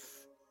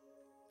life.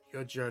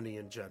 Your journey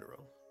in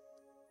general.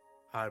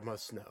 I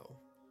must know.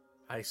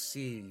 I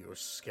see your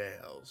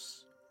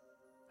scales.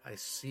 I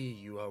see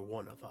you are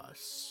one of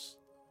us.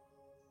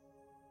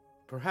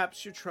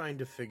 Perhaps you're trying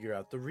to figure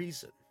out the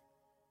reason.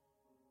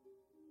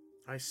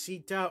 I see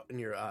doubt in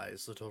your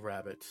eyes, little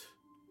rabbit.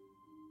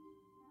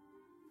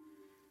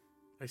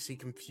 I see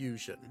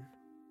confusion.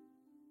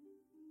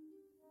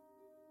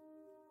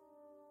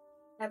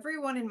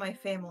 Everyone in my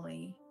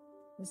family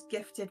was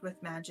gifted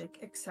with magic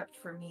except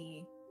for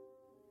me.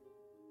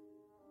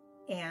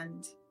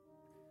 And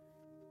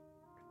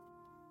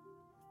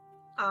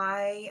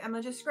I am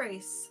a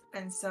disgrace,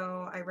 and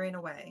so I ran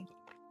away.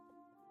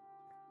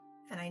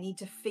 And I need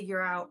to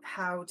figure out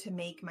how to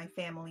make my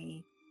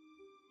family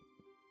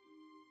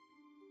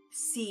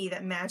see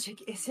that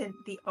magic isn't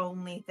the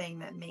only thing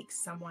that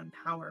makes someone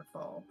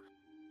powerful.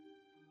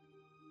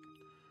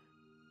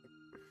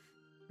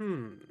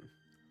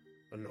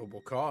 A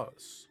noble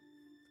cause.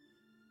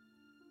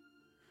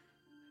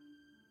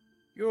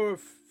 Your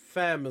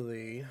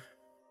family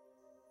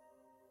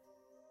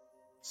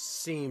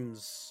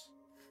seems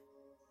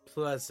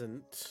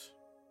pleasant,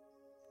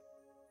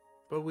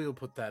 But we'll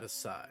put that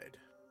aside.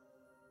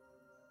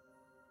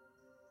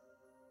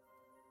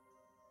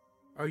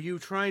 Are you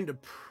trying to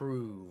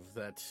prove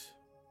that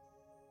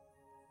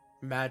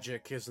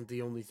magic isn't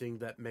the only thing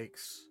that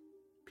makes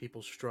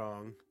people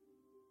strong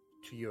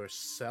to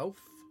yourself?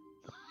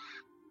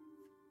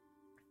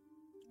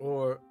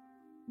 Or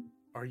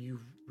are you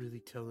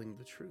really telling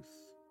the truth?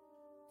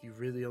 Do you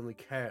really only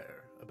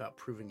care about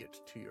proving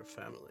it to your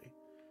family?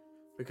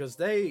 Because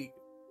they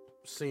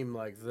seem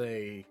like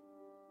they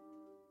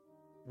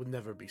would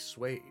never be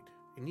swayed.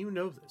 And you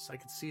know this. I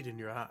can see it in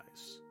your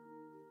eyes.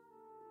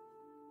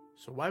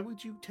 So why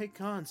would you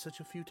take on such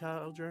a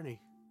futile journey?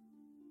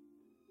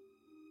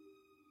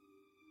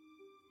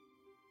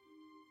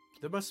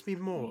 There must be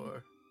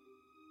more.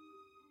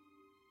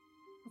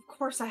 Of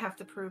course I have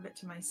to prove it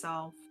to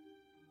myself.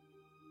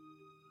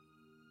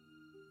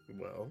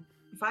 Well,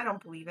 If I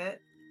don't believe it,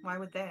 why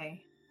would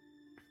they?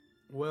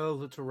 well,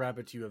 little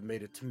rabbit, you have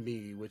made it to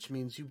me, which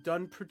means you've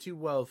done pretty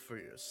well for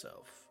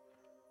yourself.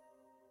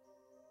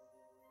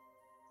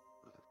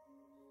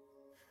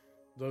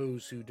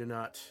 Those who do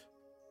not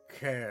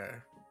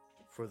care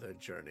for their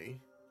journey,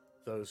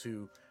 those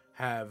who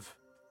have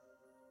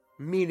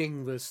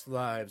meaningless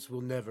lives,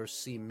 will never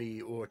see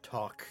me or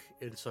talk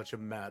in such a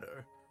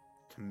matter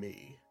to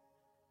me.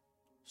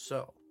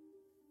 So,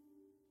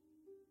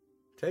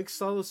 take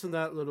solace in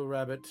that, little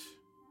rabbit.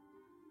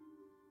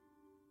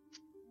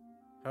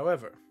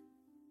 However,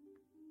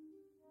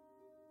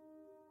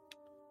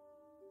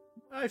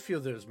 I feel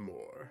there's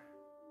more.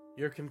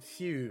 You're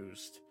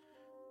confused.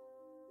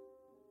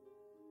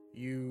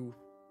 You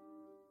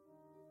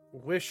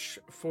wish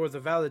for the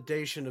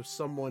validation of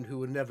someone who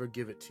would never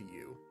give it to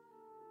you.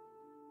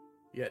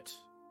 Yet,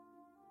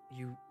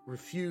 you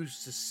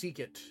refuse to seek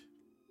it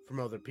from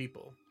other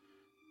people.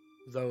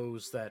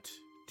 Those that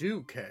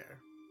do care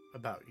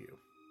about you.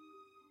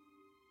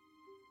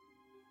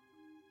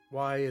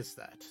 Why is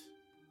that?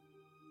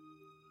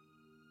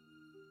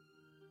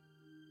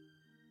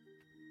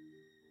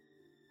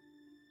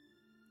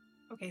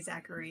 Okay,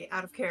 Zachary,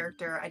 out of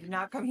character. I did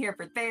not come here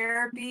for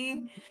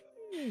therapy.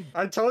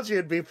 I told you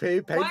it'd be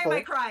painful. Why am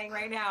I crying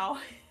right now?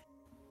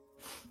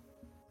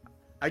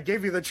 I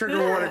gave you the trigger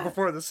warning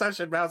before the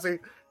session, Mousy.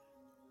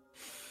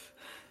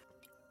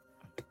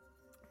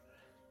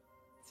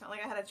 It's not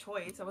like I had a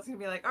choice. I wasn't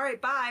gonna be like, all right,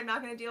 bye, I'm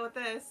not gonna deal with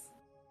this.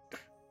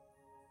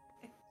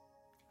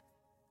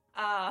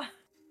 Okay,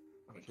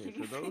 can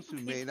you for those who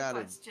repeat may the not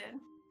have question?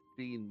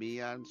 seen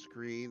me on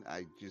screen,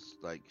 I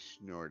just like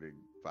snorted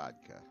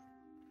vodka.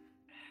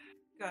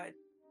 Good.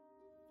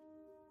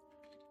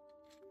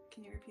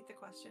 Can you repeat the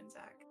question,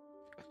 Zach?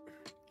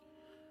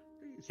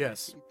 Please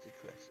Yes. repeat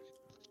the question.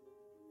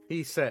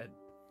 He said,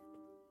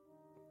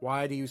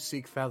 why do you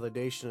seek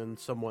validation in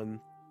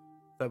someone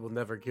that will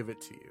never give it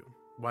to you?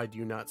 Why do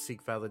you not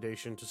seek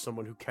validation to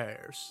someone who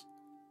cares?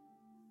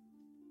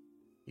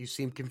 You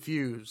seem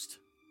confused.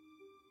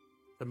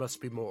 There must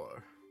be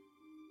more.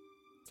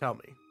 Tell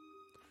me.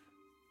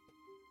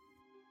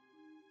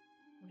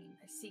 I mean,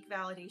 I seek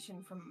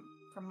validation from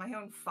my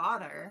own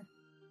father,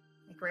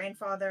 my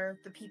grandfather,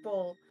 the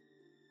people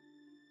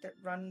that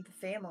run the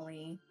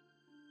family.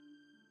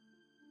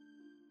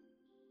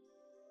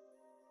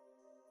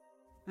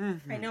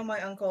 I know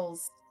my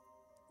uncles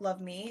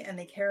love me and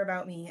they care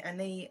about me and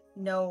they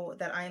know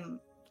that I'm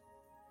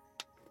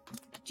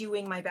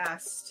doing my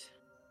best.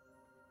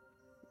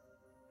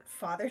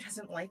 Father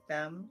doesn't like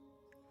them.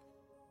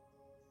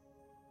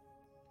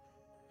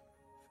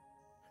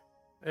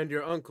 And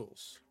your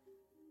uncles?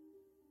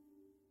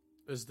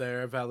 Is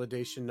their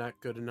validation not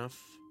good enough?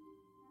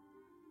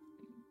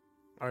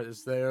 Or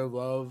is their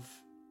love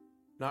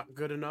not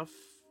good enough?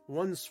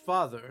 One's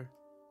father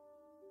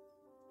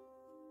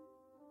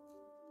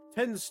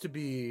tends to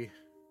be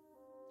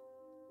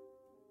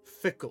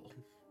fickle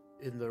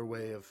in their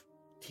way of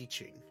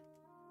teaching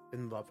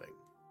and loving.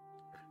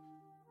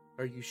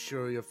 Are you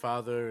sure your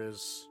father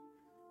is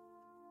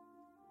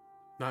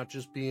not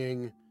just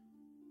being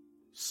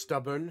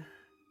stubborn?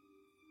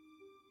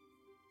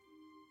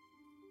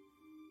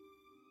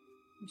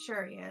 I'm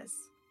sure he is.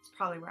 It's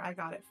probably where I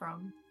got it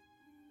from.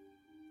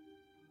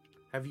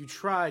 Have you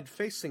tried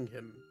facing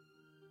him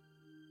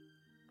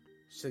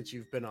since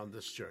you've been on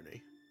this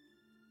journey?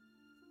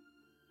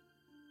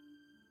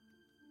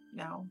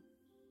 No,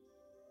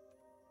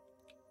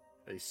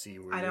 I see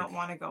where I don't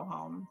want to go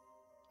home.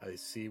 I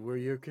see where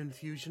your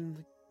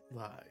confusion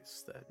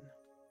lies, then.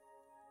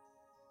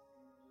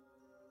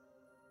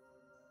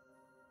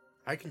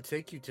 I can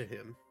take you to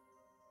him,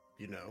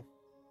 you know.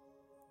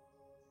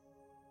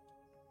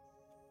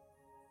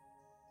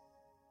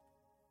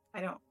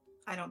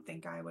 I don't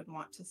think I would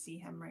want to see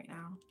him right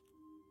now.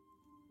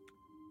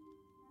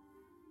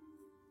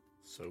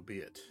 So be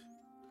it.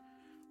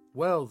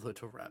 Well,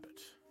 little rabbit.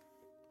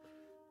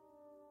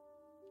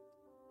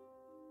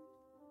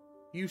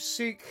 You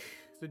seek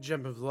the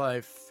gem of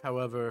life,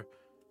 however,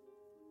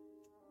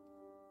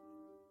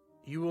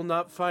 you will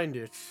not find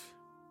it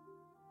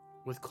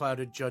with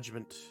clouded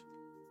judgment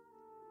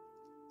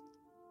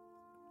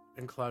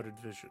and clouded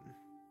vision.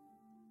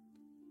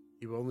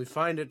 You only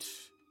find it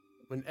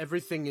when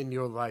everything in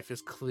your life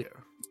is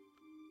clear.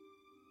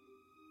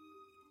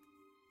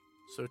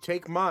 So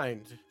take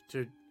mind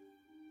to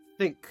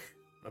think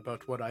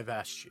about what I've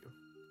asked you,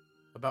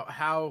 about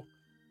how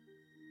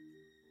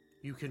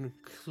you can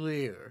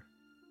clear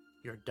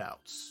your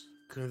doubts,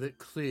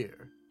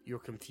 clear your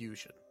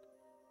confusion,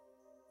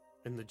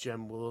 and the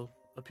gem will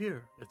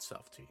appear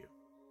itself to you.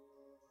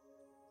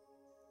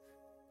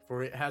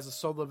 For it has a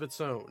soul of its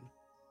own,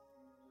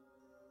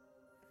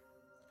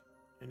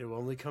 and it will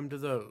only come to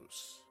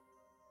those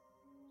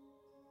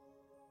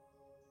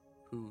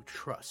who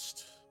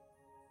trust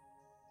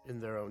in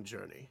their own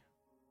journey.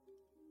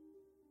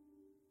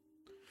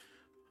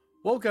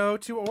 We'll go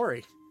to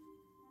Ori.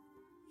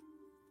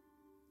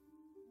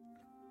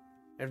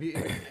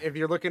 If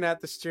you're looking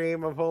at the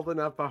stream, I'm holding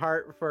up a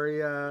heart for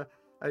you.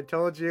 I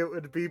told you it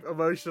would be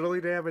emotionally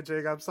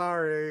damaging. I'm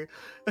sorry.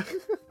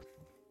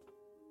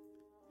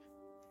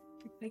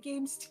 The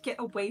games to get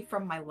away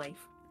from my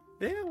life.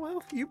 Yeah,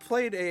 well, you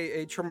played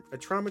a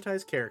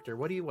traumatized character.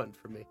 What do you want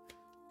from me?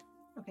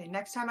 Okay,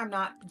 next time I'm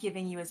not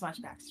giving you as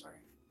much backstory.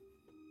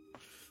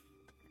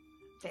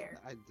 There.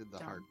 I did the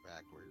Done. heart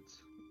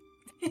backwards.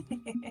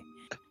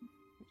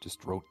 Just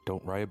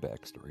don't write a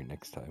backstory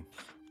next time.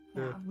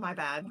 Oh, my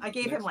bad. I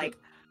gave him Next like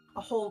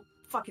a whole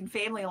fucking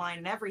family line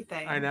and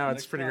everything. I know, it's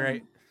Next pretty time,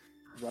 great.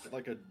 Write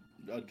like a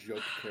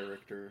joke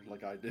character,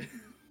 like I did.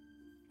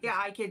 Yeah,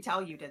 I can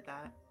tell you did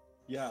that.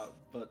 Yeah,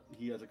 but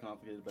he has a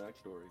complicated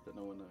backstory that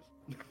no one knows.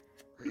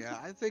 Yeah,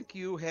 I think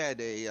you had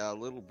a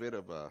little bit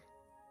of a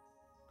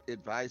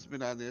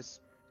advisement on this,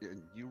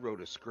 and you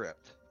wrote a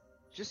script.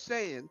 Just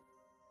saying.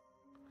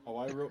 Oh,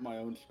 I wrote my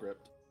own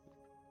script.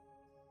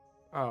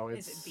 Oh,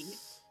 Is it's... it beat?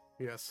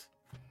 Yes.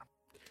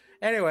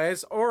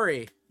 Anyways,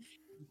 Ori.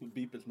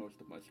 Beep is most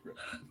of my script.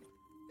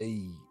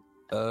 Hey,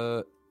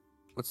 how's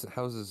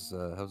his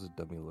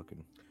dummy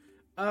looking?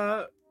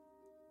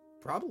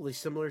 Probably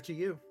similar to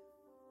you.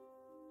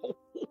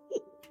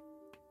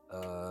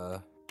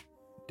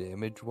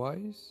 Damage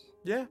wise?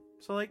 Yeah,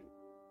 so like,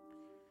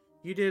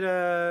 you did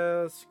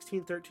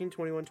 16, 13,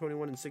 21,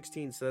 21, and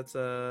 16, so that's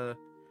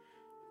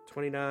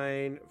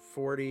 29,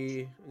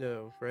 40,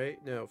 no,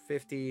 right? No,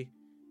 50,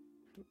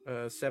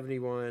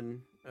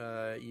 71,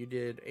 you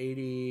did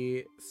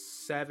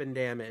 87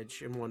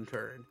 damage in one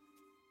turn.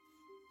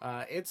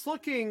 It's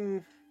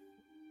looking...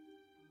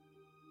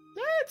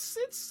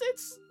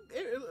 It's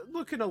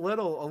looking a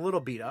little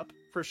beat up,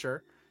 for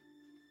sure.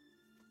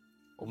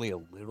 Only a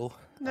little?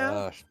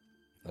 No.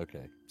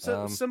 Okay.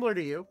 So, similar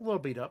to you, a little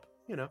beat up,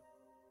 you know.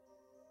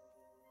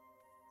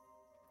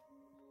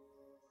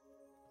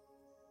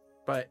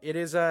 But it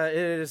is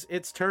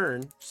its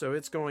turn, so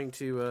it's going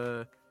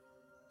to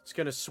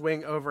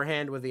swing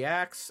overhand with the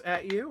axe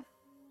at you.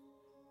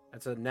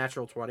 That's a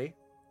natural 20.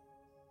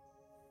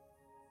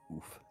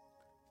 Oof.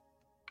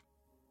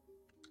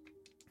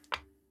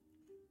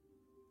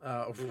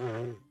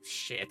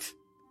 Shit.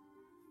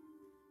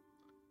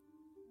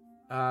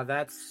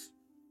 That's...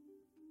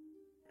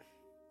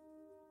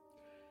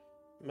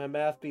 My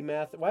math be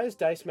math. Why is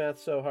dice math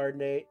so hard,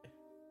 Nate?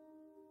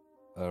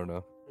 I don't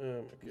know.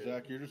 Oh my god.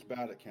 Zach, you're just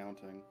bad at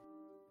counting.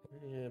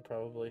 Yeah,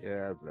 probably.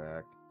 Yeah,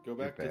 Zach. Go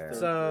back to You're bad. third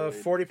So,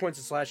 grade. 40 points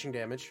of slashing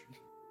damage.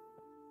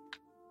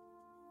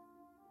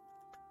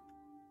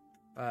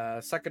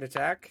 Second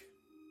attack.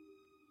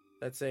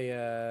 That's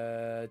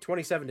a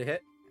 27 to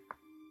hit.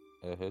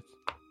 It hits.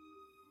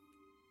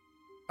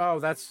 Oh,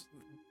 that's...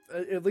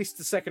 At least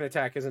the second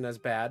attack isn't as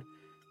bad.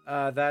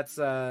 That's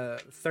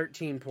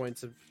 13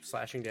 points of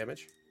slashing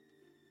damage.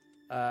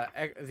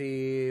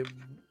 The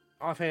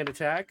offhand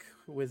attack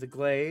with the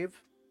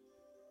glaive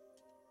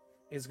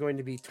is going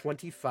to be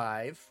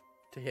 25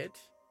 to hit.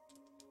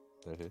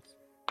 That hits.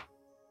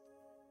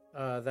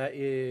 That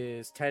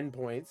is 10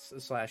 points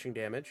of slashing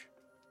damage.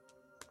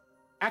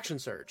 Action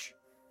surge.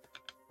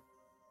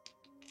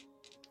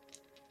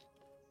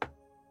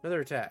 Another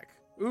attack.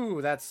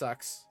 Ooh, that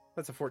sucks.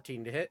 That's a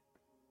 14 to hit.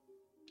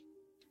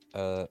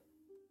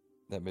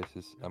 That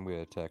misses. I'm gonna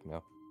attack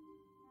now.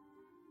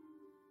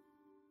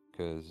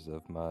 Because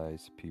of my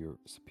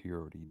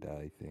superiority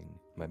die thing.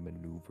 My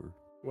maneuver.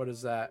 What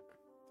is that?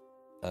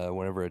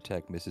 Whenever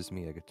attack misses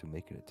me, I get to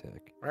make an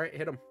attack. All right,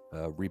 hit him.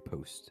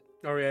 Repost.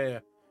 Oh, yeah.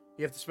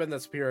 You have to spend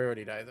that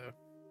superiority die, though.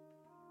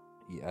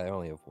 Yeah, I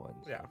only have one.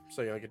 So. Yeah,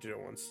 so you only get to do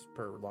it once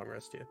per long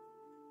rest, yeah.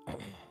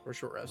 Or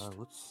short rest.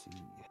 Let's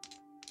see.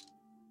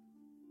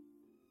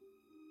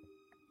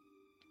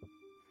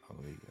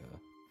 Let me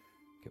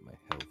get my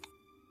health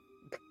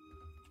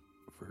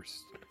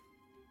first.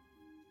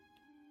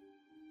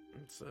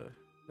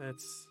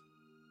 That's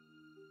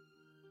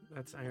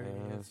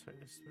irony. That's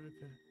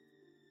okay.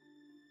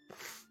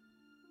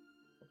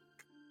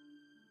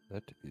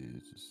 That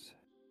is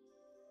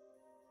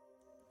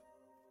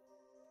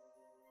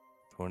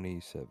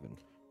 27.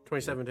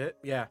 27 to hit?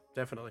 Yeah,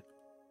 definitely.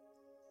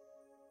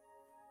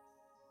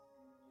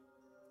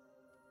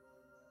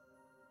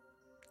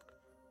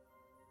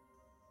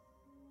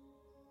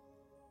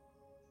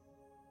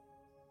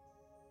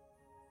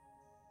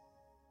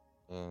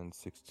 And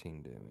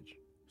 16 damage.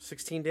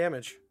 16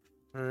 damage.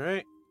 All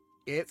right.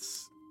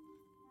 it's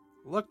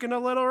looking a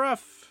little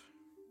rough.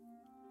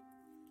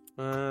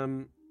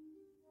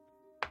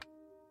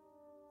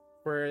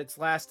 For its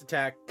last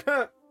attack,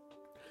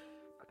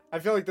 I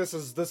feel like this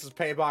is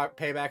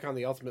payback on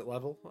the ultimate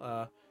level.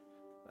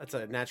 That's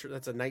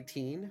a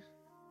 19.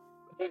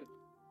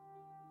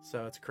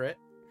 So it's a crit.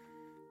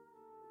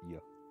 Yeah.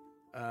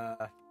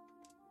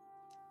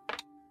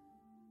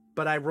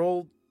 But I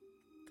rolled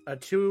a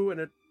 2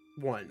 and a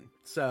 1,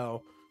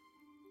 so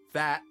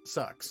that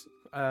sucks.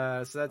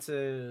 So that's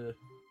a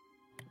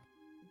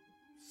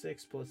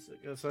 6 plus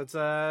 6. So it's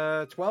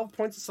 12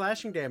 points of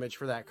slashing damage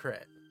for that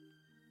crit.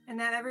 And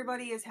that,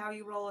 everybody, is how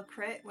you roll a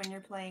crit when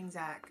you're playing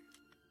Zach.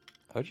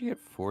 How'd you get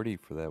 40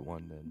 for that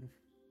one then?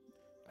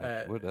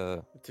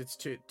 It's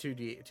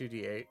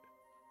 2d8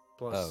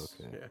 plus. Oh,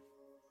 okay. Yeah.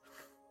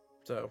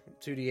 So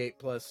 2d8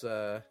 plus.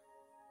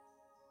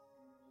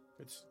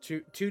 It's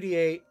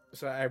 2d8.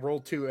 So I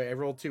rolled 2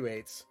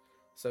 8s,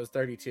 so it's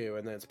 32,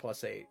 and then it's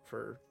plus 8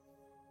 for.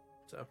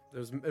 So it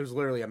was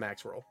literally a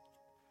max roll.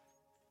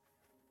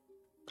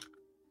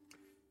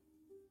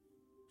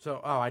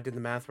 So I did the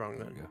math wrong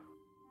then.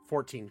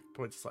 14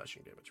 points of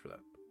slashing damage for that.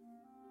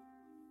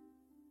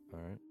 All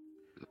right.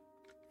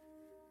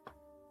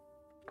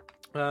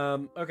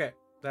 Okay.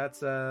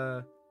 That's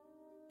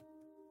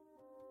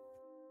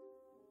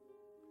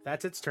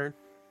its turn.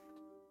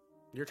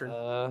 Your turn.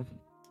 I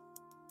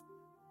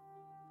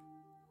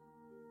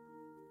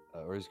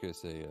was just gonna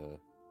say,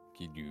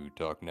 can you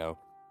talk now?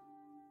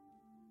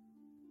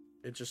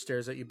 It just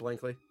stares at you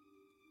blankly.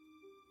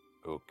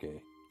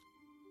 Okay.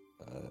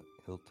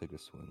 He'll take a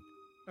swing.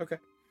 Okay.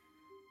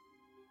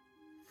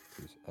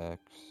 His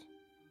axe.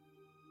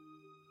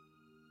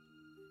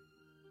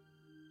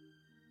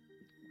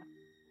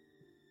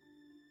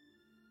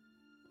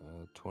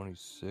 Uh,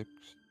 26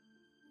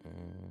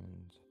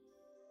 and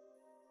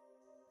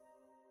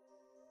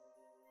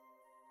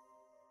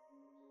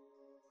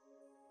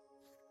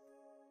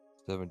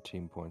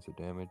 17 points of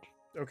damage.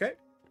 Okay.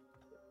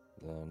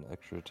 Then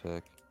extra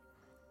attack.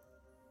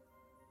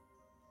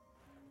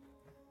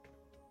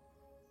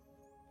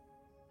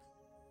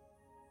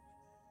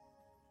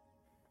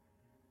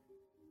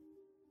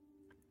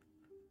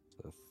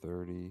 So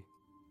 30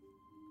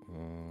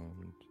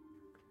 and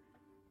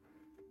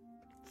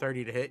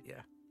 30 to hit,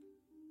 yeah.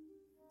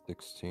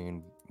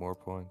 16 more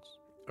points.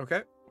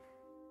 Okay.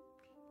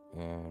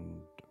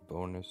 And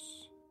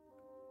bonus.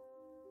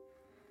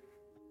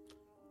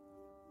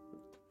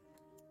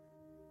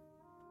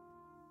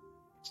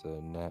 It's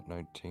a nat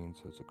 19,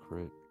 so it's a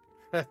crit.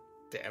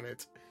 Damn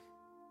it.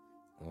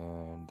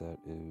 And that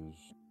is...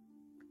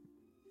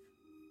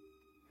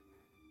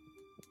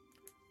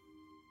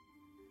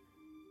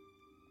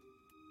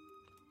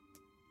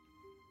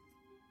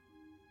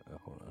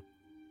 hold on.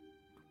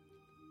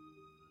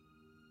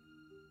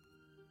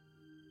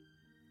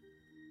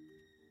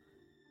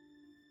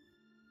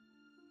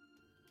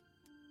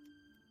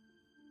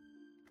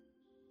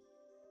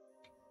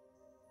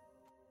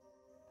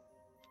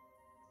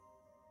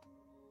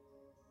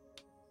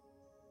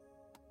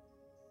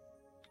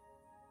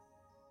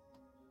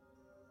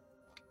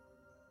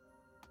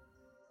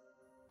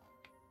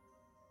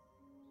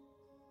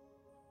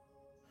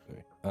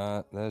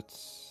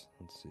 That's,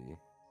 let's see.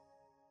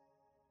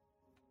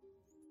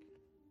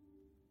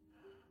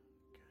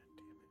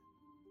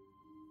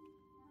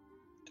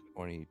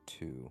 God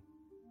 22.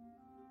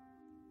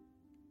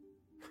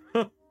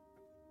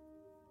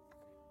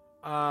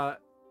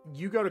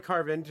 You go to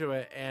carve into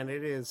it, and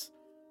it is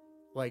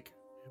like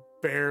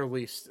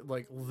barely,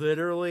 like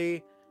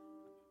literally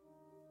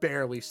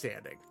barely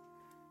standing.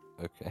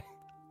 Okay.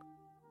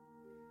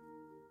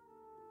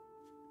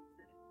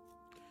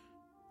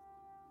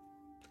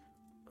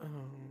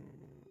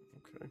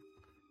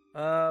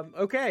 Okay.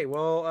 Okay.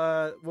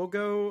 Well, we'll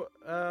go.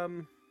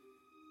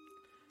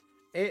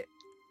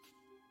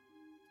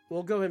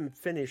 We'll go ahead and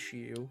finish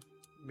you.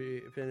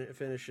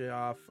 Finish it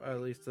off.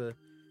 At least the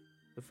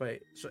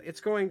fight. So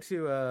it's going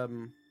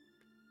to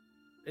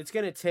it's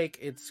going to take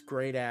its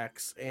great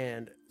axe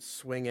and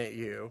swing at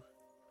you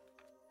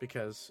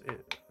because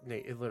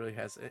it literally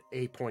has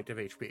a point of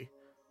HP.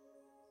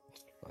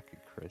 Fucking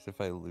Christ! If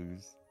I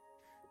lose.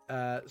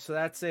 So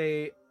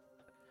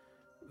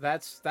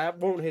that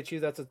won't hit you.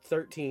 That's a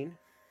 13.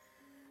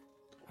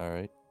 All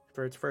right.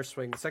 For its first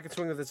swing. The second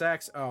swing of this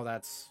axe. Oh,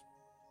 that's.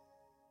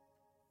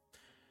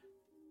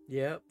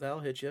 Yep, that'll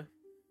hit you.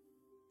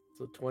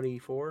 So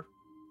 24.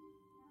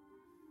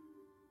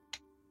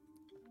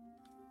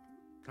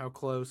 How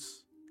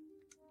close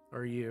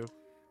are you?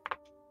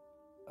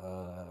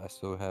 I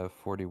still have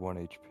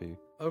 41 HP.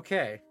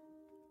 Okay.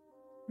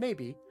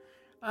 Maybe.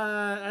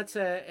 That's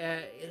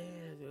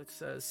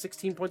it's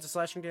 16 points of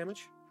slashing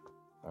damage.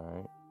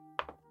 All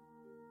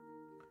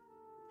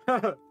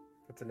right.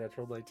 That's a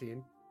natural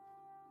 19.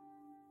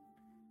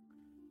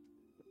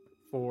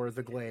 For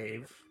the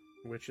glaive,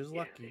 which is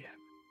lucky.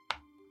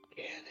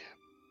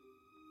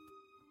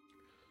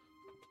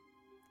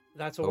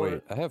 That's a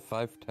wait, I have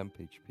 5 temp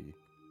HP.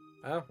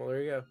 Oh, well,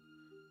 there you go.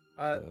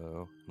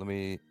 So, let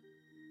me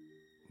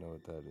know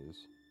what that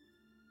is.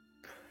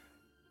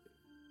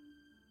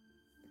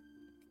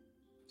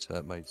 So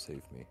that might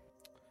save me.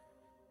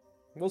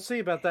 We'll see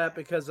about that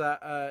because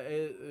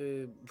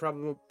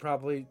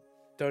probably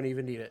don't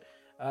even need it.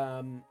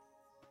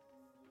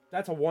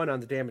 That's a 1 on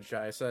the damage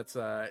die, so that's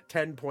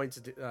 10 points.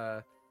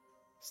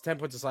 It's 10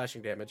 points of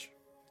slashing damage.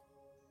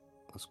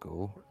 Let's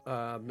go.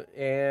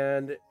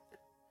 And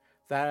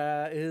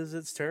that is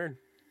its turn.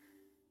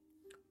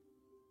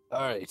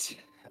 All right.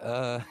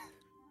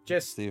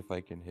 Just see if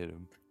I can hit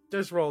him.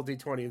 Just roll a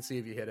d20 and see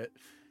if you hit it.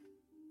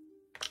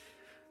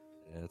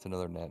 Yeah, it's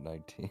another nat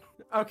 19.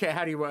 Okay,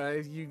 how do you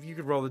want? You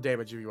could roll the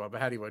damage if you want,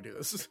 but how do you want to do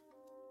this?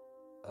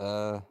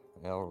 Yeah,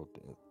 I'll roll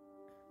it.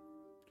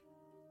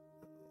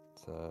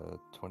 It's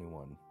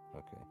 21.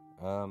 Okay.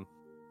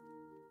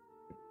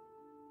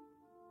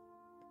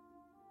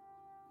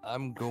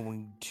 I'm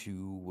going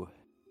to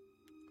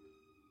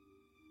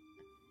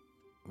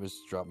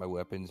just drop my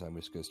weapons. I'm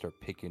just gonna start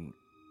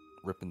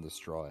ripping the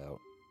straw out.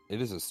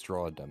 It is a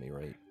straw dummy,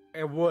 right?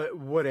 And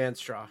wood and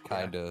straw.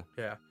 Kinda.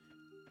 Yeah.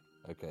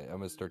 Okay, I'm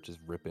gonna start just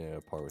ripping it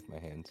apart with my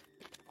hands.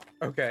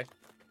 Okay.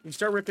 You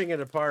start ripping it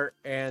apart,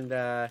 and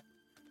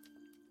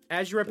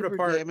as you rip it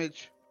apart,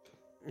 damage.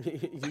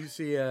 you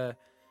see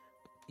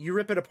you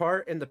rip it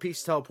apart, and the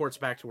piece teleports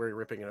back to where you're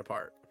ripping it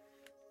apart.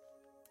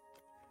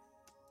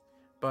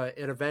 But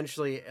it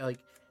eventually,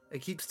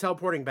 it keeps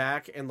teleporting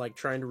back and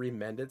trying to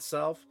remend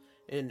itself.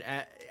 And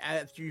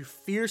as you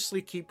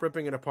fiercely keep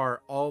ripping it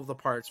apart, all of the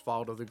parts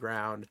fall to the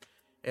ground,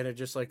 and it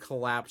just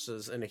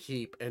collapses in a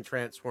heap and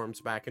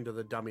transforms back into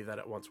the dummy that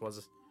it once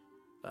was,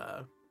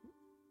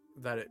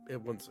 that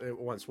it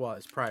once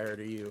was prior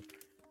to you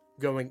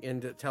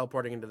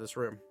teleporting into this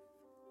room.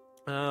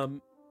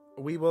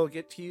 We will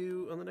get to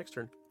you on the next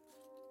turn.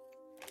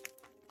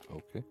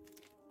 Okay.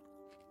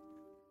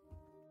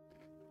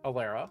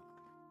 Alara.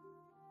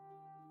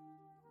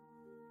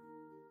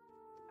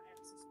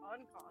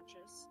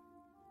 Unconscious.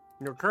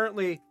 You're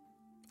currently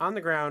on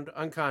the ground,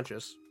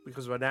 unconscious,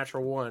 because of a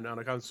natural 1 on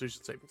a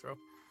Constitution saving throw.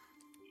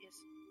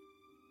 Yes.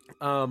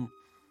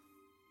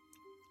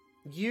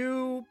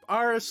 You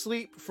are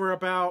asleep for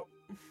about,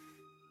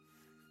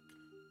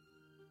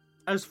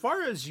 as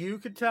far as you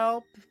could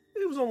tell,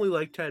 it was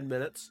only 10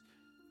 minutes.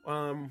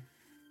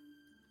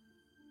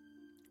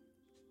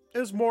 It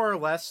was more or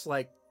less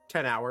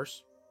 10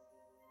 hours.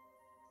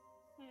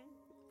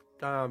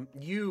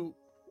 You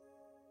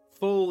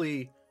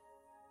fully,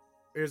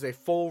 there's a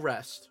full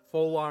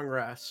long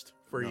rest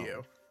for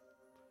you.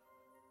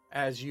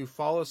 As you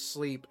fall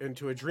asleep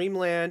into a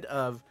dreamland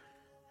of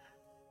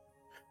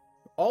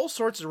all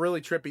sorts of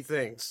really trippy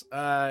things.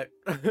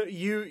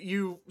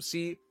 You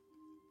see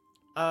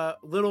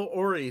little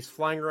Oris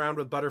flying around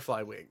with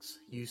butterfly wings.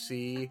 You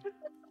see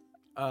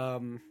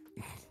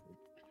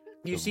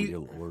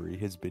real Ori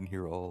has been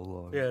here all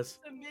along. Yes.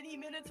 The mini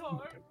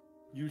Minotaur.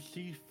 You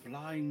see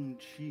flying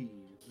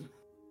cheese.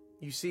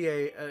 You see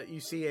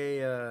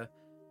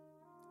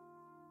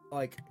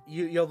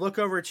you'll look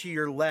over to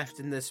your left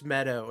in this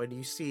meadow, and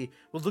you see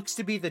what looks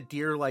to be the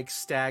deer-like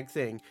stag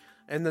thing,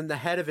 and then the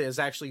head of it is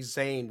actually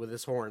Zane with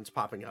his horns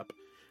popping up.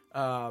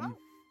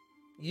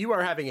 You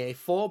are having a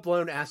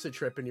full-blown acid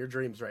trip in your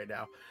dreams right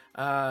now,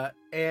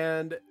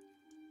 and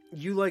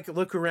you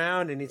look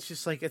around, and it's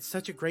just it's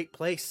such a great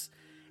place,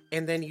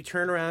 and then you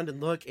turn around and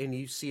look, and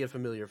you see a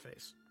familiar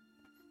face.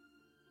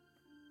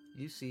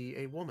 You see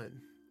a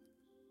woman,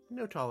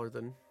 no taller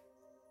than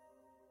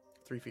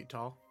 3 feet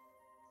tall.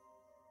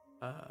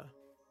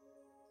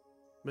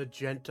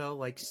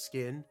 Magenta-like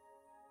skin.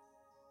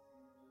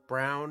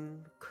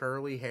 Brown,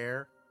 curly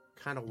hair.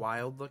 Kind of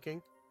wild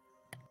looking.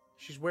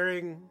 She's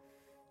wearing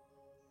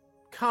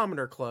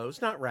commoner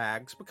clothes. Not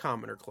rags, but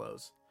commoner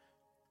clothes.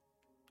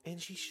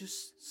 And she's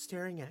just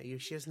staring at you.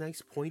 She has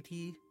nice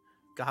pointy,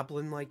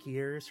 goblin-like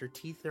ears. Her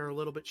teeth are a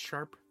little bit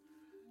sharp.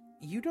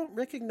 You don't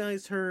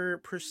recognize her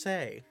per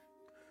se.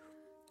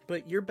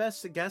 But your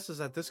best guess is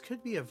that this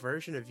could be a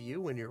version of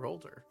you when you're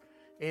older.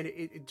 And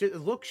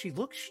she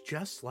looks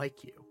just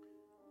like you.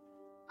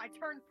 I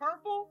turned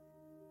purple.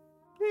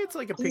 It's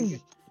like a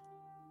pink.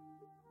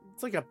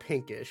 It's like a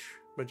pinkish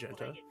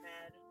magenta. I get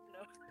mad.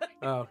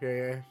 No. Oh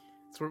yeah.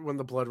 It's when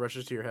the blood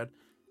rushes to your head.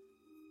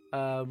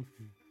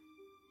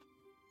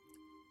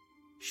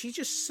 She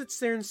just sits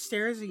there and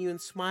stares at you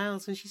and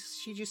smiles, and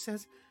she just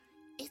says,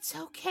 "It's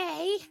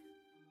okay.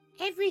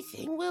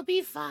 Everything will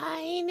be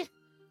fine."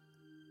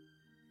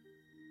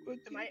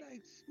 Am I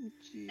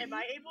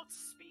able to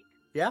speak?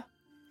 Yeah.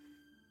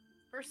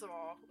 First of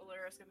all,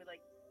 Alara's gonna be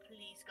like,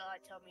 "Please, God,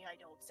 tell me I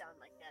don't sound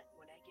like that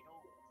when I get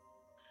old."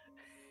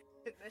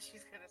 And then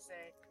she's gonna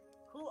say,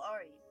 "Who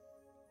are you?"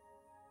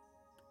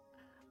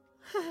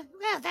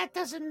 Well, that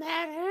doesn't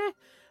matter.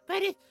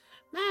 But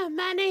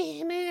my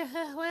name is,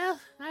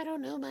 I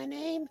don't know my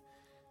name.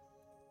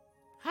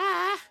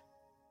 I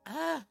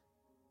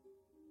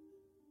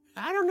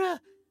don't know.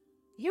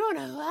 You don't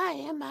know who I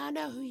am. I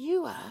know who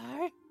you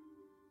are.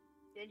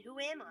 Then who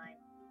am I?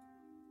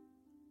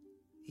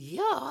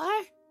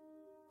 You're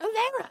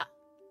Alara.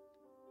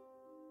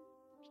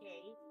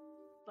 Okay,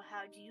 but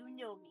how do you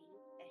know me,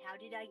 and how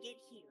did I get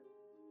here?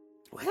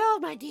 Well,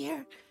 my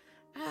dear,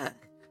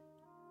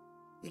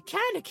 You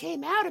kind of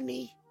came out of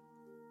me.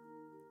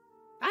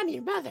 I'm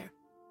your mother.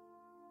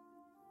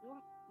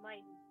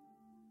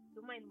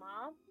 You're my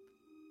mom?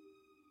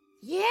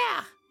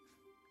 Yeah,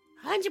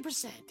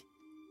 100%.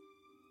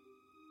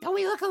 Don't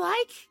we look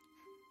alike?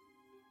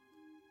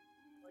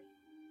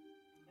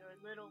 You're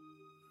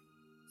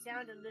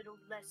sound a little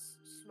less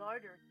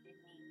smarter than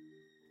me,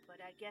 but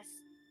I guess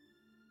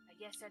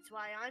that's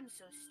why I'm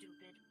so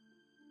stupid.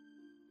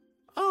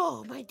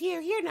 Oh, my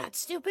dear, you're not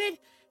stupid.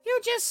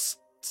 You're just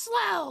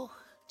slow,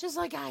 just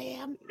like I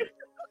am.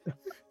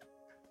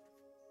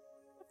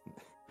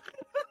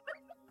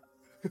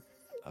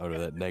 Out of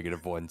that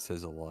 -1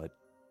 says a lot.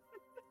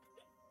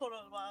 Hold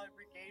on while I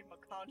regain my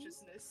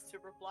consciousness to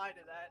reply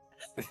to that.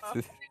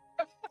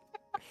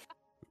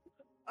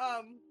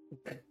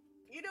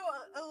 You know,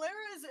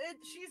 Alara's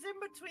she's in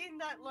between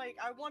that, like,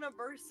 I want to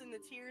burst into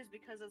tears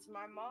because it's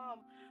my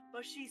mom,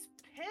 but she's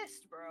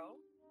pissed, bro.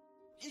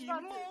 She's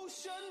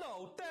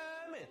Emotional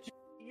damage.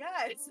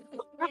 Yes.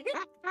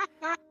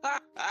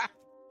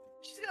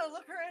 She's gonna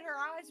look her in her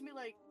eyes and be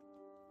like,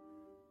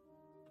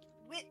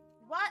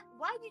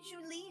 why did you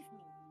leave me?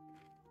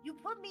 You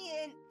put me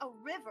in a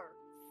river,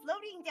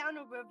 floating down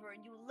a river,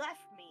 and you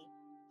left me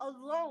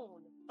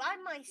alone, by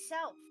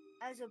myself,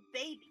 as a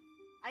baby.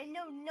 I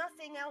know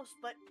nothing else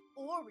but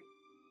Ori.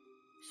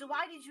 So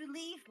why did you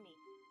leave me?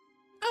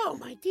 Oh,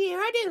 my dear,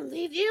 I didn't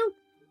leave you.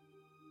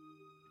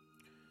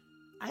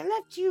 I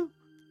left you.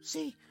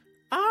 See,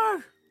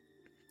 our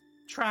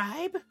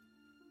tribe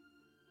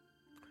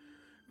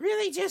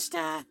really just,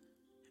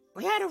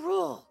 we had a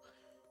rule.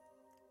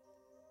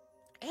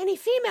 Any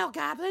female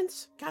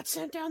goblins got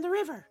sent down the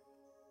river.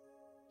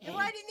 And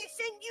why didn't they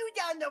send you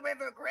down the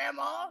river,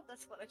 Grandma?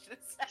 That's what I should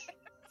have said.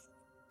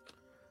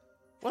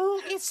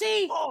 Well, you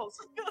see, Balls.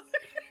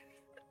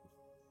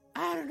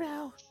 I don't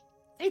know.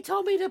 They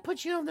told me to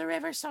put you in the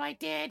river, so I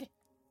did.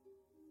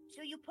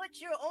 So you put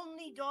your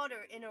only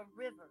daughter in a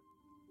river.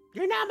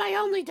 You're not my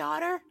only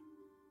daughter.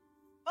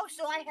 Oh,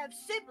 so I have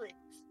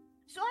siblings.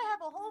 So I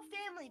have a whole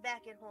family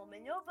back at home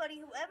and nobody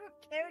who ever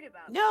cared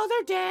about me. No,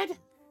 they're dead.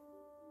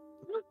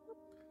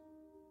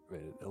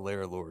 Man,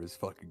 Alara lore is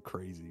fucking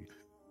crazy.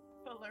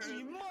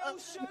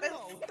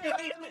 Emotional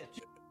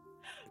damage.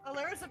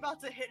 Alara's about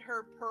to hit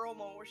her pearl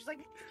moment where she's like,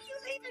 you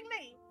leaving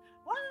me?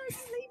 Why are you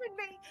leaving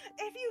me?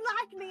 If you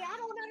like me, I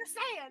don't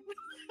understand.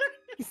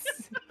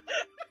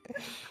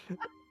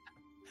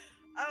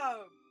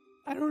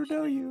 I don't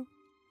know you.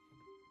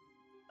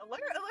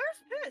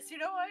 Alara's pissed. You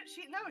know what?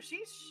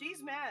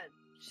 She's mad.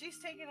 She's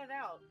taking it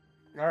out.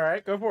 All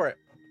right, go for it.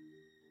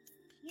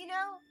 You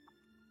know,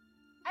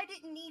 I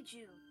didn't need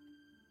you.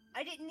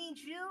 I didn't need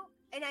you,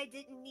 and I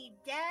didn't need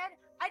Dad.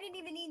 I didn't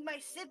even need my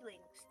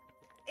siblings.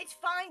 It's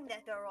fine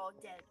that they're all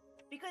dead,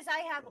 because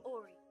I have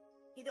Ori.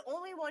 He's the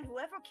only one who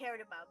ever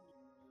cared about me.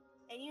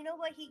 And you know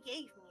what? He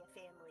gave me a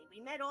family. We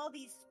met all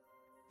these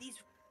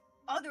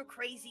other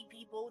crazy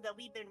people that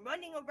we've been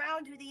running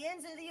around to the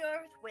ends of the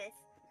earth with.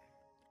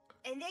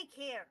 And they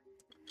care.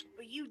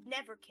 But you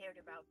never cared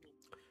about me.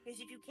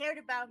 Because if you cared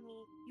about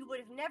me, you would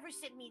have never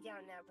sent me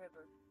down that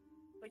river.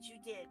 But you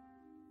did.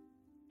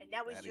 And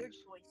that was your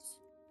choice.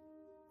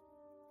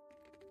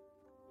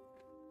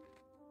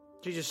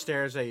 She just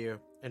stares at you,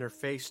 and her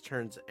face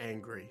turns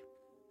angry.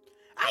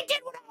 I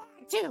did what I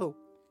wanted to.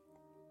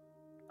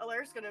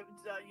 Alara's gonna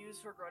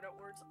use her grown-up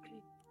words.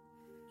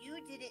 You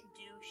didn't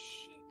do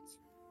shit.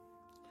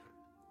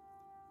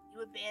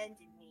 You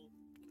abandoned me.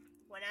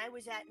 When I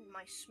was at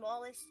my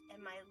smallest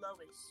and my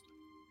lowest,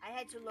 I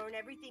had to learn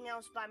everything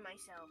else by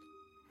myself.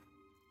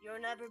 You'll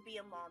never be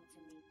a mom to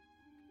me.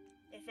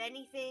 If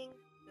anything,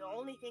 the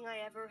only thing I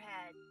ever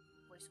had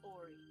was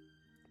Ori.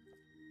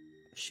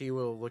 She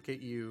will look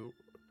at you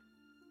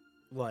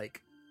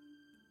like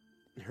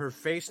her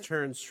face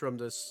turns from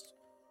this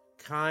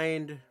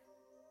kind,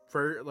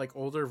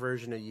 older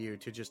version of you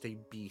to just a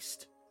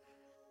beast.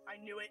 I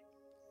knew it.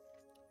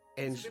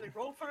 And Really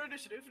roll for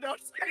initiative. No,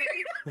 just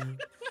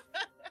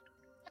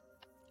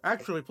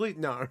actually, please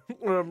no.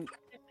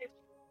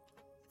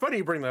 Funny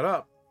you bring that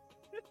up.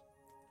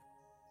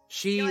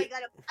 She, no,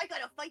 I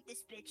gotta fight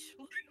this bitch.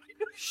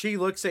 she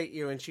looks at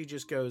you and she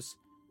just goes,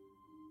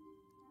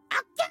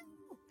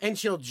 and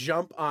she'll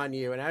jump on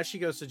you. And as she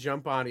goes to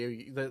jump on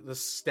you, the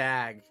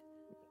stag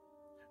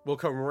will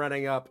come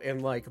running up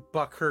and like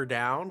buck her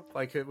down,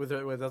 like with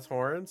its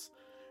horns.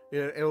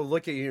 It'll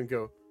look at you and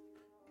go,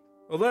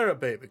 "Alara,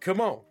 baby,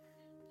 come on,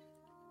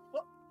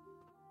 What?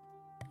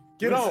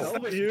 get Where's on,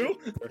 Elvis you."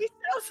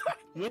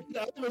 When did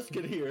Elvis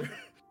get here?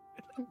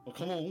 Oh,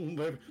 come on,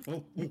 baby.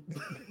 Oh.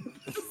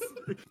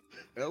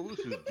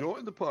 Elvis has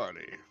joined the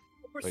party.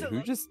 Wait,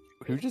 who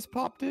just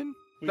popped in?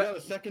 We got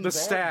a second the bar,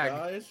 stag.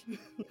 guys. We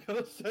got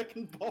a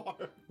second bar.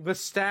 The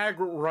stag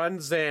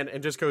runs in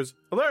and just goes,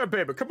 "Alara,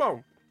 baby, come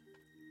on."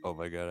 Oh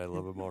my god, I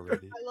love him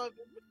already. I love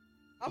him.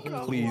 I'm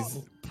gonna Please.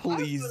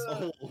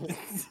 Oh.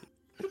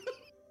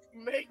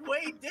 make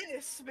way,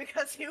 Dennis,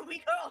 because here we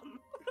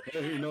come.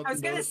 I was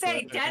gonna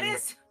say,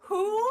 Dennis,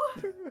 who?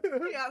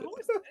 Yeah, who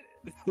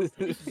is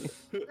Dennis?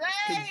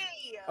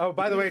 Hey! Oh,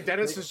 by the way,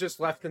 Dennis is just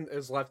left in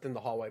the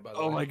hallway. By the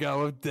way. Oh my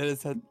god, what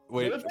Dennis had.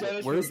 Wait, What if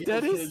Dennis where's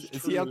reveals Dennis? his Is he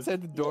truth?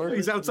 outside the door?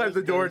 He's outside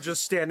the door, Dennis-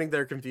 just standing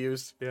there,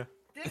 confused. Yeah,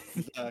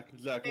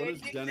 Zach, what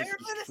is Dennis'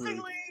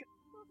 truth?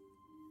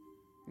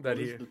 that What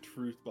he is the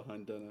truth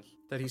behind Dennis?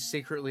 that he's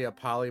secretly a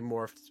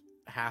polymorphed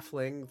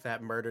halfling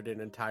that murdered an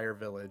entire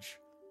village.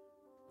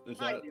 Is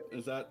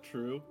that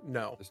true?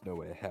 No, There's no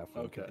way a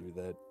halfling Okay. can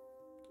do that.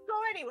 So,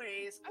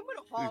 anyways, I'm gonna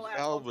haul Who's ass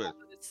on Elvis? top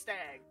of this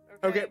stag.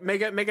 okay,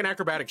 make an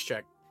acrobatics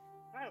check.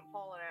 I'm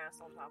hauling ass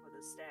on top of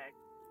this stag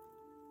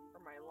for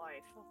my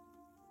life.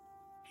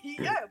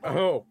 Yeah, well,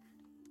 Oh,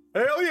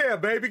 hell yeah,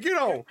 baby, get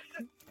on!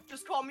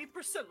 just call me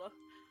Priscilla.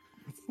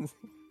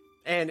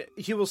 And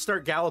he will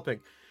start galloping,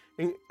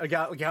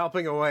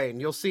 galloping away, and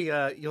you'll see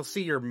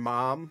your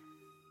mom,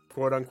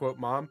 quote unquote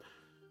mom,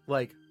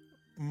 like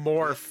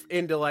morph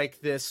into like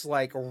this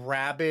like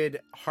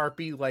rabid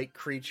harpy like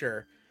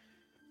creature,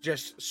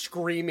 just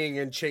screaming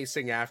and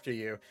chasing after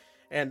you.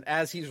 And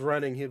as he's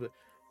running, he'll be,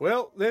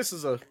 well, this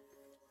is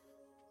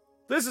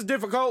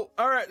difficult.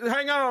 All right,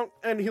 hang on,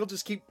 and he'll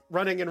just keep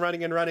running and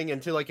running and running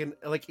into like an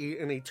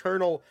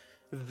eternal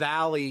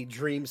valley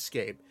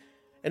dreamscape,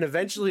 and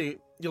eventually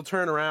you'll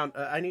turn around.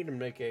 I need to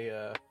make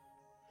a.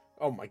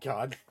 Oh my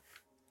god.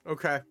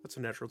 Okay, that's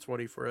a natural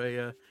 20 for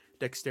a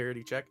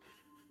dexterity check.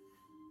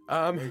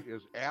 Wait,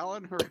 is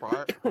Alan her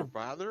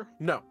father?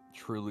 No.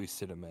 Truly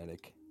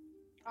cinematic.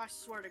 I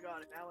swear to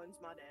God, if Alan's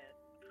my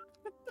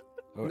dad.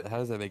 Oh, how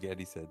does that make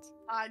any sense?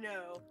 I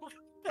know.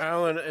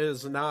 Alan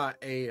is not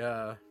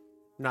a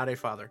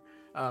father.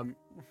 You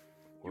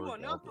Or are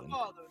not the goblin.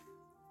 father.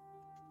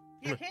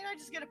 Yeah, can't I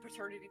just get a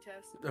paternity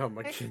test? Oh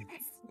my god.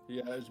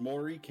 Yeah, is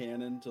Maury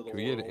canon to the Can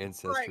we get world? an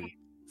ancestry? Right.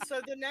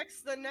 So the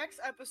next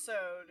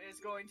episode is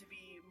going to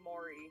be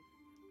Maury,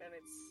 and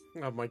it's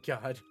Oh my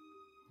god.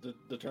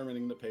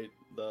 Determining the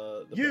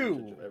You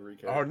parentage of every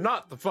character. are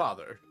not the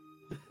father.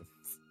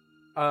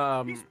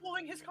 he's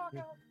pulling his cock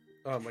out.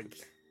 Oh my god.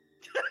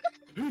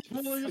 Who's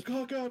pulling his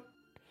cock out?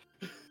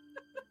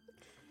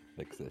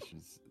 Next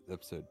session's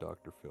episode,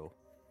 Dr. Phil.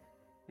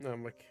 Oh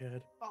my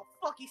god. Oh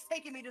fuck, he's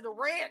taking me to the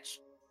ranch.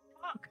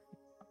 Fuck.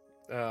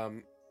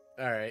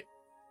 Alright.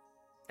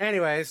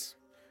 Anyways,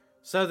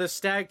 so the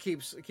stag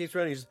keeps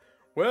running. He's,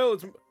 well,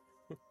 it's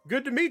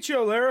good to meet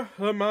you, Lara.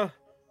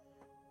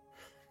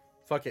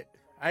 Fuck it.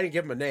 I didn't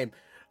give him a name.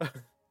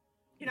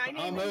 Can I name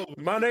I'm him?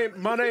 over. My name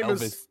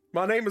Elvis.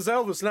 is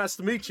Elvis. Nice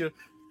to meet you.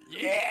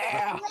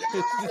 Yeah!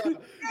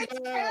 It's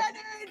Yeah. canon!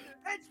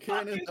 It's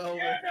Canon fucking Elvis.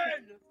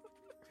 canon!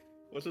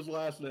 What's his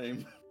last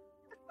name?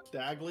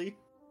 Stagley?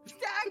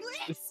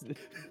 Stagley!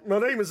 My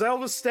name is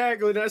Elvis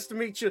Stagley. Nice to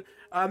meet you.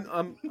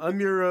 I'm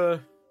your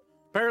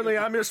apparently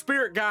I'm your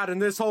spirit guide in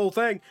this whole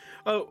thing.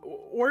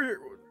 Where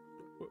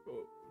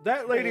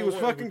that lady was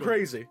fucking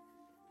crazy.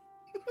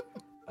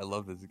 I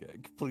love this guy.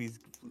 Please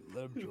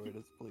let him join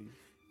us, please.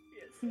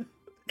 Yes.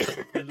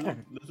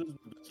 This is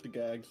the best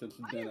gag since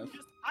Dennis.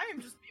 I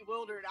am just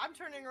bewildered. I'm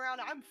turning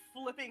around. I'm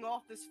flipping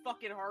off this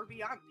fucking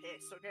Harvey. I'm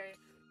pissed. Okay,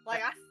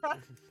 like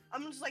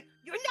I'm just like,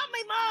 you're not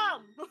my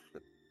mom.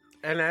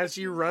 And as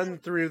you run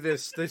through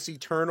this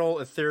eternal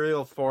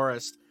ethereal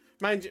forest,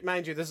 mind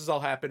you, this is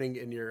all happening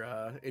in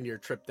your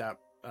tripped out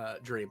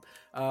dream,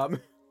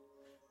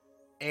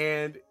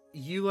 and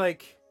you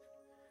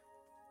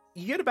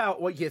get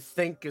about what you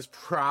think is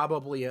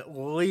probably at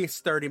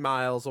least 30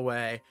 miles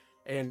away,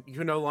 and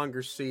you no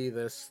longer see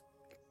this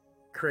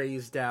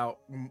crazed out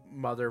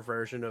mother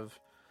version of,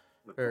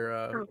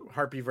 or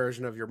harpy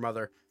version of your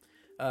mother,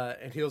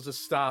 and he'll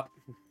just stop,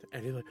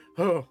 and he's like,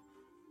 oh.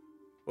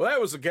 Well,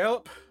 that was a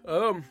gallop.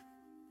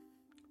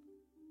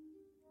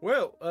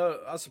 Well,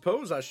 I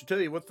suppose I should tell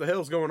you what the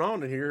hell's going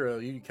on in here.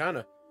 You kind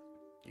of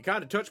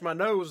touched my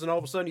nose, and all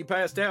of a sudden you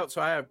passed out.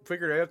 So I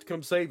figured I have to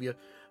come save you.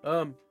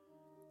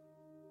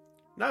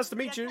 Nice to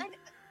meet you.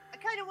 I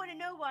kind of want to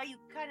know why you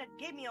kind of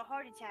gave me a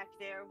heart attack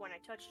there when I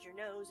touched your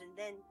nose, and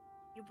then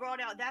you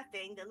brought out that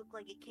thing that looked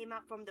like it came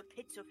out from the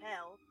pits of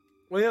hell.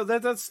 Well,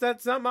 that's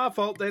not my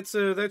fault. That's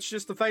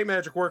just the Fey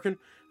magic working.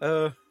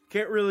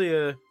 Can't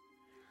really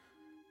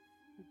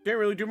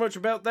do much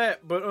about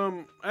that. But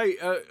hey,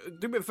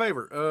 do me a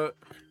favor.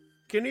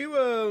 Can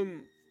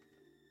you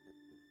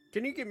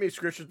get me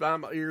scratches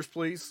behind my ears,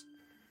 please?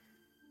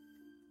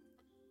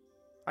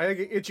 I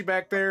get itchy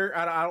back there.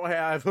 I don't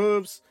have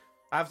hooves.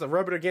 I have to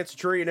rub it against a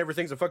tree, and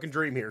everything's a fucking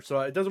dream here, so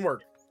it doesn't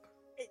work.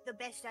 The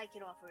best I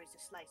can offer is a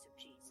slice of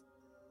cheese.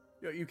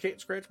 You can't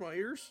scratch my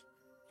ears?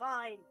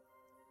 Fine.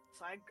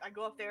 So I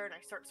go up there and I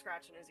start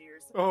scratching his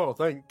ears. Oh,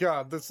 thank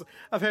God.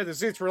 I've had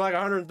this itch for like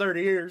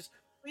 130 years.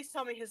 Please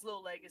tell me his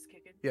little leg is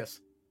kicking. Yes.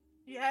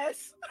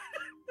 Yes.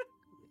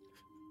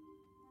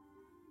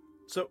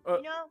 So,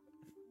 You know,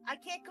 I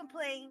can't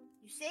complain.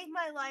 You saved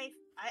my life.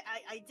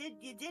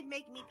 You did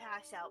make me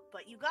pass out,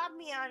 but you got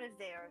me out of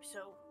there, so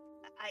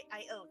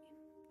I owe you.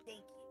 Thank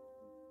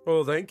you.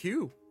 well, thank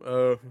you,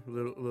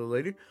 little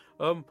lady.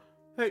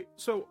 Hey,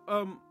 so,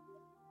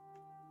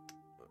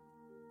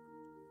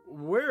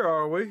 where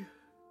are we?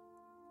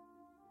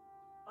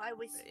 I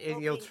was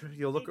And hoping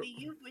you'll look. maybe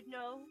you would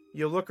know.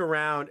 You look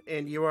around,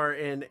 and you are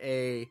in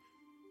a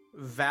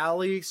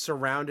valley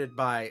surrounded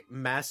by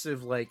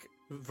massive, like,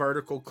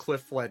 vertical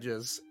cliff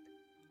ledges.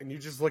 And you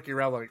just looking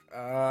around like,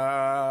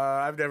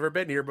 I've never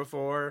been here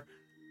before.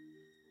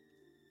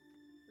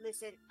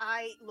 Listen,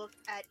 I looked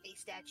at a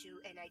statue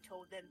and I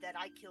told them that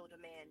I killed a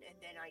man and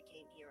then I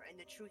came here. And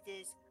the truth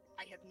is,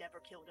 I have never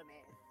killed a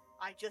man.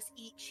 I just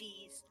eat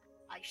cheese,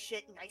 I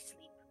shit, and I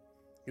sleep.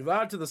 You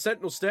lied to the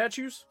Sentinel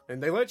statues,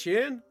 and they let you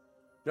in?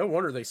 No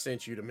wonder they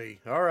sent you to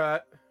me. All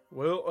right.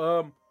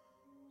 Well,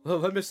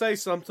 let me say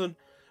something.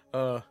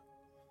 You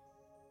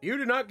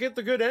did not get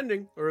the good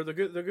ending, or the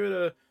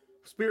good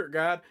spirit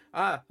guide.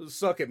 I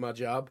suck at my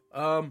job.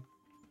 But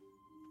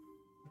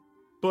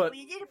Well,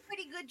 you did a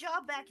pretty good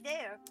job back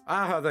there.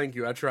 thank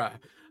you. I try.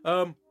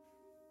 Do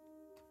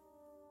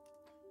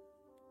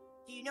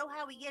you know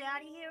how we get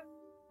out of here?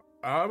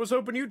 I was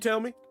hoping you'd tell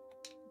me.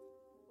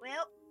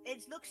 Well,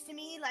 it looks to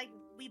me like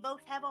we both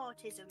have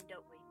autism,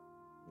 don't we?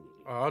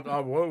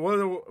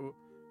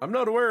 I'm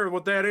not aware of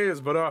what that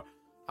is, but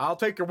I'll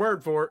take your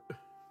word for it.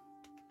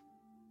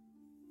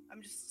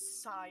 I'm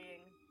just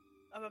sighing.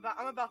 I'm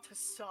about to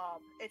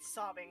sob. It's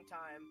sobbing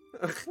time.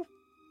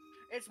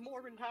 It's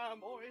Morgan time,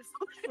 boys.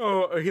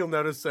 Oh, he'll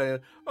notice saying,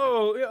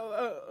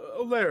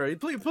 "Oh, Larry,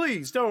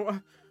 please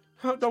don't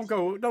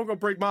go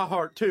break my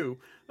heart too."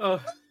 Where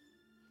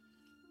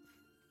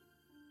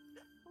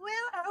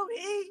are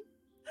we?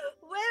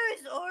 Where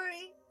is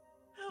Ori?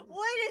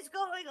 What is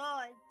going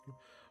on?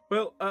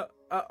 Well,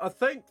 I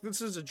think this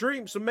is a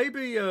dream, so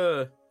maybe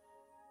You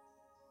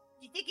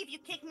think if you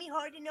kick me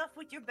hard enough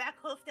with your back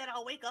hoof that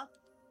I'll wake up?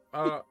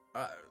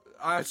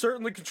 I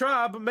certainly could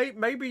try, but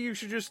maybe you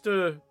should just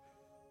think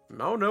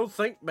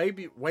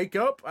maybe wake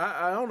up.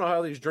 I don't know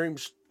how these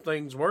dreams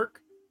things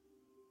work.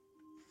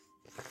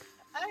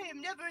 I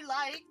am never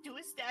lying to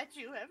a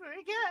statue ever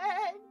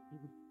again.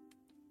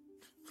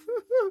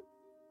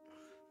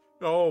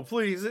 Oh,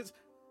 please,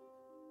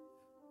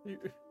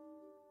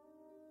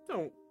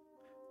 don't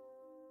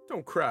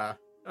cry.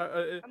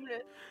 I'm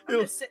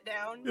gonna sit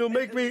down. It'll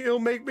make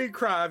me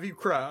cry if you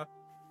cry.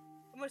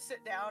 I'm gonna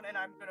sit down and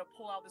I'm gonna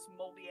pull out this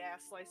moldy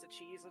ass slice of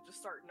cheese and just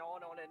start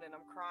gnawing on it, and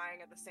I'm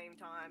crying at the same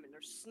time, and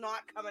there's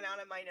snot coming out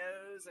of my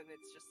nose, and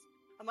it's just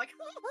I'm like,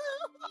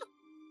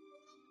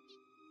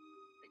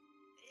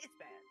 it's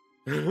bad.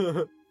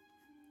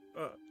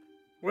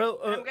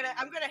 I'm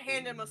gonna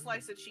hand him a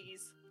slice of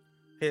cheese.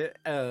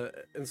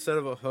 Instead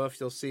of a hoof,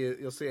 you'll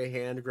see a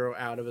hand grow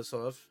out of his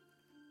hoof.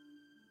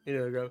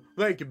 Go,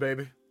 "Thank you,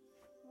 baby."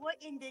 What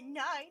in the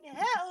nine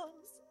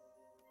hells?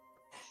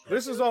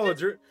 This is all a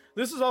dream.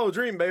 This is all a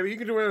dream, baby. You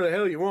can do whatever the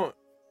hell you want.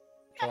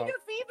 What kind of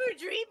fever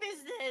dream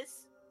is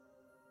this?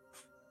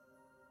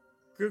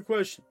 Good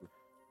question.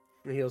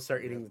 And he'll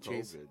start eating the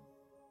cheese.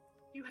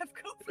 You have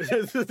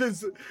COVID.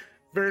 This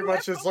very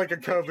much is like a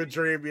COVID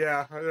dream.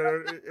 Yeah.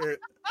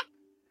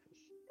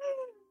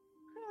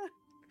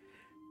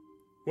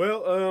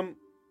 Well,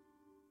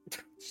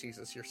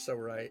 Jesus, you're so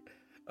right.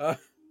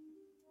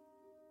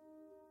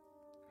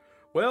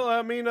 Well,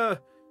 I mean, have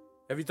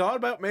you thought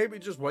about maybe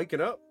just waking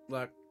up?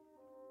 Like,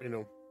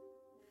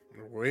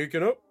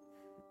 waking up?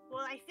 Well,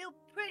 I feel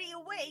pretty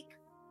awake.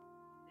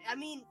 I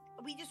mean,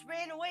 we just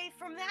ran away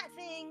from that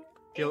thing.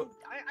 And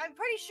I'm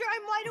pretty sure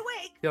I'm wide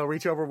awake. He'll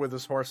reach over with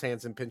his horse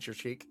hands and pinch your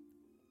cheek.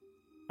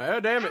 Oh,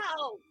 damn it.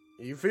 Ow!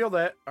 You feel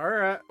that?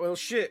 Alright, well,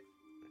 shit.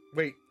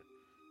 Wait.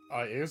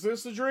 Is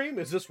this a dream?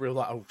 Is this real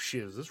life? Oh,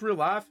 shit, is this real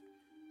life?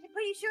 I'm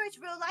pretty sure it's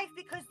real life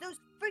because those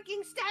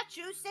freaking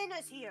statues sent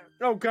us here.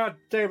 Oh, god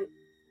damn it.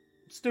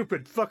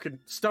 Stupid fucking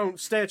stone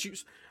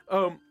statues.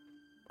 Oh,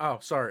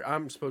 sorry.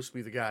 I'm supposed to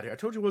be the guy here. I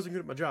told you I wasn't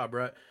good at my job,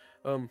 right?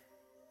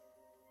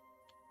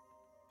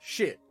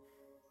 Shit.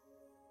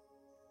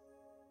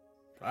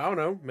 I don't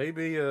know.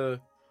 Maybe, oh,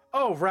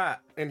 right.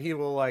 And he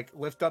will, like,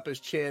 lift up his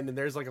chin, and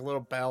there's, like, a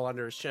little bell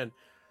under his chin.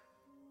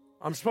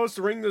 I'm supposed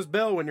to ring this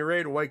bell when you're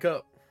ready to wake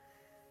up.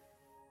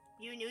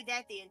 You knew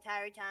that the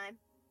entire time?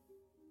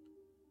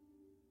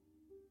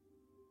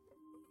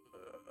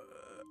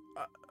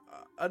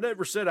 I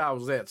never said I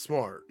was that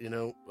smart,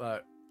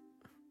 but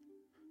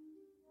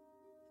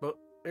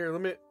here,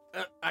 let me,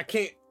 I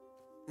can't,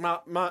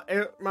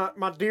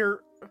 my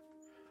dear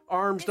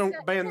arms don't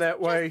bend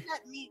that way.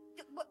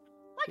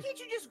 Why can't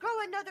you just grow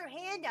another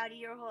hand out of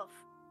your hoof?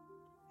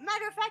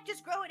 Matter of fact,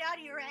 just grow it out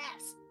of your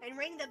ass and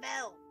ring the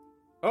bell.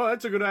 Oh,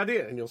 that's a good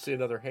idea. And you'll see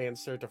another hand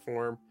start to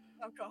form.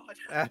 Oh,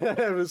 God. Out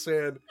of his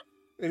hand.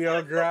 And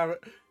you'll grab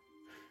it.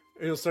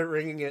 And you'll start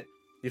ringing it.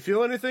 You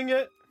feel anything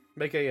yet?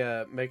 We'll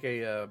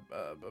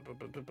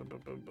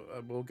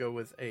go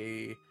with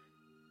a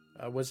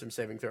wisdom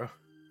saving throw.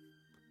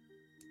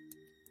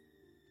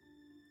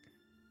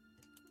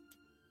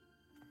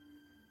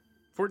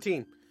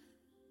 $14.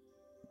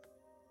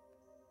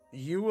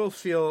 You will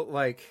feel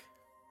like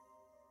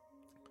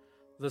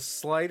the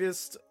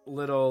slightest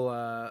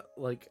little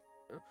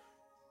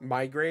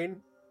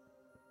migraine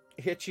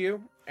hit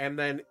you, and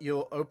then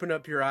you'll open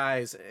up your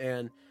eyes,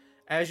 and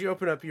as you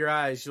open up your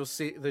eyes, you'll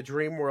see the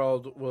dream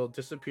world will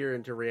disappear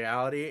into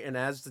reality, and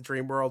as the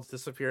dream world's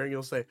disappearing,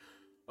 you'll say,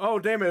 "Oh,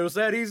 damn it was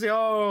that easy?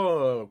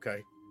 Oh,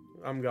 okay.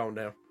 I'm gone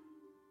now."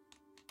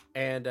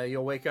 and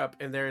you'll wake up,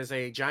 and there is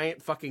a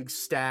giant fucking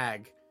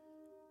stag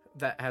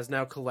that has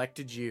now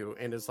collected you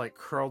and is like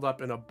curled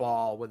up in a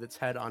ball with its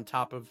head on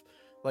top of,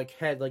 like,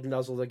 head like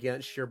nuzzled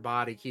against your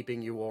body,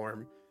 keeping you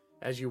warm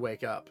as you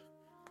wake up.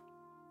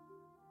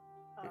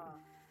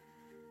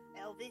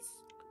 Elvis?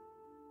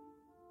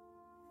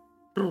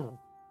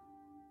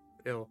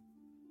 It'll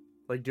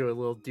like do a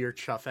little deer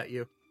chuff at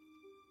you.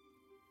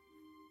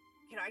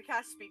 Can I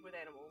cast Speak with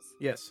Animals?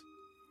 Yes.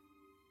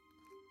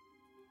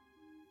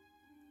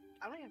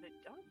 I don't have to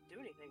do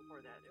anything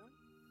for that, do I?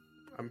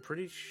 I'm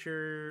pretty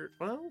sure.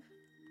 Well,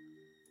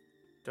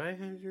 do I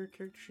have your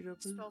character sheet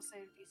open? Spell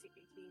save DC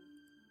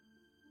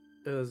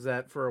 18. Is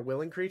that for a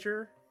willing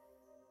creature?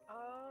 I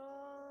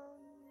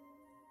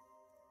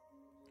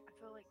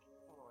feel like.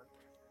 Hold on.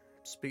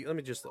 Speak. Let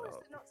me just. What is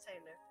it not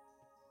saying there?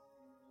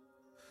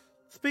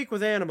 Speak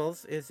with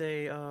animals is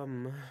a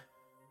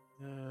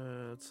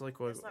it's like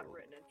what? It's not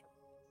written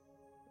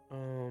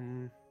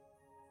in.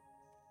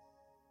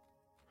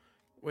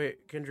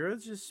 Wait, can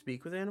druids just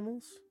speak with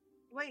animals?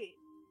 Wait,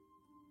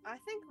 I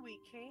think we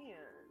can.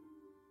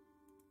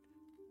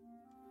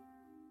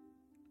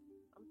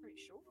 I'm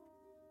pretty sure.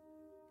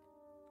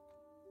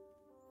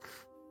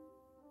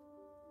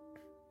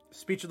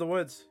 Speech of the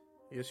woods.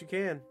 Yes, you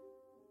can.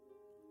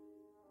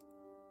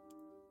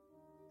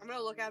 I'm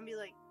gonna look at him and be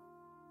like,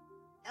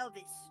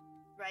 Elvis,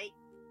 right?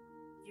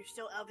 You're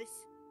still Elvis?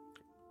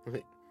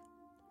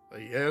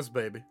 Yes,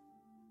 baby.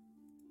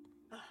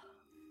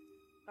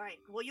 Alright,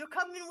 well, you're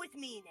coming with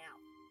me now,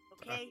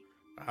 okay?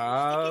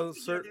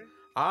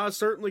 I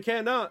certainly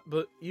cannot,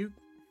 but you...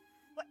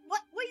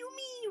 What do you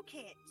mean you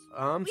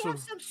can't? We have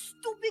some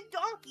stupid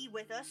donkey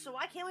with us, so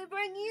why can't we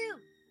bring you?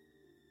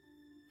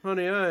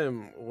 Honey, I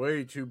am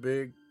way too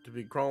big to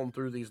be crawling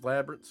through these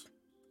labyrinths.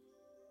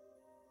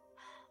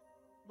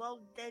 Well,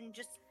 then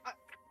just...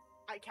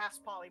 I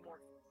cast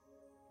polymorph.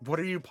 What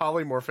are you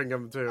polymorphing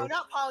him to? Oh,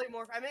 not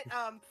polymorph. I meant,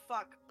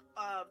 fuck.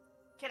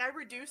 Can I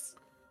reduce?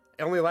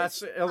 It only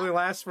lasts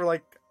for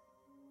like...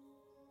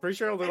 Pretty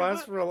sure it only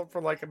lasts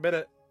for like a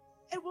minute.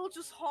 And we'll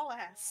just haul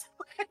ass.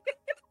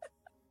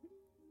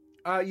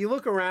 You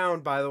look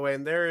around, by the way,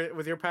 and there,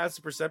 with your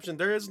passive perception,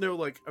 there is no,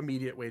 like,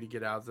 immediate way to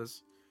get out of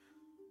this.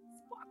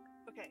 Fuck.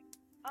 Okay.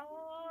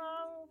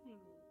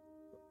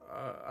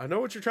 I know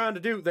what you're trying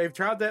to do. They've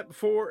tried that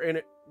before, and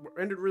it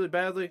ended really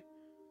badly.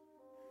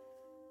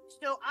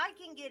 So I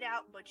can get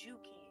out, but you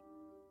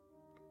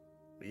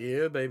can't.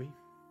 Yeah, baby.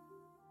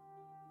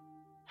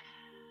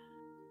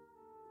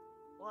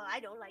 Well, I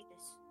don't like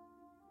this.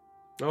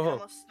 Uh-huh.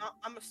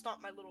 I'm gonna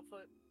stomp my little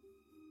foot.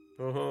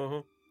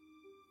 Uh-huh.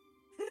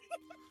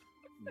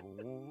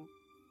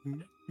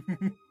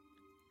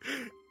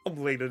 I'm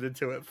leaning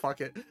into it.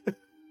 Fuck it.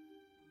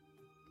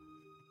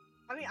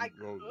 I mean, I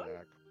could.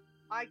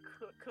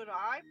 Could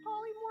I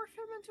polymorph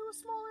him into a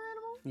smaller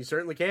animal? You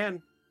certainly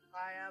can.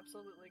 I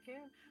absolutely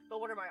can. But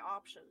what are my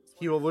options?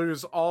 He will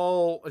lose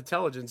all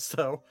intelligence,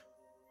 though.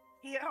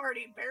 He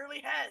already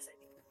barely has it.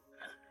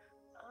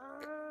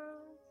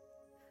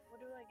 What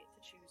do I get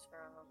to choose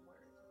from? Where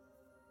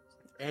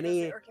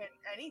anything.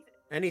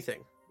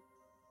 Anything.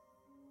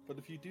 But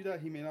if you do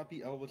that, he may not be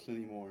Elvis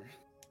anymore.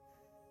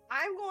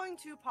 I'm going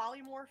to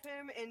polymorph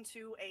him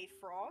into a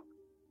frog.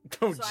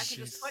 Oh, so I can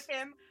just put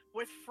him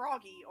with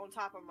Froggy on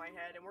top of my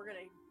head, and we're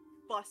gonna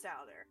bust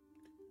out of there.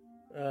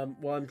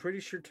 Well, I'm pretty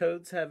sure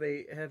toads have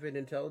an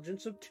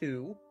intelligence of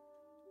 2.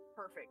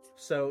 Perfect.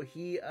 So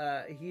he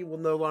will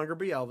no longer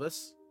be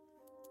Elvis.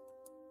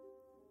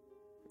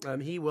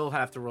 He will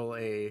have to roll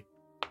a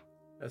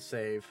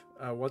save.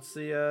 What's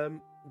the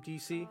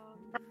DC?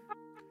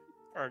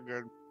 Very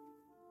good.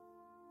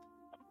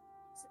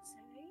 Does it say?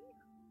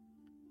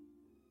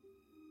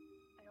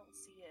 I don't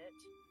see it.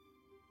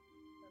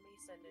 Let me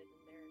send it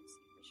in there and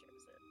see if it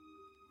shows it.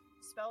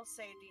 Spell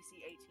save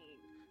DC 18.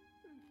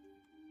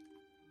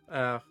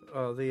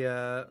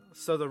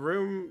 So the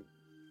room,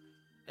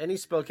 any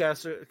spell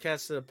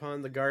casted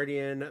upon the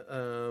guardian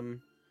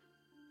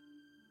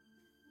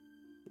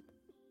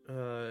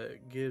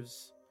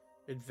gives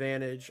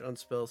advantage on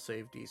spell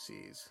save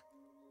DCs.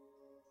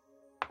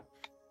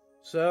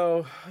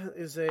 So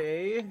is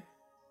a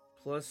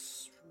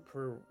plus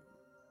per.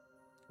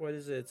 What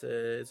is it?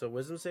 It's a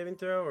wisdom saving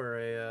throw or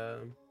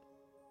a.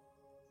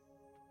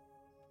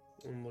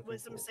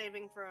 Wisdom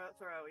saving throw,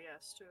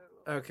 yes. Too.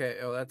 Okay.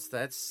 Oh,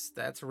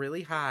 that's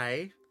really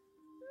high.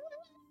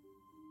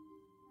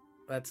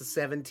 That's a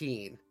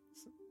 17.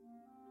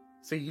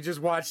 So you just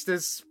watch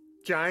this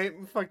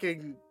giant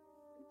fucking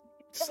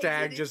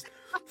stag just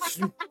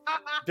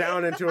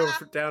down into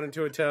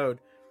a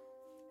toad,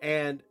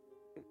 and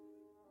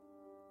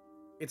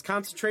it's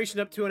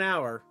concentration up to an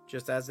hour.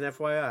 Just as an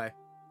FYI. All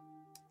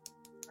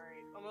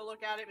right, I'm gonna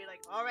look at it and be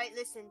like, all right,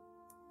 listen.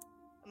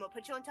 I'm gonna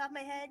put you on top of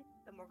my head,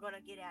 and we're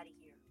gonna get out of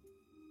here.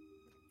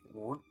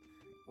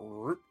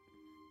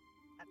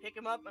 I pick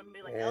him up and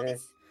be like,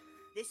 Elvis,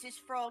 this is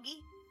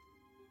Froggy.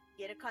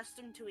 Get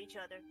accustomed to each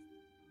other.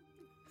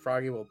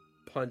 Froggy will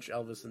punch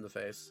Elvis in the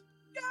face.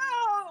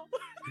 No!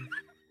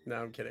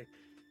 No, I'm kidding.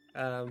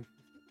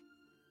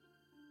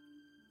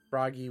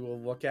 Froggy will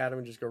look at him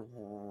and just go,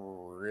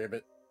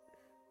 ribbit.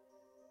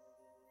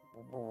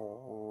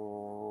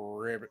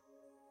 Ribbit.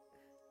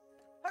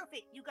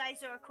 Perfect. You guys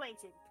are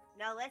acquainted.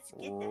 Now let's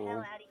get the hell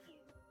out of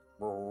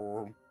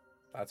here.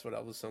 That's what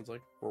Elvis sounds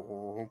like.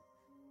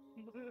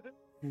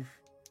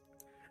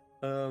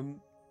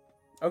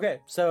 Okay,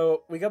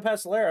 so we go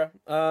past Lara.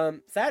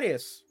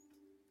 Thaddeus,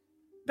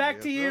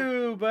 back to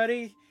you,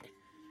 buddy.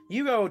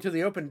 You go to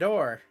the open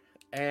door,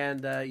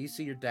 and you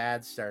see your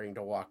dad starting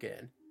to walk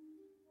in.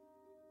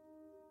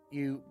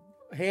 You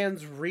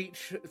hands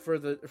reach for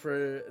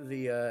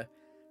the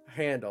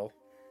handle.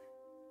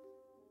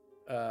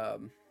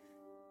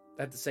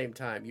 At the same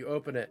time, you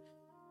open it,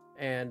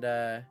 and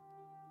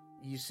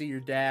you see your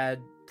dad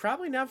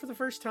probably now for the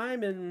first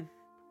time in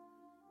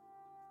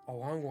a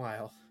long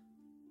while.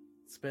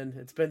 It's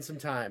been some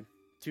time.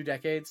 2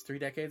 decades, 3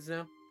 decades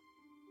now.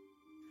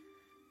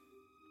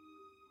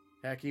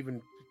 Heck,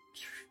 even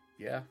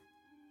yeah,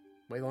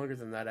 way longer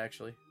than that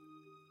actually.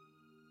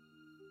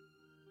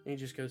 And he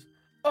just goes,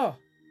 "Oh,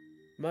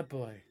 my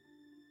boy.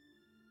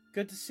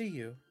 Good to see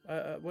you.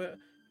 Where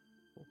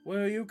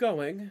are you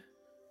going?"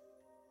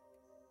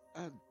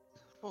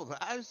 Well,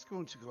 I was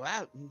going to go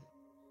out, and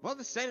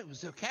Mother said it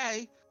was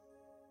okay.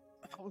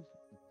 I was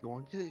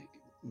going to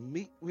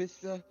meet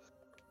with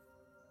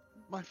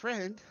my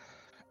friend,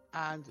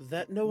 and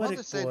That noetic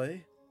Mother said,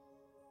 boy.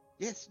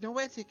 yes,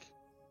 Noetic,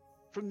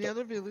 from the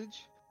other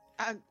village,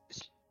 and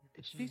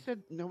she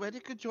said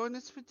Noetic could join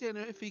us for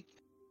dinner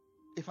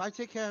if I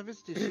take care of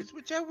his dishes,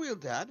 which I will,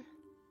 Dad.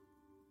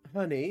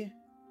 Honey,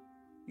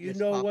 you Yes,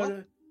 know Papa?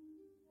 what?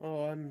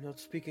 Oh, I'm not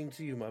speaking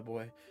to you, my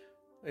boy.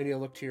 And you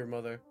look to your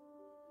mother.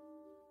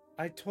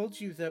 I told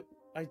you that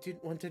I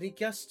didn't want any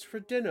guests for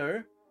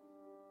dinner.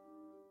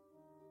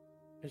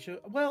 And she,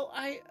 well,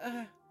 I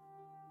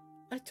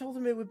told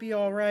him it would be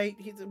all right.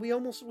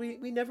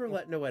 We never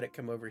let Noetic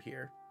come over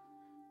here.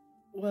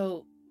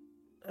 Well,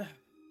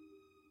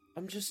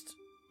 I'm just.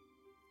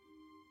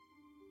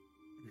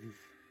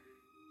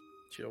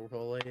 She'll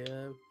roll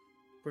a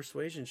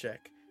persuasion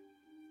check.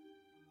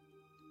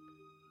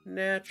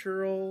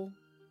 Natural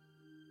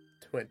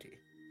 20.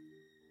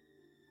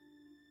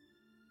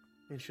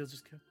 And she'll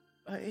just go.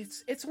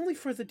 It's only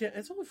for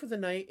the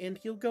night, and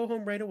he'll go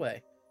home right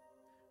away.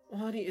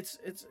 Well, honey,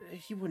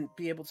 he wouldn't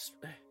be able to.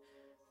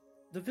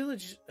 The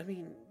village. I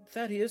mean,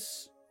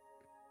 Thaddeus,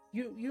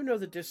 you know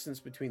the distance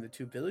between the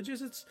two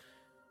villages.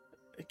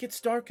 It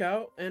gets dark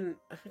out, and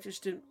I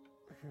just didn't.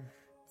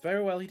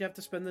 Very well, he'd have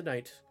to spend the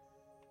night.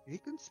 He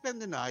can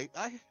spend the night.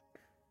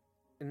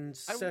 In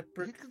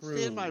separate he can rooms.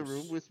 stay in my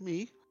room with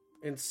me.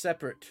 In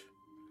separate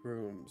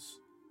rooms.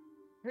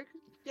 He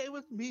can stay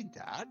with me,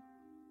 Dad.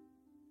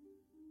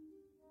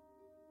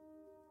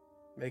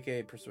 Make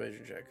a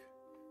persuasion check.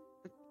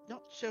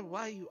 Not sure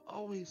why you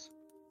always.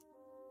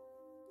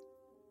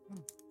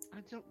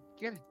 I don't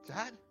get it,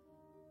 Dad.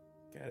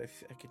 God,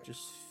 I could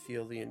just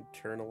feel the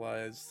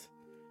internalized,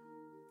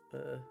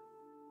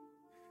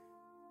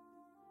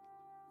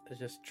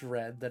 just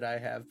dread that I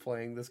have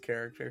playing this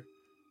character.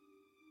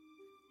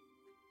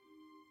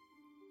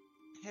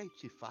 I hate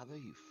you, Father,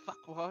 you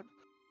fuckwad.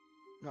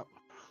 No.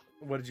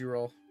 What did you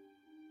roll?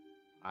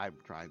 I'm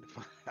trying to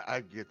find. I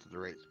get to the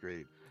right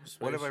screen.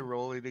 What am I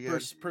rolling again?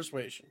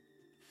 Persuasion.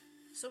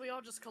 So we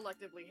all just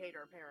collectively hate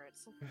our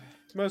parents.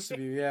 Most of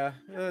you, yeah.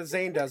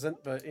 Zane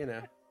doesn't, but you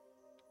know.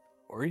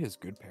 Or he has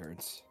good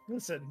parents.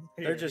 Listen,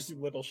 They're just you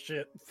little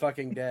shit.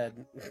 fucking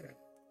dead.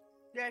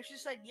 Yeah, she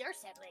said your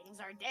siblings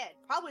are dead.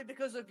 Probably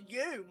because of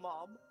you,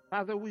 Mom.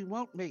 Father, we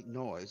won't make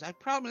noise. I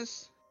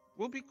promise.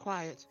 We'll be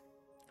quiet.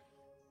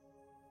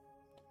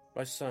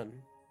 My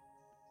son,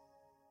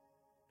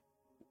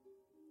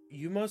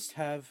 you must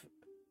have.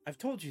 I've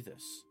told you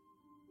this.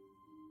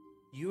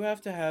 You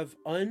have to have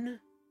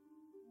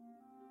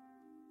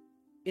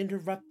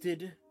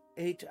uninterrupted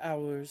 8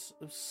 hours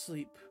of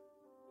sleep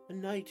a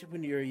night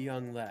when you're a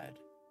young lad.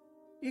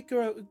 It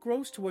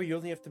grows to where you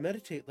only have to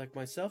meditate like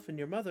myself and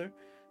your mother,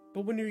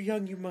 but when you're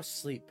young you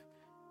must sleep,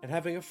 and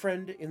having a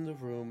friend in the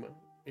room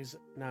is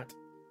not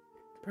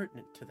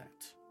pertinent to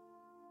that.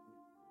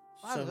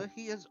 Father,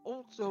 he is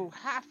also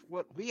half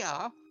what we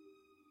are,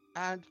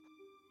 and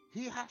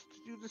he has to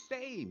do the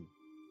same.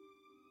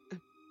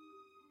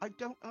 I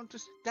don't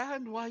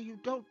understand why you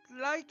don't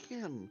like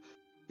him.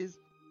 Is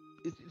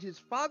it his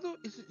father?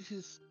 Is it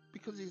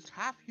because he's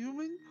half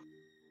human?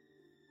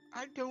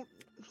 I don't.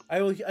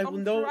 I'm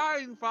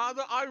trying,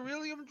 Father. I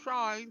really am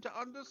trying to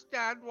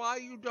understand why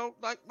you don't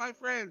like my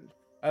friend.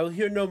 I will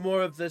hear no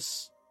more of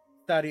this,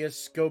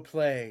 Thaddeus. Go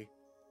play.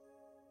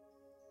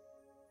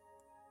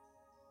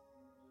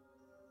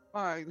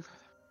 Fine.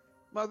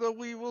 Mother,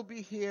 we will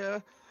be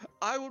here.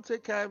 I will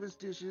take care of his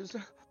dishes.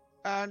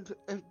 And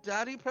if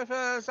Daddy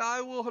prefers,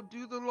 I will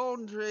do the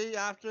laundry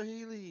after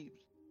he leaves.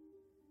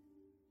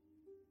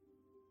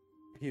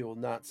 He will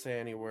not say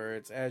any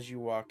words. As you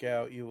walk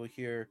out, you will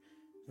hear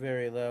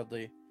very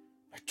loudly,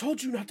 I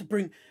told you not to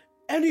bring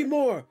any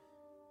more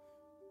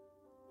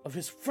of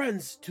his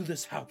friends to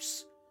this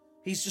house.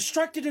 He's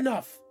distracted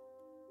enough.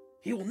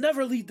 He will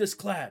never lead this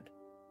clan.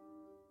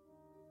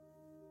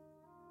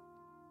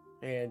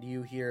 and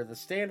you hear the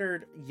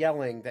standard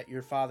yelling that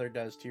your father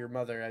does to your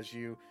mother as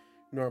you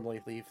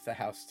normally leave the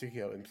house to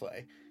go and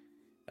play.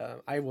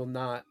 I will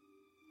not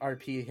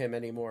RP him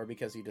anymore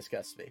because he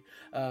disgusts me.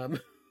 No,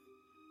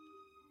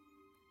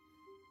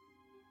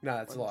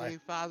 that's a One lie. day,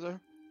 Father,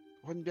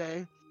 one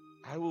day,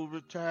 I will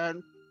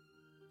return,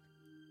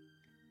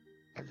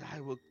 and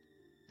I will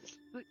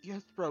slit your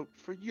throat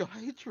for your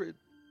hatred.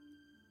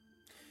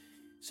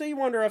 So you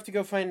wander off to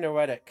go find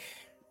Noetic.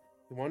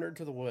 You wander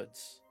into the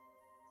woods.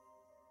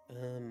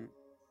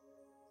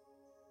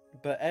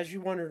 But as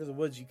you wander to the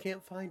woods, you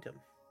can't find him.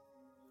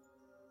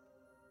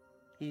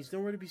 He's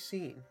nowhere to be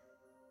seen.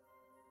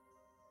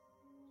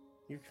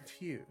 You're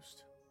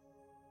confused.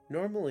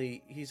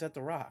 Normally, he's at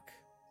the rock.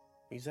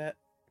 He's at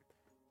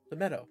the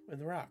meadow in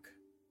the rock.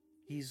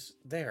 He's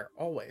there,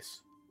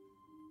 always.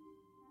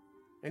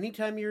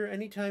 Anytime,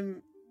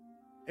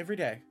 every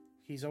day,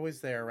 he's always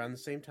there around the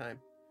same time.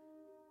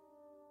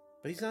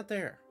 But he's not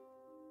there.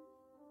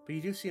 But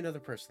you do see another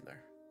person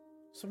there.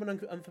 Someone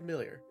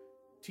unfamiliar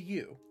to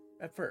you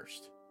at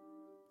first.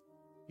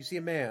 You see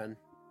a man,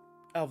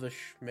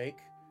 elvish make,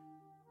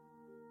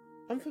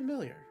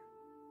 unfamiliar,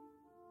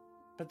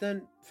 but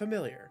then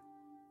familiar.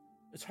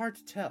 It's hard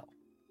to tell.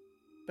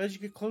 But as you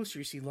get closer,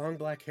 you see long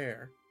black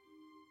hair,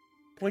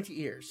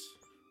 pointy ears,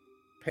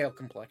 pale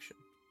complexion.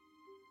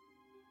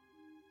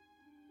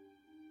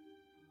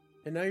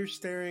 And now you're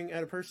staring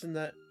at a person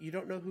that you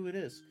don't know who it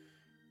is.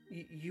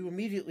 You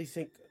immediately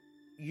think,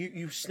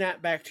 you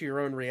snap back to your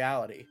own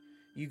reality.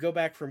 You go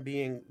back from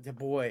being the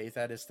boy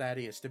that is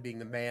Thaddeus to being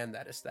the man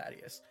that is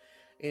Thaddeus.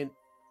 And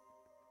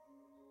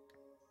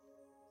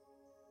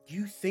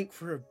you think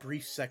for a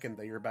brief second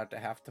that you're about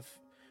to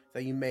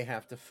that you may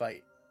have to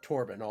fight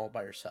Torben all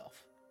by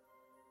yourself.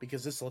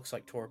 Because this looks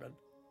like Torben.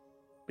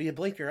 But you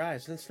blink your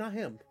eyes and it's not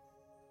him.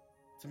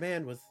 It's a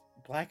man with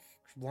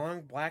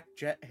long black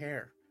jet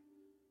hair.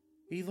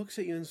 He looks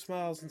at you and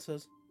smiles and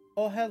says,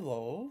 "Oh,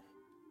 hello.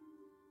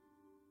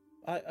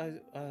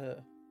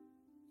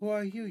 Who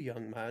are you,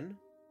 young man?"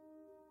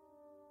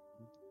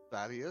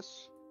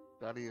 Thaddeus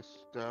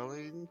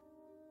Sterling,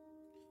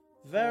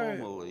 Very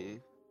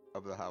formerly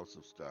of the House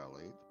of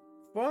Sterling.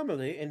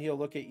 formally, and he'll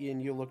look at you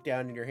and you look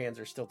down and your hands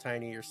are still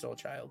tiny, you're still a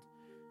child.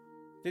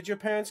 Did your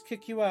parents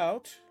kick you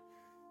out?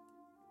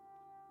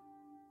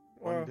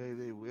 One day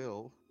they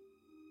will.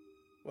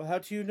 Well, how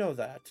do you know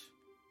that?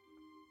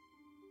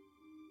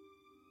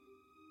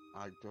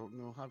 I don't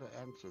know how to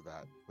answer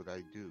that, but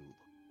I do.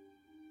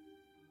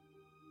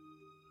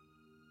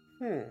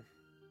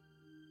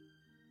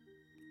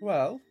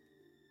 Well,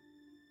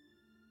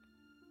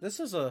 this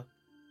is I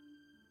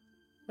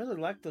really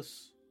like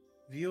this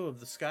view of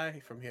the sky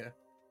from here.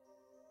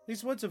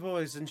 These woods have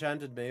always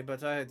enchanted me,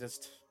 but I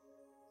just,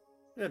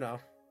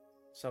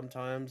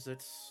 sometimes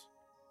it's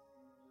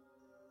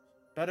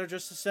better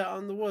just to sit out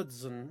in the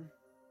woods and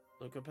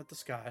look up at the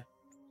sky.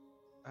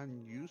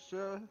 And you,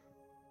 sir?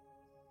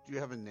 Do you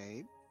have a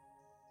name?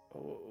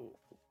 Oh,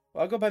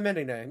 I'll go by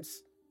many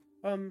names.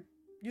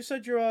 You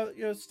said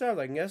you're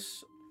Sterling,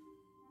 yes?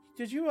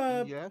 Did you,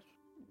 Yes.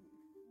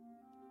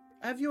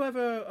 Have you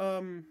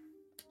ever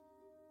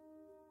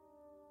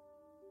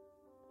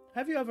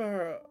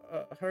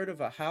heard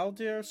of a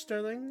Haldir,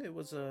 Sterling? It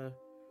was a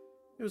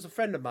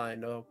friend of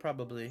mine,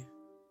 probably.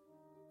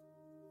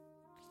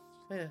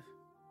 Yeah.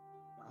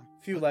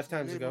 A few That's the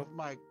lifetimes name ago. of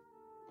my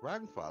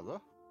grandfather.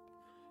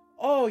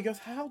 Oh, you're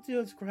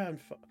Haldir's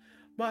grandfather.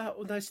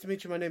 Nice to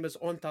meet you. My name is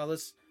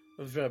Ornthalis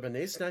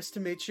Verbenis. Nice to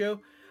meet you.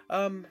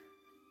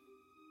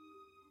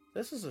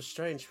 This is a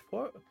strange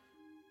port.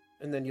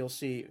 And then you'll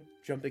see,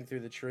 jumping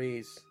through the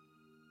trees,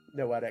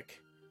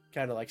 Noetic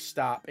kind of like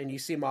stop, and you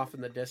see him off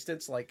in the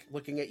distance, like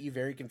looking at you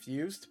very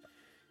confused.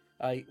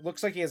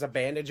 Looks like he has a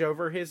bandage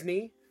over his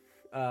knee.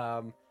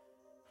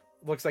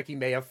 Looks like he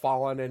may have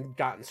fallen and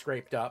gotten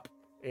scraped up,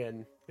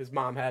 and his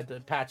mom had to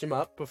patch him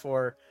up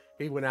before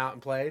he went out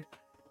and played.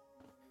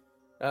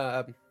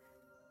 Well,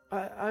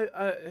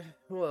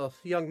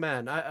 young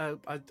man, I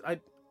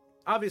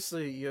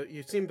obviously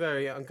you seem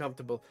very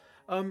uncomfortable.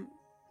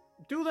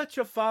 Do let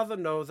your father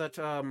know that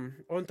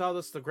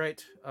Ornthalis the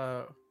Great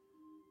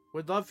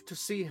would love to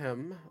see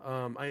him.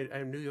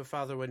 I knew your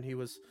father when he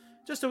was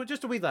just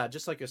a wee lad,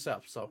 just like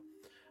yourself. So,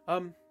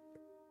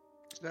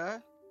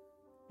 Sir,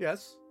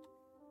 yes.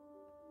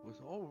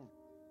 with all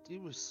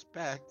due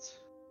respect,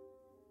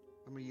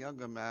 I'm a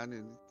younger man,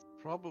 and it's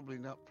probably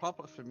not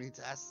proper for me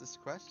to ask this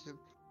question.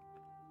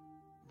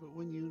 But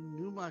when you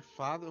knew my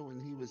father when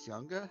he was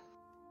younger,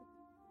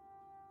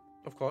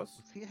 Of course.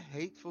 was he a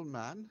hateful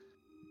man?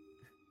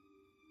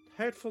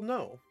 Hateful,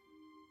 no.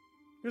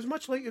 He was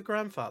much like your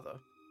grandfather.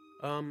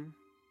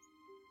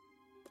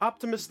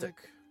 Optimistic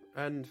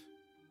and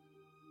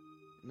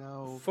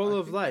No. Full I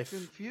of think life.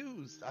 You're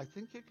confused. I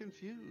think you're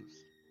confused.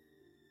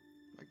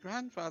 My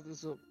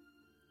grandfather's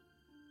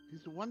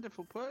he's a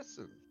wonderful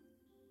person.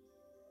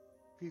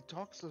 He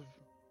talks of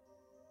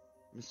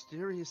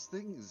mysterious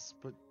things,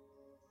 but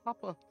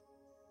Papa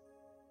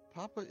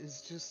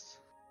is just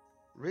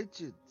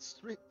rigid,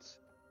 strict.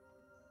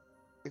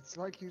 It's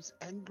like he's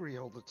angry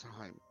all the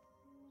time.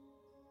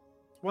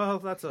 Well,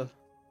 that's a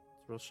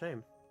real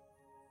shame.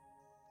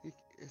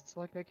 It's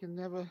like I can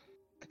never.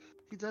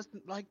 He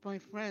doesn't like my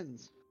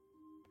friends.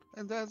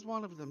 And there's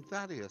one of them,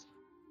 Thaddeus.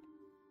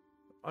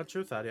 Aren't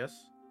you, Thaddeus?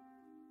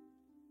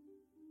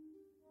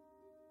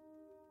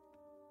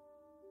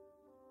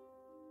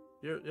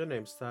 Your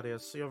name's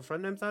Thaddeus. You have a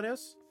friend named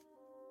Thaddeus?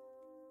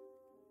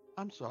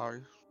 I'm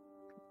sorry.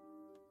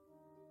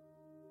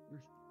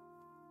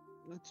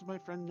 That's my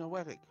friend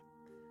Noetic.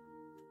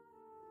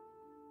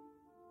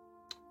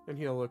 And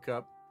he'll look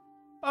up.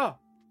 Oh,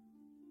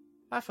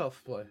 half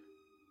elf boy.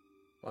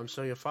 Well, I'm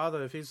sure your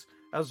father, if he's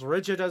as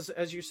rigid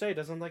as you say,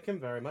 doesn't like him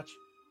very much.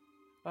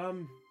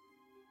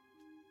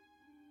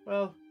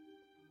 Well,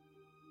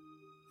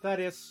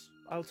 Thaddeus,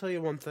 I'll tell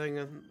you one thing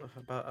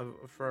about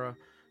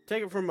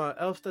take it from an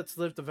elf that's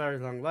lived a very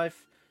long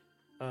life.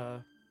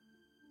 I'm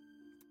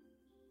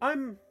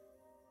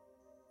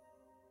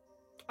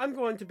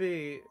going to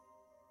be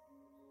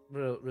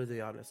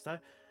really honest.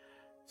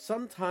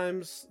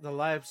 Sometimes the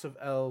lives of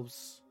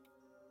elves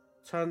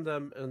turn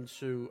them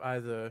into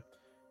either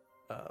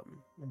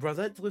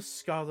relentless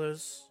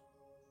scholars,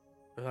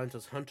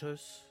 relentless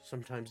hunters,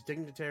 sometimes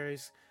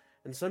dignitaries,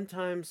 and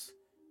sometimes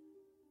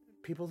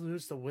people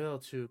lose the will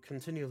to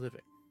continue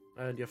living.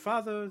 And your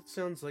father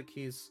sounds like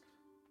he's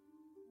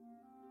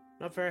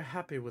not very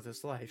happy with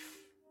his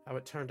life, how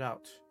it turned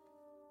out.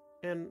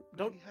 And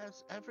He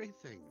has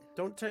everything.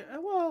 don't take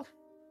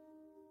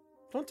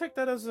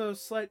that as a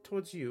slight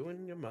towards you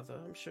and your mother.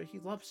 I'm sure he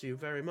loves you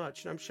very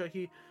much, and I'm sure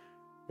he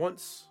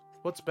wants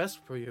what's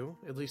best for you,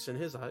 at least in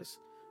his eyes.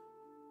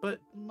 But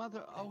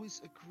Mother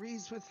always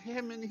agrees with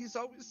him, and he's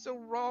always so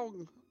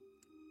wrong.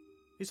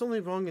 he's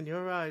only wrong in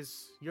your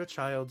eyes, your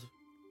child.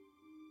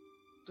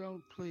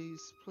 Don't,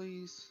 please.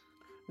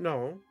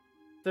 No,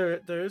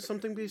 there is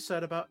something to be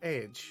said about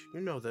age.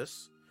 You know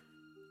this.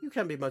 You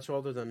can't be much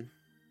older than,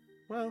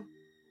 well,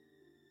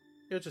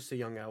 you're just a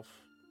young elf.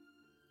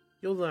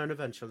 You'll learn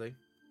eventually.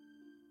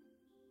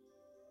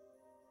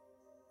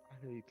 I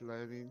hate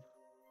learning.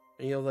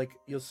 And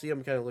you'll see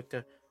him kind of look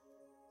down.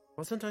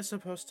 Wasn't I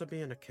supposed to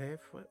be in a cave?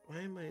 Why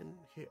am I in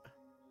here?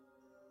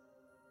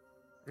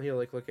 And he'll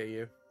look at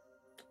you.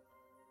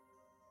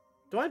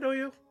 Do I know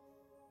you?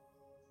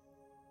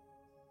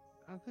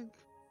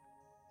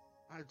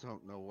 I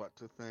don't know what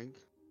to think.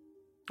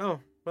 Oh,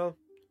 well.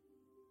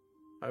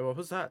 What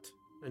was that?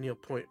 And he'll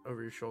point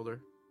over your shoulder.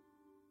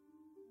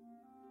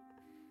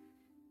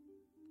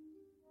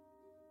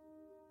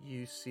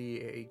 You see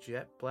a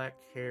jet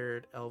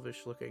black-haired,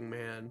 elvish-looking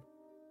man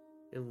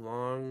in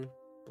long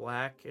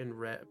black,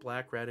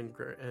 red,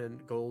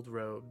 and gold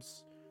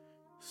robes,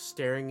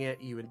 staring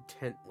at you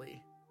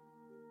intently.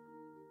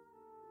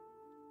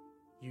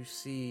 You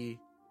see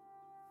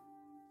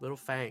little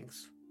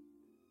fangs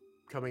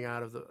coming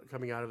out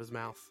of his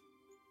mouth.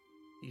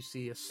 You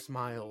see a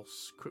smile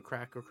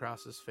crack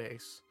across his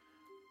face.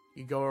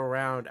 You go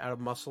around out of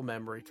muscle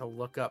memory to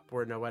look up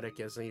where Noetic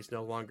is, and he's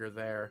no longer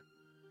there.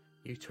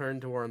 You turn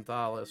to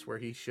Ornthalis, where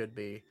he should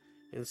be.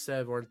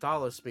 Instead of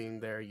Ornthalis being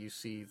there, you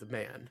see the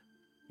man.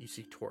 You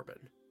see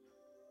Torben,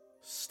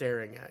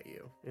 staring at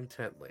you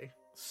intently,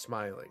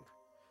 smiling.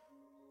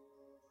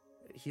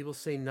 He will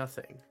say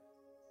nothing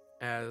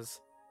as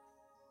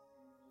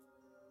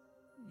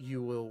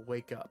you will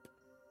wake up.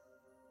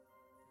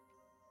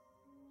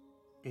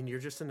 And you're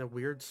just in a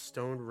weird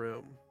stone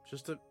room,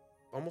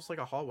 almost like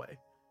a hallway.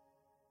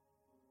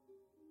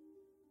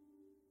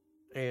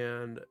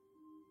 And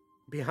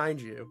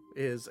behind you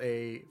is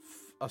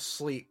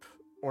asleep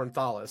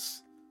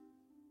Ornthalis,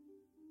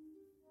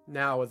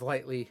 now with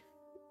lightly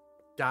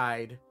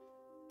dyed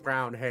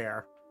brown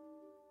hair.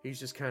 He's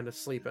just kind of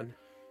sleeping.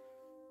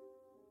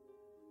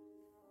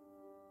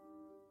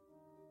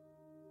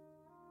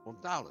 Well,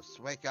 Dallas,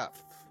 wake up.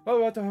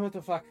 Oh, what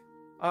the fuck?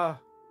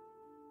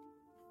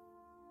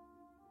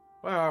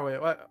 Where are we?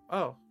 What?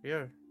 Oh,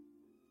 here.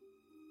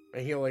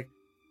 And he'll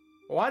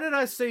why did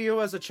I see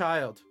you as a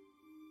child?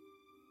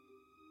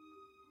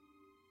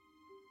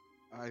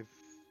 I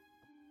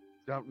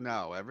don't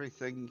know.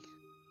 Everything.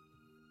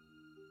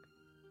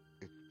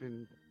 It's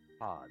been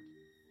odd.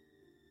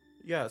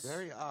 Yes.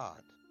 Very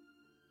odd.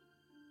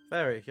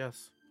 Very,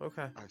 yes.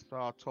 Okay. I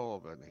saw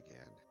Torben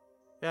again.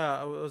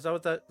 Yeah, was that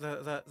with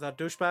that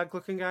douchebag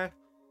looking guy?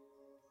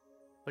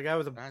 The guy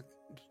with the That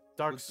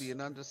dark... would be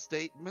an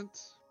understatement.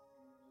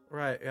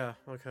 Right, yeah,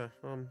 okay.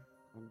 I'm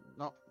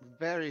not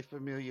very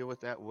familiar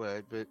with that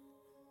word, but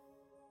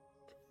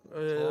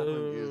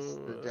Torben is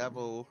the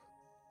devil.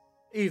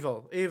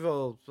 Evil,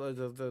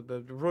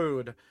 the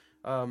rude,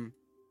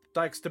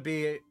 likes to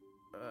be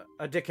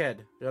a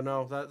dickhead,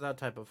 that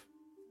type of.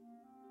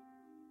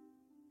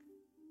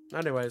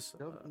 Anyways, I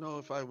don't know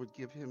if I would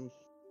give him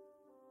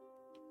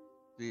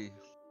the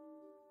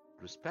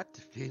respect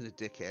of being a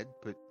dickhead,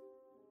 but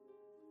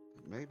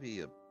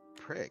maybe a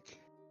prick.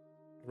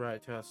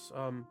 Right, yes.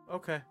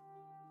 Okay.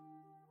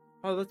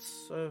 Oh,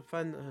 let's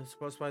find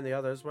the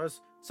others.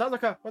 Where's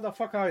Salika? Where the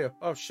fuck are you?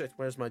 Oh shit,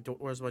 where's my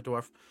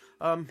dwarf?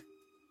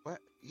 What?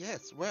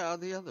 Yes, where are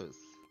the others?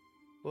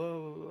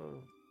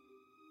 Whoa.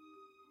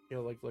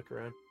 You'll look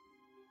around.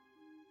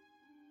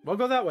 We'll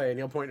go that way, and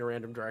he'll point in a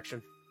random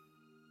direction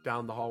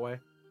down the hallway.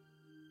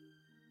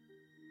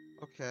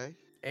 Okay.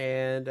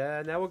 And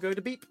now we'll go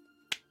to Beep.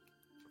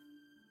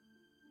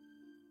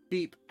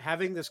 Beep,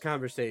 having this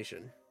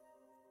conversation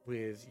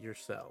with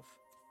yourself,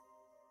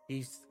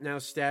 he's now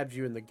stabbed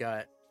you in the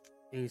gut.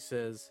 And he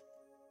says,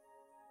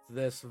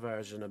 "This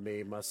version of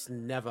me must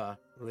never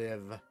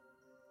live."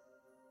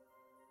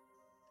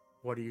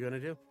 What are you gonna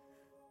do?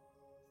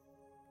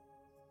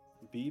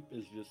 Beep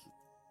is just.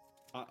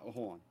 Hold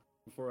on.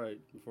 Before I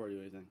do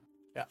anything.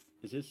 Yeah.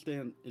 Is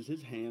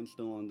his hand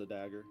still on the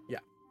dagger? Yeah.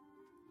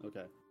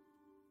 Okay.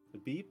 The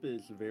Beep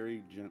is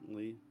very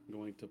gently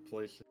going to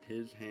place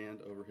his hand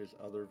over his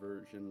other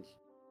version's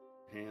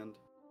hand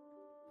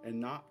and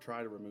not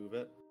try to remove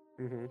it.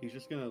 Mm-hmm. He's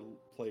just going to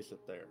place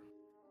it there.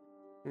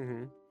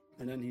 Mm-hmm.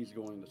 And then he's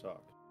going to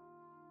talk.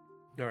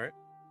 All right.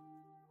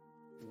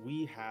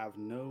 We have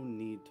no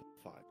need to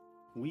fight.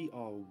 We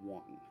are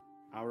one.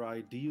 Our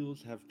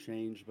ideals have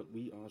changed, but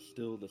we are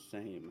still the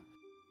same.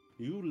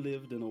 You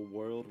lived in a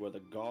world where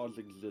the gods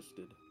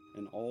existed,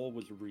 and all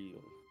was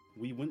real.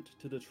 We went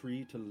to the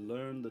tree to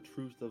learn the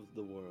truth of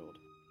the world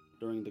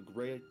during the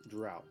great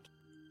drought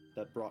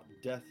that brought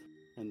death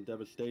and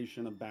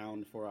devastation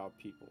abound for our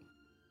people.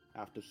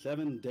 After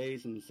 7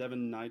 days and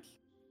 7 nights,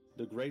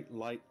 the great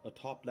light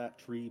atop that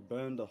tree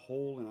burned a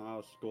hole in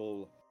our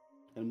skull,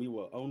 and we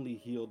were only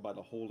healed by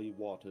the holy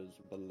waters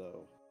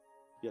below.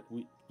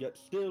 Yet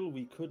still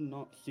we could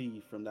not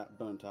see from that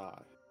burnt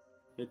eye.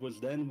 It was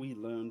then we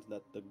learned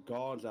that the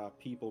gods our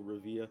people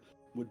revere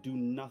would do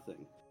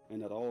nothing,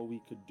 and that all we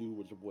could do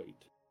was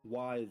wait.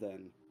 Why,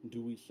 then,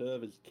 do we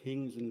serve as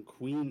kings and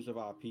queens of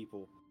our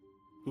people,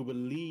 who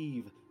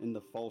believe in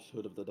the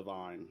falsehood of the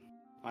divine?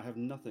 I have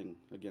nothing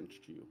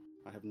against you.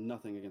 I have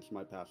nothing against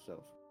my past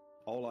self.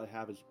 All I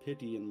have is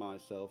pity in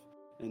myself,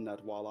 in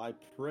that while I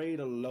prayed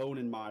alone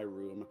in my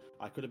room,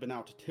 I could have been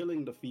out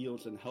tilling the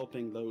fields and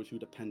helping those who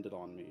depended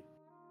on me.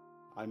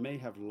 I may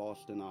have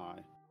lost an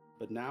eye,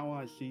 but now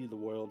I see the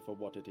world for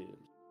what it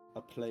is,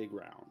 a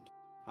playground.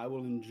 I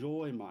will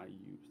enjoy my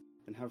youth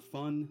and have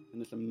fun in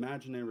this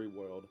imaginary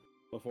world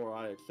before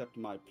I accept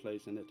my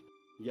place in it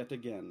yet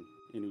again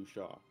in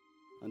Ushar.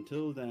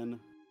 Until then,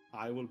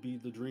 I will be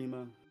the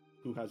dreamer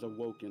who has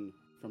awoken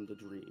from the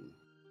dream.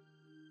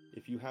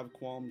 If you have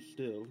qualms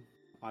still,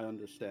 I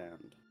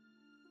understand.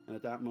 And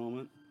at that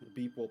moment,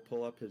 Beep will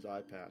pull up his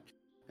eye patch,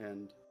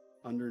 and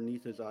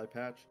underneath his eye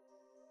patch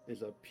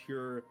is a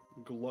pure,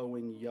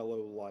 glowing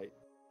yellow light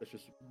that's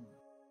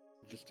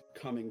just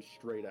coming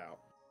straight out,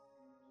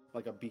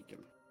 like a beacon.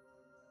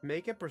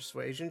 Make a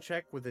persuasion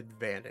check with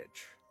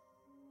advantage.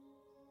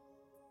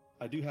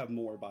 I do have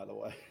more, by the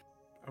way,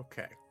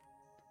 Okay.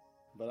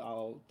 but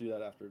I'll do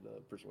that after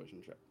the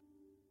persuasion check.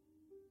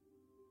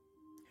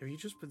 Have you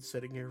just been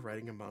sitting here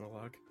writing a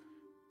monologue?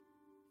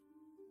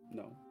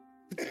 No.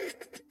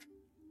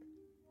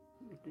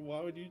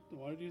 Why would you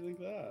think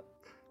that?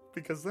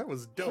 Because that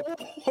was dope.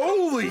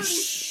 Holy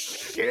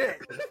shit!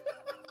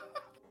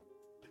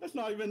 That's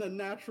not even a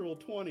natural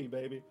 20,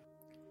 baby.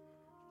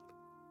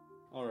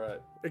 Alright.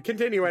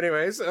 Continue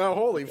anyways.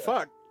 Holy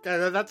fuck.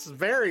 That's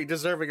very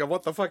deserving of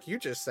what the fuck you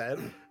just said.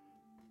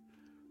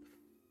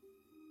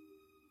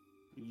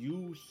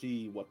 You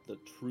see what the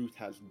truth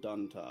has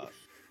done to us.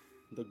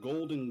 The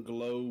golden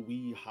glow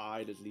we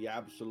hide is the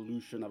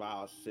absolution of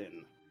our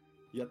sin.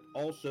 Yet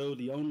also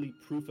the only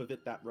proof of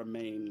it that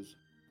remains,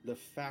 the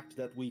fact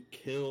that we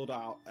killed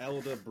our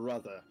elder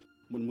brother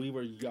when we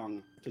were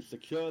young to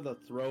secure the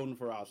throne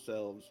for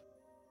ourselves.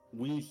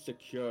 We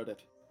secured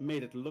it,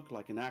 made it look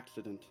like an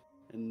accident.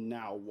 And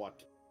now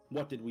what?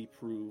 What did we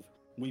prove?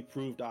 We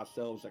proved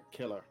ourselves a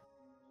killer.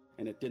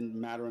 And it didn't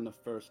matter in the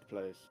first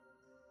place.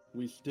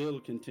 We still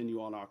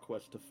continue on our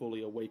quest to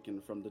fully awaken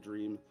from the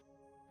dream,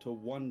 to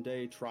one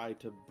day try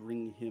to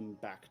bring him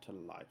back to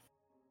life.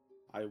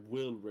 I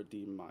will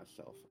redeem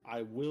myself.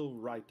 I will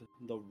right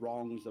the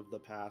wrongs of the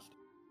past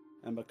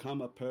and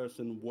become a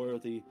person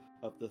worthy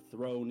of the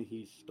throne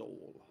he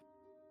stole.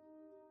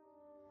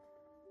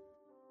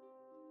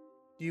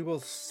 You will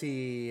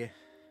see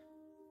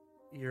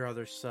your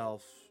other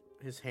self,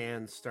 his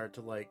hands start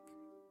to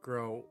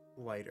grow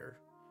lighter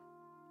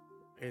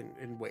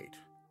in weight.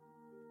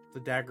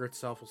 The dagger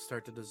itself will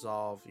start to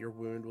dissolve. Your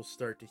wound will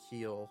start to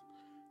heal.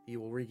 You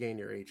will regain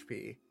your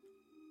HP.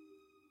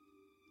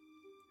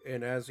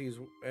 And as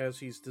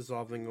he's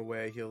dissolving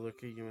away, he'll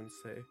look at you and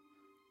say,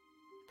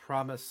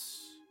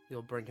 "Promise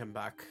you'll bring him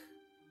back.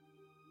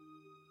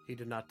 He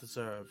did not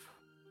deserve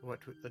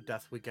the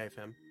death we gave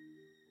him."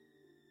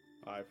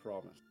 I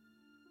promise.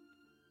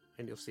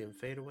 And you'll see him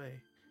fade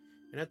away.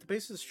 And at the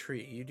base of this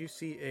tree, you do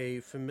see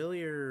a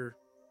familiar...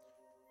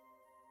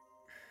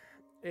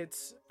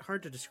 It's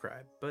hard to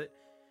describe, but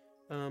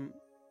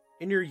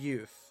in your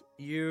youth,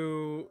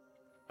 you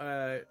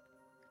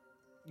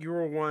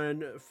were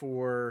one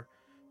for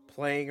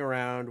playing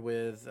around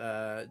with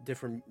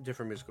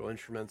different musical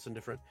instruments and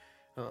different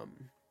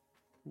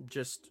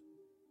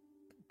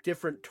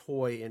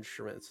toy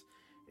instruments.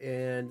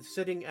 And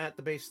sitting at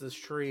the base of this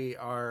tree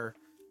are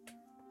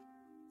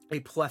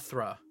a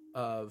plethora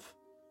of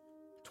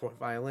toy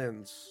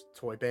violins,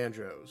 toy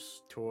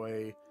banjos,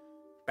 toy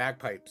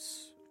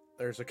bagpipes.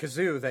 There's a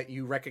kazoo that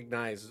you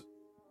recognize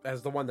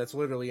as the one that's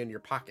literally in your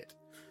pocket.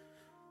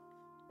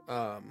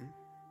 Not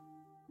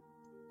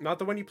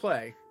the one you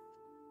play,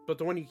 but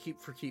the one you keep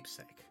for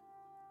keepsake.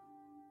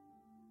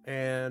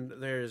 And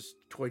there's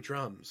toy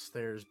drums,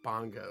 there's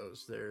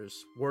bongos,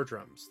 there's war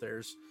drums,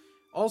 there's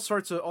all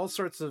sorts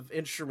of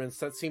instruments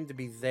that seem to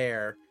be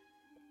there,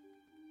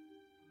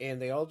 and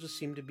they all just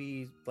seem to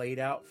be laid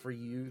out for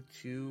you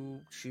to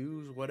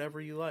choose whatever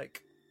you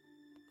like.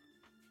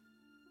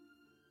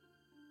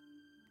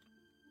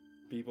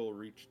 People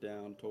reach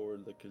down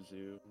toward the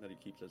kazoo that he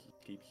keeps as his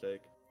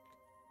keepsake,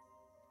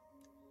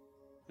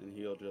 and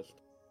he'll just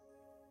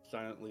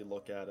silently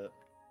look at it,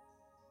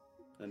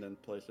 and then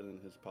place it in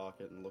his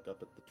pocket and look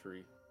up at the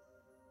tree,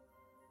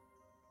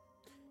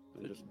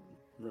 and just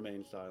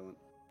remain silent.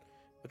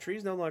 The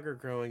tree's no longer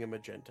growing a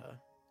magenta.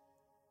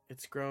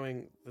 It's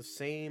growing the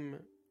same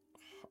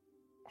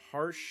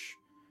harsh,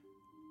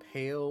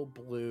 pale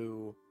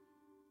blue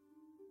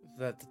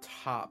that the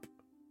top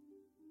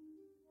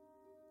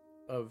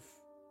of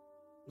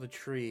the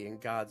tree in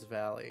God's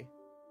Valley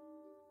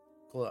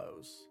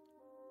glows.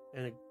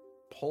 And it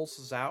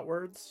pulses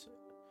outwards.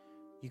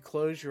 You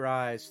close your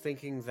eyes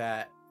thinking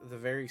that the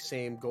very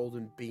same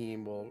golden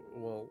beam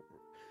will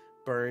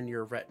burn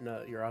your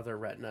retina, your other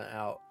retina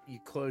out. You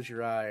close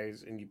your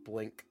eyes and you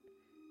blink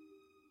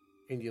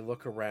and you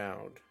look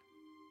around.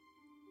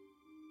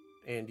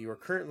 And you are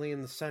currently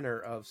in the center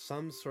of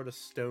some sort of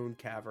stone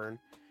cavern.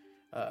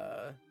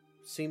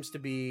 Seems to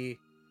be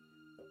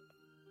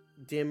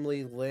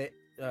dimly lit,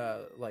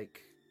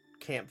 like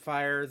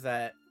campfire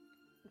that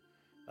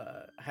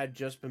had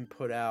just been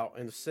put out,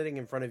 and sitting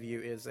in front of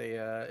you is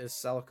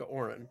Celica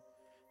Orin,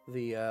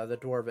 the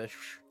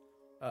dwarvish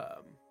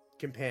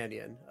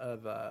companion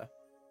of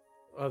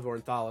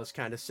Ornthalis,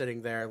 kind of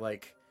sitting there,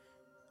 like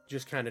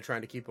just kind of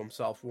trying to keep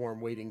himself warm,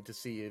 waiting to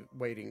see you,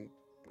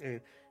 and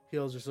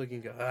he'll just look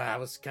and go, I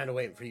was kind of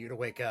waiting for you to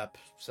wake up,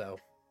 so.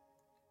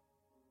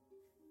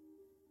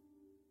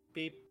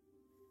 Beep.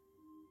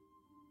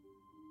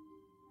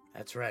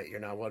 That's right, you're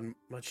not one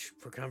much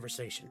for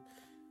conversation.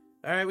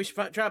 Alright, we should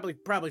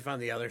probably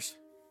find the others.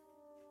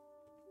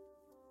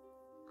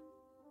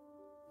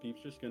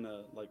 Beep's just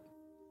gonna, like,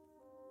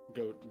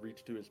 go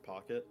reach to his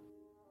pocket.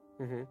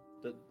 Mm-hmm.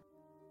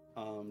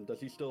 Does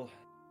he still,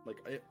 like,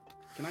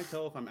 can I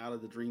tell if I'm out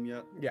of the dream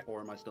yet? Yeah.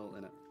 Or am I still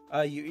in it?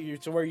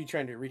 So where are you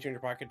trying to reach in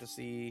your pocket to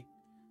see?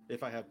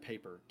 If I have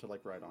paper to,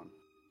 like, write on.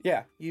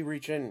 Yeah, you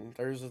reach in.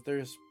 There's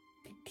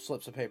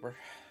slips of paper.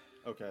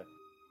 Okay.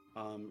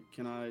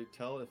 Can I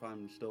tell if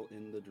I'm still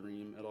in the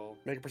dream at all?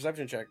 Make a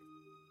perception check.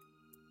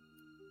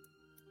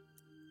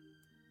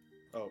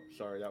 Oh,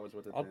 sorry, that was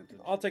with advantage.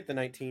 I'll take the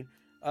 19.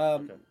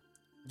 Okay.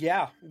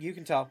 Yeah, you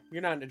can tell.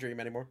 You're not in a dream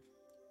anymore.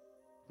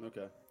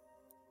 Okay.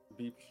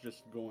 Beep's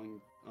just going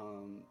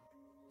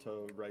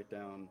to write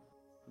down,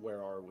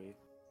 where are we?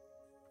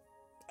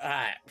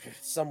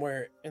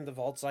 Somewhere in the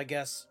vaults, I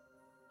guess.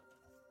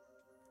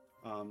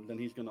 Then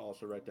he's going to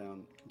also write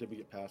down, did we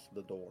get past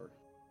the door?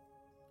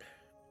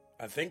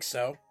 I think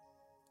so.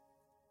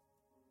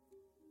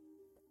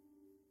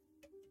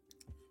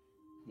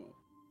 Well,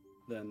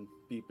 then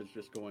Beep is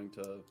just going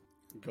to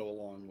go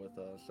along with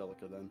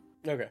Celica then.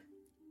 Okay.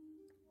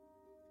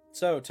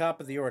 So, top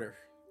of the order.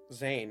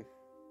 Zane.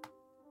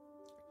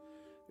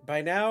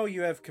 By now,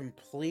 you have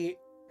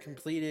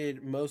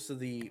completed most of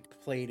the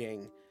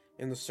plating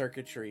in the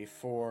circuitry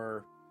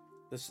for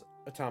this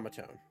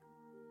automaton.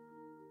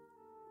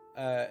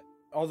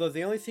 Although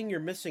the only thing you're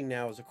missing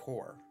now is a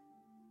core.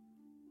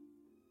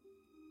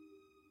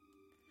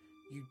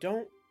 You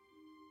don't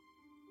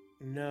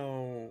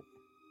know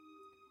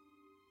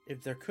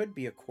if there could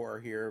be a core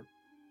here.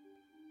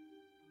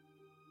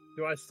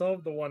 Do I still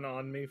have the one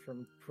on me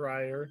from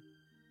prior?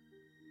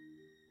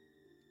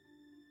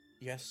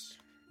 Yes,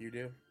 you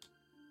do.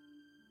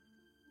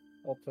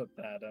 I'll put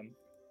that in.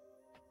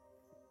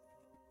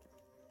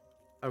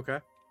 Okay.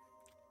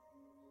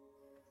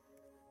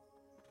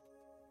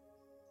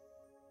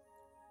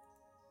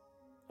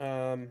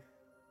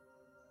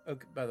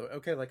 Okay, by the way,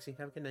 okay, Lexi,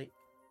 have a good night.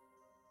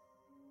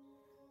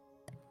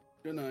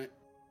 Good night.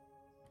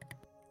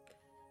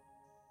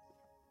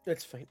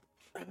 That's fine.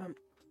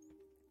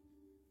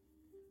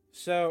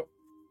 So,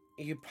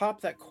 you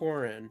pop that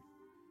core in.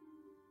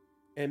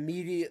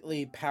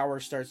 Immediately,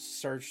 power starts to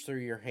surge through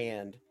your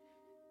hand.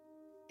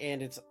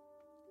 And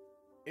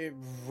it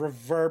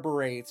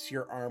reverberates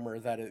your armor,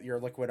 your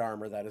liquid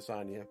armor that is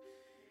on you.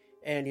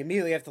 And you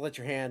immediately have to let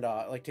your hand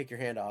off, like take your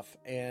hand off.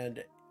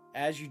 And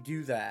as you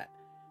do that,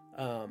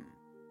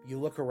 you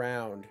look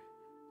around.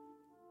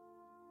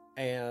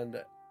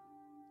 And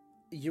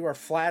you are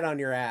flat on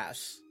your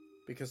ass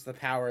because of the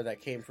power that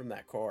came from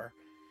that core.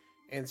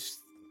 And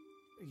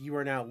you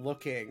are now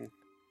looking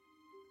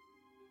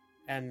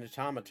at an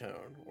automaton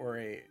or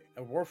a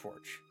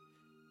warforge.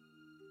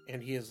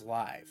 And he is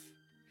live.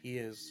 He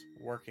is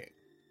working.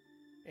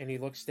 And he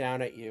looks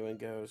down at you and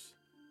goes,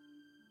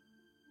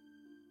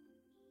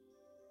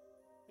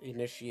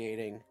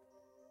 initiating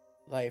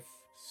life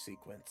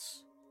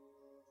sequence.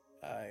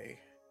 I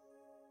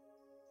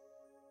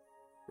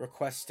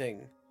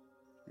requesting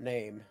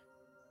name.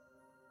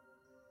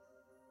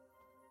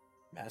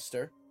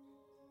 Master?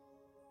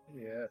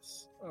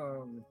 Yes.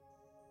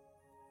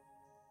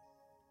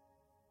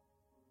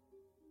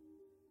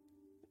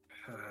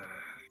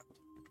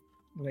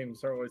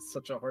 Names are always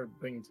such a hard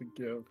thing to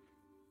give.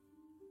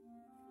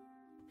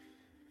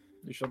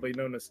 You shall be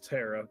known as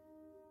Terra.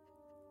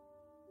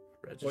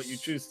 What you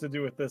choose to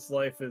do with this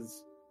life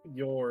is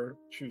your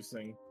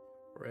choosing.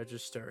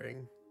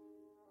 Registering.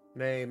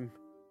 Name.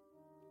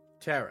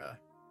 Terra.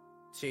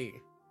 T-E-R-A.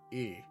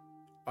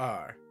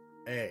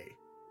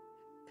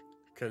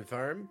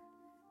 Confirm?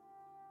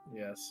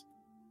 Yes.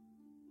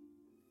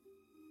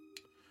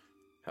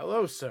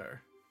 Hello,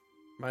 sir.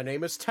 My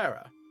name is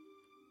Terra.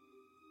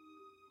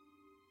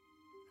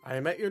 I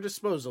am at your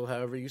disposal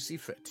however you see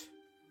fit.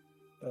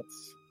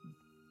 That's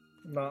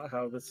not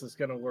how this is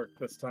gonna work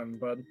this time,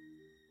 bud.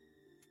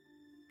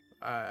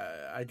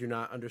 I do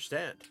not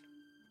understand.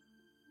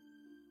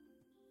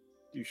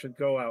 You should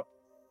go out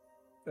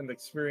and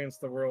experience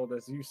the world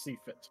as you see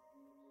fit.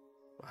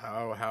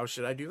 How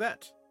should I do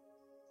that?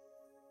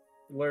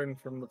 Learn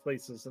from the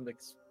places and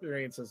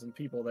experiences and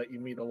people that you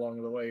meet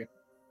along the way.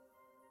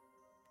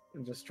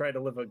 And just try to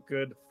live a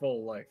good,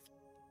 full life.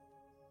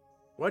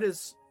 What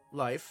is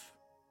life?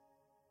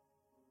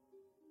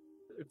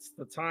 It's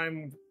the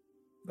time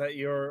that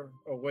you're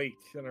awake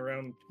and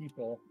around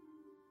people,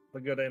 the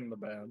good and the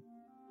bad.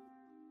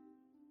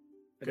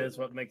 It is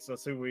what makes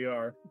us who we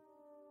are.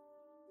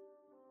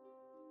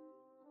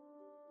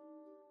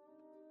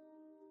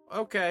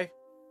 Okay.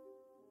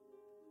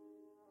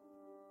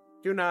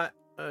 Do not.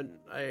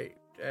 I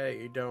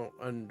don't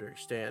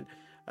understand.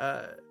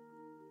 But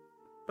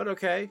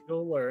okay.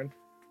 You'll learn.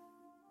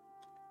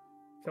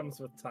 Comes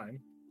with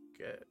time.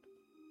 Good.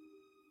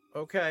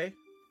 Okay.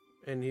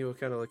 And he will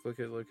kind of like look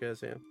at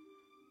his hand.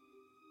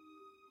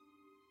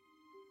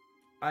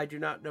 I do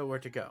not know where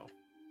to go.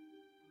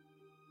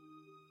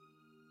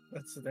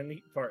 That's the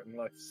neat part in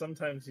life.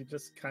 Sometimes you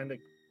just kind of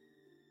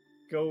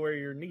go where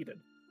you're needed.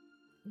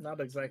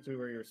 Not exactly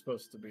where you're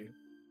supposed to be.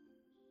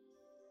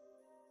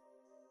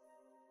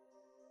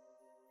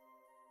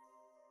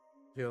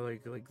 He'll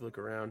like look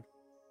around.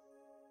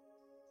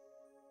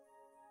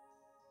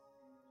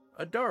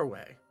 A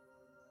doorway.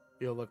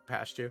 He'll look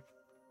past you.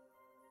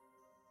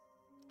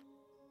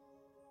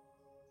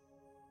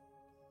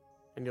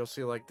 And you'll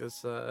see like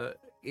this,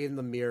 in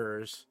the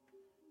mirrors,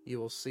 you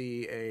will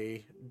see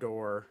a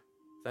door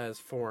that is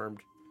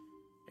formed.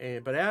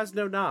 But it has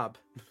no knob.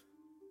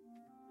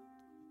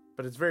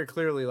 But it's very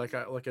clearly like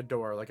a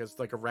door, like it's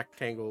like a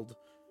rectangled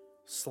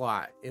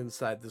slot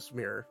inside this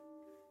mirror.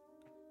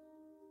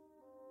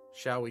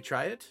 Shall we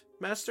try it,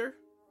 Master?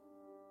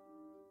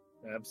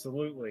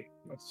 Absolutely.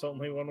 That's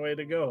only one way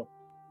to go.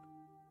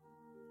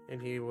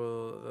 And he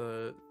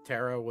will,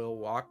 Terra will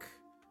walk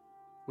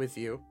with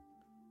you.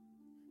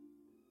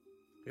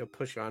 He'll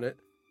push on it.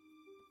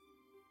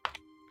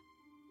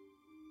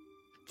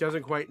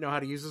 Doesn't quite know how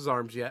to use his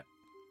arms yet.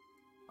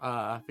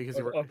 Because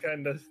I'll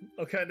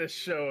kind of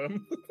show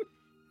him.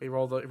 he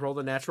rolled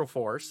a natural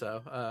 4,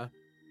 so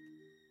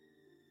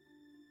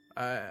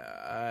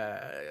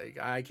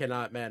I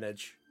cannot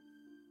manage.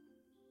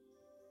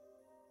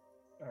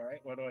 All right,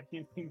 what do I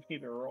need me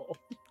to roll?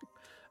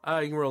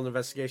 You can roll an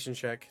investigation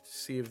check to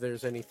see if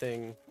there's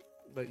anything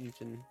that you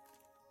can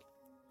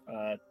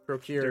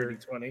procure. Dirty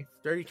 20.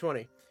 Dirty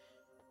 20.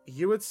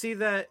 You would see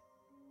that,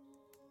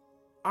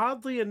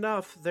 oddly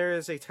enough, there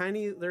is a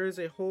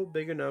hole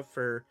big enough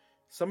for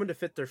someone to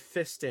fit their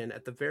fist in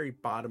at the very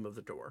bottom of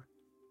the door.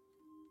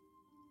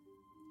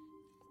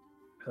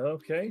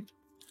 Okay.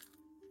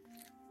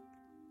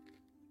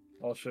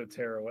 I'll show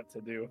Terra what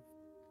to do.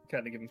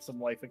 Kind of give him some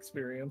life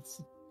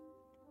experience.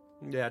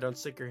 Yeah, don't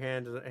stick your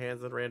hands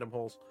in random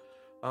holes.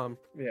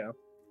 Yeah.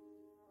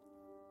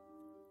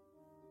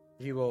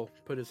 He will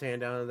put his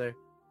hand down in there.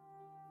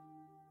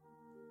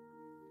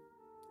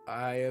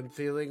 I am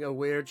feeling a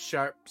weird,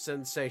 sharp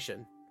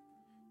sensation.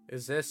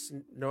 Is this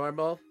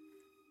normal?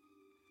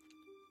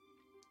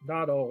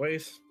 Not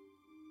always.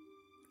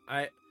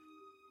 I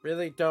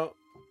really don't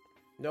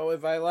know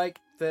if I like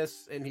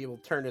this. And he will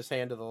turn his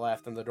hand to the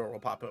left and the door will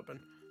pop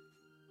open.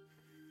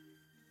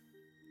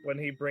 When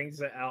he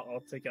brings it out,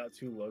 I'll take out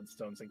 2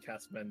 lodestones and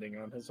cast Mending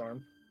on his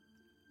arm.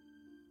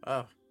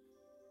 Oh.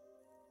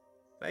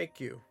 Thank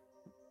you,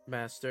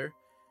 Master.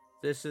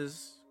 This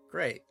is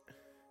great.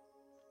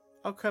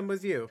 I'll come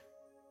with you.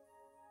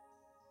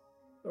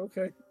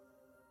 Okay.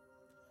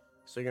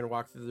 So you're going to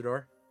walk through the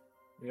door?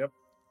 Yep.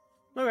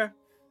 Okay.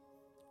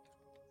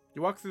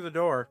 You walk through the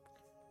door,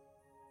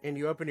 and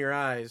you open your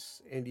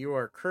eyes, and you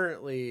are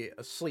currently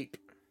asleep,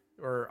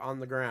 or on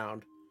the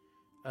ground,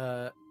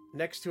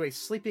 next to a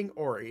sleeping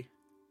Ori.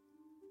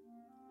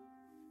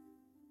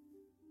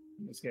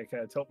 I'm just gonna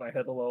kind of tilt my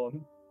head a little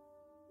and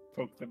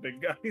poke the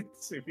big guy and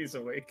see if he's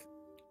awake.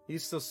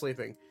 He's still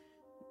sleeping.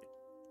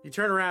 You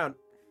turn around.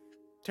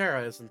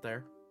 Terra isn't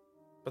there.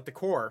 But the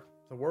core,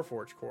 the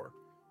Warforged core,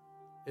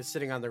 is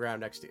sitting on the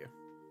ground next to you.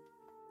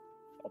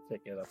 I'll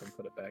pick it up and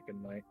put it back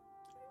in my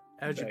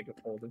As you bag of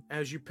holding.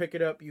 as you pick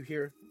it up, you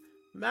hear,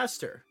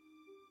 "Master,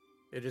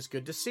 it is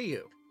good to see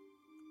you."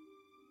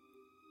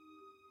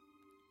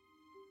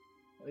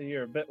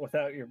 You're a bit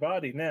without your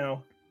body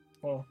now.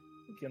 Well,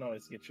 we can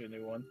always get you a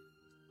new one.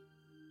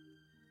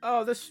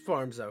 Oh, this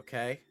form's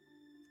okay.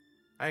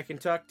 I can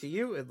talk to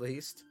you at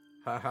least.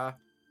 Ha ha.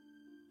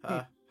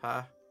 Ha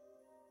ha.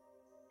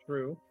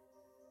 True.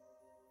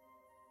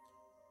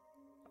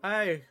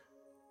 I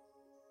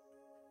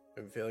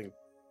am feeling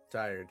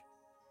tired.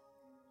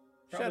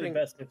 Probably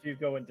best if you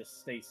go into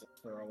stasis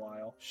for a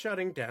while.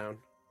 Shutting down.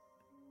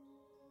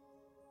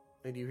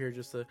 And you hear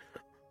just a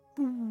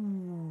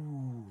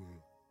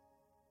boom.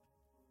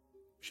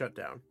 Shut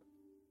down.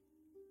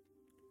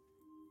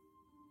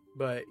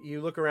 But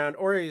you look around.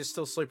 Ori is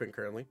still sleeping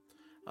currently.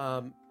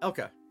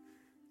 Elka,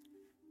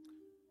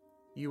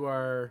 you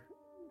are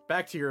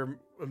back to your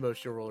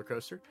emotional roller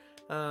coaster.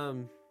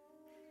 The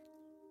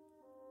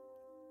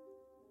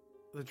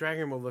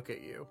dragon will look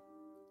at you.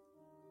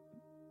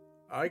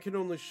 I can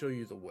only show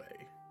you the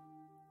way.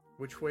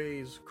 Which way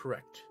is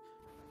correct?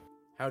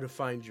 How to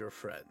find your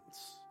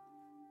friends.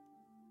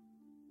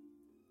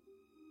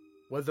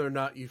 Whether or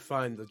not you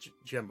find the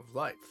gem of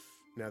life.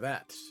 Now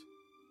that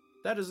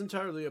is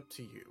entirely up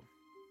to you.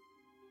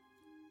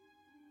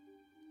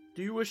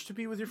 Do you wish to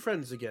be with your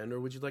friends again, or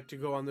would you like to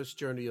go on this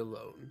journey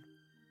alone?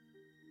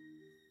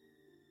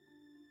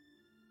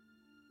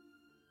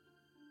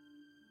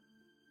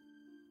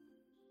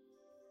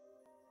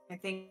 I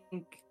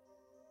think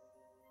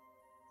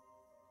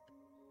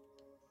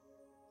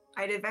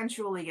I'd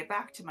eventually get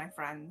back to my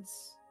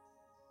friends.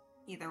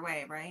 Either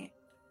way, right?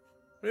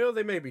 Well,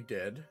 they may be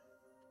dead,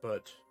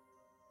 but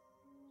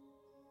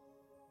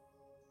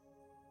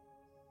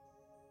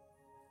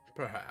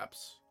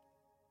perhaps.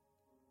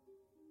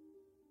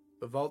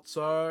 The vaults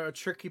are a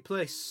tricky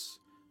place.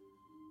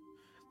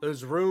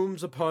 There's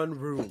rooms upon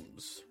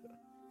rooms.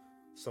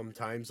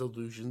 Sometimes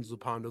illusions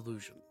upon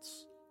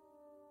illusions.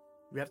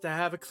 You have to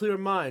have a clear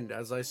mind,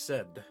 as I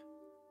said,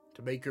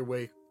 to make your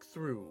way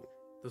through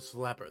this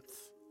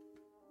labyrinth.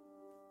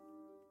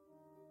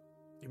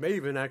 You may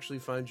even actually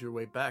find your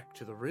way back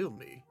to the real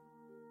me.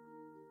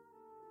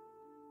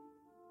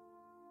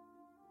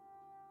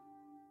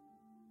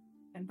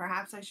 And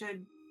perhaps I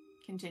should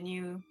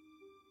continue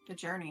the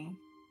journey.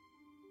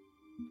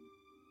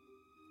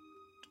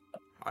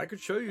 I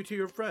could show you to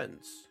your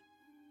friends.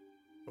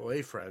 Well,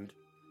 a friend.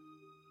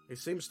 He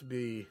seems to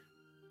be...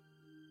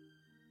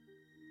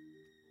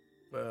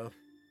 well...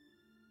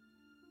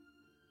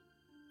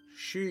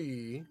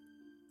 she...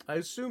 I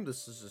assume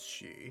this is a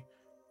she.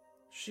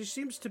 She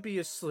seems to be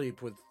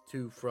asleep with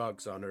 2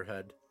 frogs on her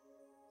head.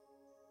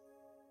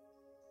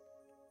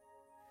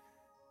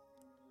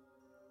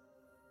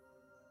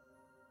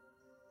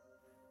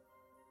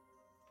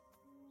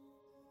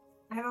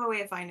 I have a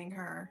way of finding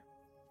her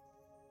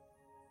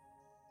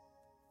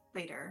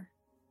later.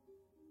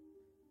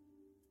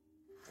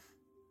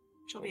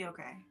 She'll be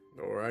okay.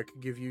 Or I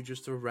could give you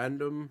just a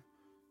random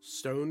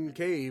stone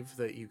cave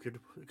that you could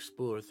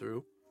explore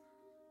through.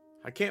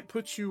 I can't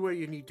put you where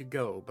you need to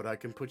go, but I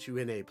can put you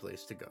in a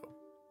place to go.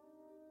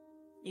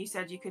 You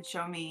said you could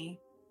show me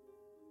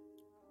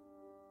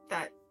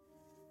that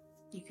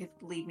you could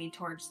lead me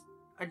towards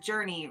a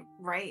journey,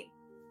 right?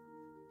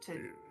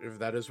 If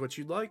that is what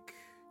you'd like.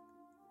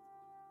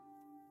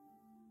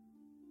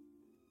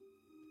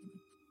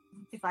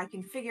 If I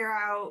can figure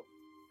out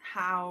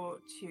how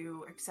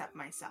to accept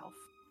myself,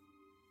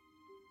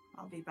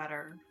 I'll be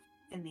better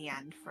in the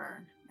end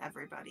for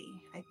everybody,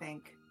 I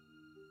think.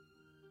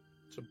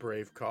 It's a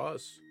brave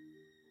cause.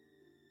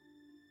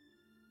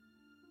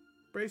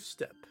 Brave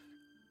step.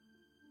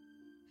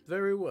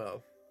 Very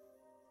well.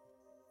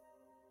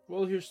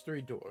 Well, here's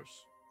 3 doors.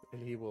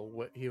 And he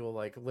will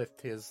like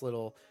lift his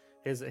little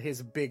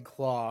his big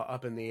claw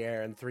up in the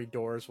air and 3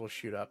 doors will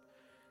shoot up.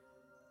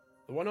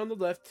 The one on the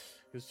left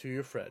is to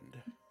your friend.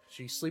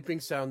 She's sleeping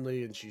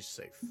soundly and she's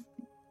safe.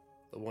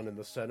 The one in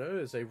the center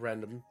is a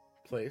random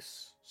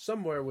place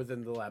somewhere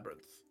within the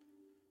labyrinth.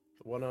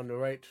 The one on the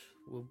right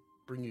will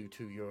bring you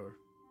to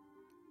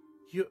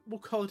we'll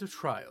call it a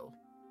trial.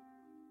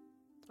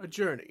 A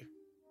journey.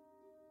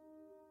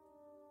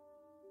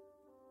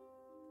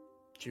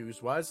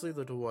 Choose wisely,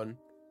 little one.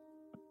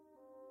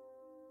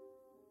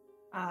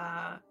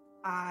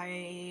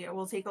 I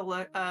will take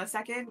a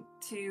second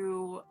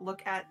to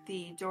look at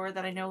the door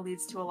that I know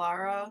leads to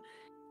Alara,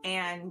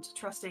 and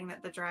trusting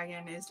that the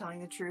dragon is telling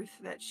the truth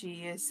that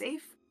she is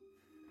safe,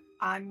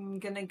 I'm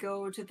gonna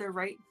go to the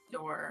right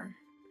door.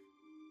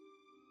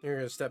 You're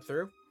gonna step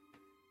through?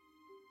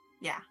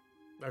 Yeah.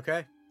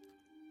 Okay.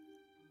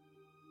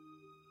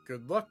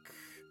 Good luck,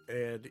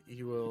 and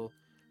you will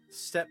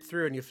step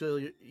through, and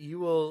you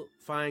will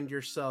find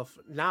yourself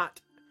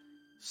not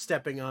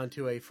stepping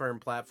onto a firm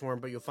platform,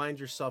 but you'll find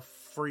yourself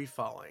free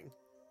falling.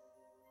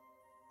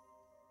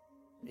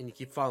 And you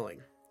keep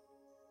falling.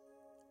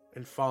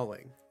 And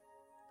falling.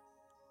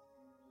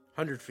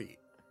 100 feet.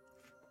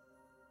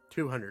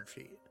 200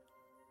 feet.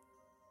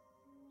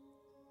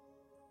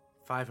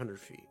 500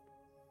 feet.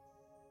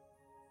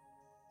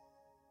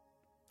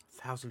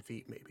 1,000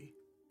 feet, maybe.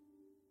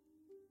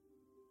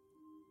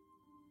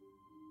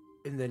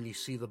 And then you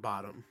see the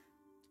bottom.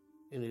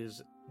 And it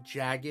is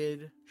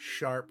jagged,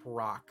 sharp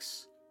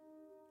rocks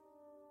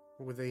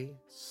with a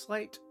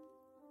slight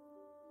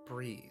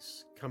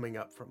breeze coming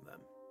up from them.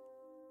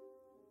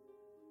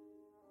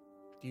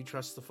 Do you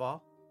trust the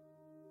fall?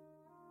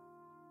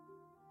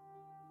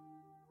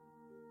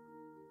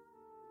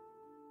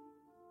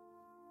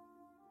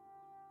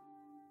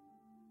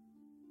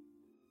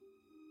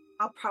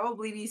 I'll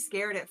probably be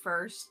scared at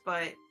first,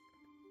 but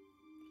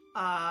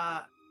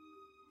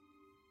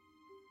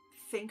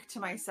think to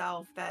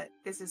myself that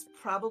this is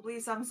probably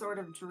some sort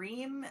of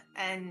dream,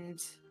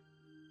 and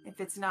if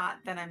it's not,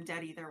 then I'm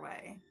dead either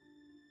way.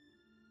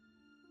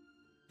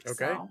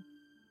 Okay. So,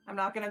 I'm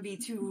not going to be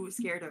too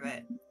scared of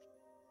it.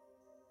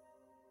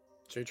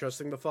 So you're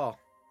trusting the fall.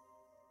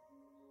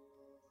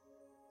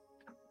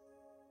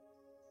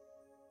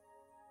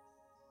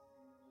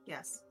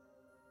 Yes.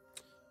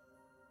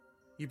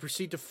 You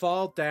proceed to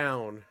fall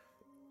down,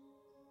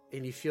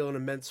 and you feel an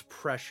immense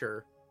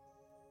pressure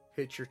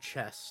hit your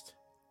chest,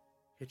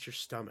 hit your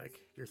stomach,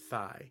 your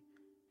thigh,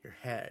 your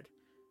head,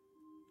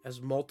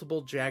 as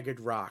multiple jagged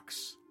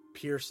rocks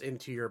pierce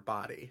into your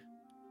body.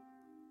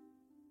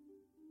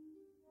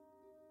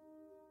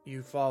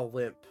 You fall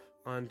limp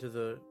onto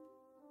the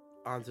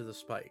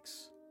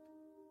spikes.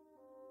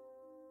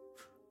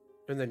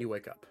 And then you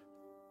wake up.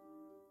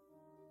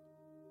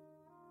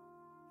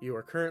 You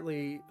are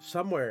currently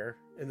somewhere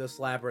in this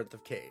labyrinth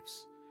of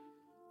caves.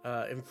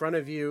 In front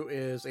of you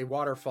is a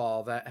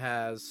waterfall that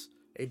has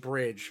a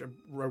bridge, a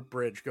rope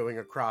bridge going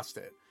across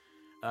it.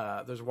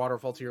 There's a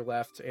waterfall to your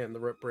left, and the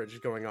rope bridge is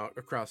going out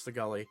across the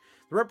gully.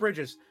 The rope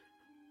bridge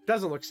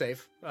doesn't look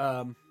safe,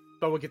 but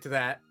we'll get to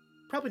that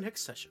probably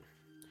next session.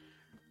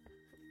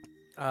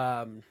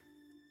 But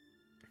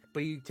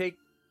you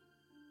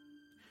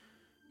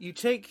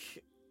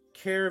take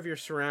care of your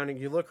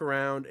surroundings. You look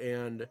around,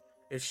 and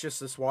it's just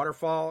this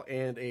waterfall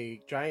and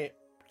a giant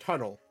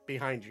tunnel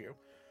behind you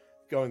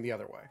going the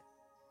other way.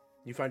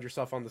 You find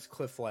yourself on this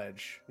cliff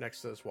ledge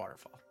next to this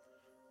waterfall.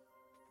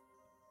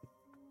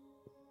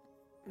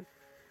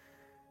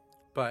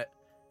 But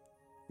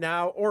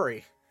now,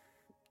 Ori,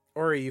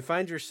 you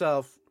find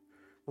yourself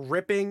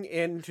ripping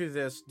into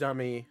this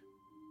dummy,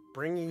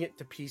 bringing it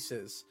to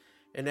pieces.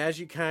 And as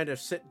you kind of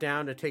sit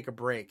down to take a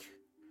break,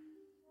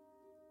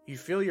 you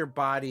feel your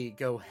body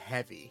go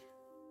heavy.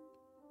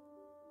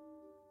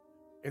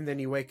 And then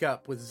you wake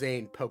up with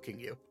Zane poking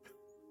you.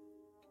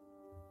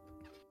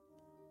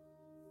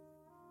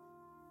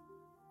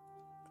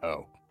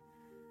 Oh.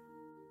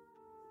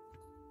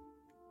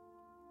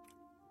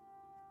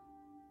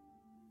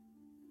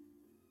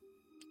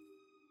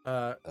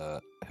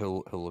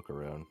 He'll look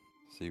around,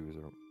 see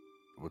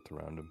what's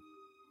around him.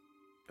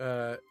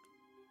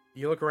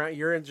 You look around.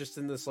 You're just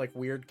in this like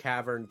weird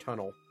cavern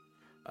tunnel.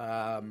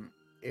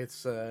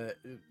 It's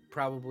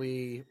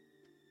probably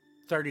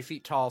 30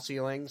 feet tall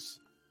ceilings.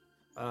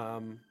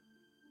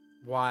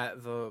 Why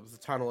the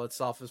tunnel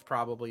itself is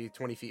probably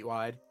 20 feet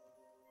wide.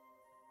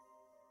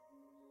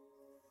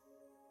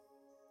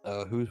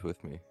 Who's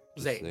with me?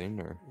 Zane. Zane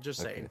or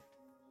Just okay. Zane.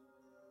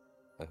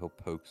 I hope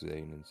poke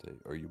Zane and say,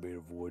 "Are you made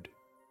of wood?"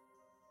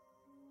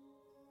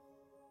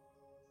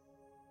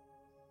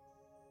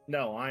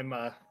 No,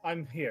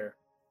 I'm here.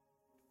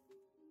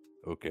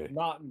 Okay.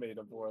 Not made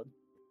of wood.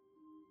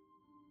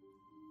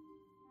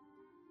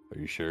 Are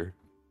you sure?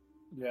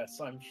 Yes,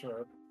 I'm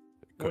sure.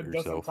 Cut Wood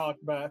doesn't yourself. talk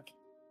back.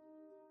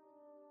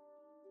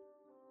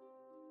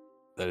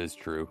 That is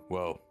true.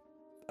 Well,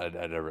 I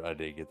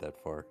didn't get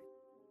that far.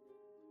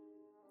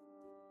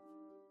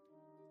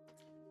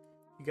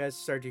 You guys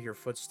start to hear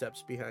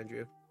footsteps behind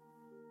you.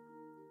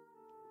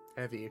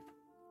 Heavy,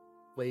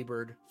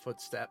 labored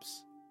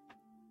footsteps.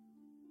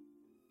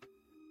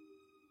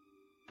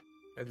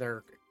 And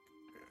they're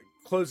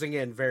closing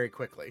in very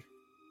quickly.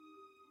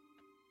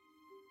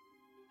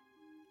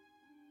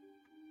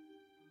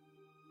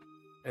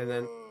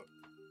 And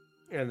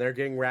they're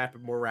getting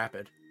more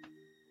rapid.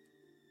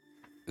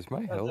 Is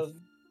my health?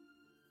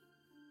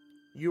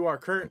 You are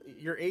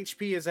your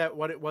HP is at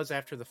what it was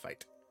after the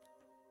fight.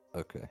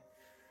 Okay.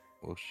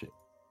 Well, shit.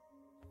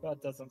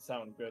 That doesn't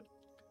sound good.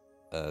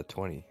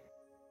 20.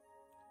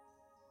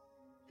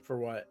 For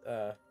what?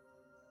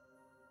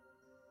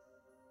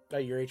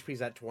 Your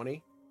HP's at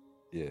 20?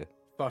 Yeah.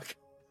 Fuck.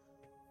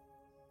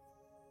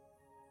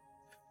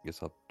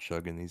 Guess I'll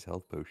chug in these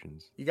health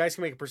potions. You guys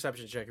can make a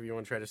perception check if you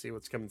want to try to see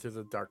what's coming through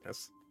the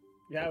darkness.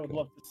 Yeah, I would Okay.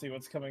 love to see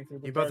what's coming through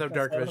the You both have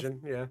dark darkness.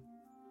 vision, yeah.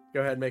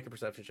 Go ahead and make a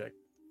perception check.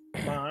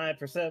 My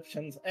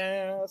perception's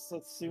ass.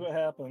 Let's see what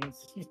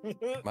happens.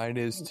 Mine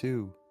is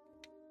 2.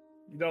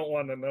 You don't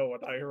want to know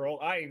what I roll.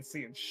 I ain't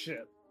seeing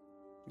shit.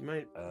 You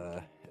might...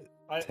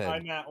 10.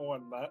 I'm at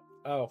 1, Matt.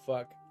 Oh,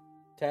 fuck.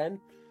 10?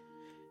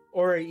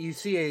 Or you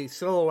see a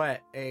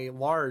silhouette, a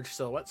large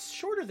silhouette,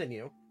 shorter than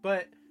you,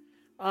 but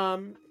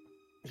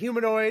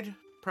humanoid,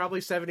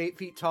 probably 7-8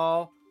 feet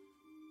tall,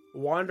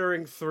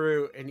 wandering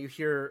through, and you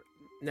hear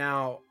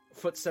now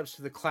footsteps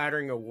to the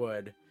clattering of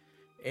wood,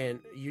 and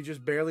you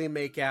just barely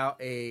make out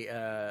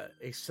a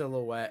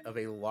silhouette of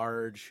a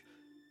large,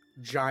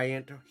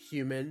 giant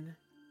human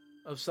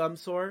of some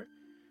sort.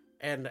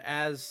 And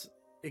as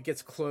it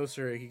gets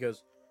closer, he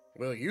goes,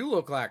 "Well, you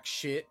look like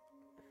shit."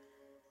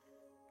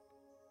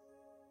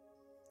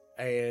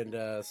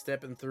 And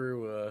stepping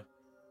through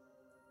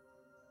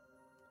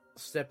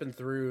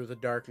the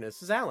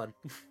darkness is Alan.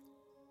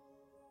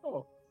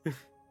 Oh,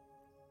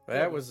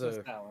 That was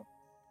just a Alan.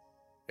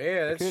 yeah.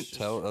 I That's couldn't just,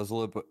 tell. I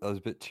was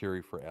a bit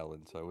teary for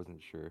Alan, so I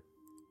wasn't sure.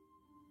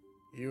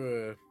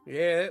 You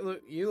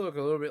you look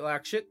a little bit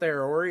like shit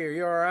there, Ori. Are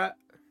you all right?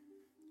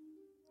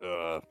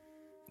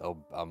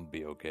 I'm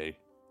be okay.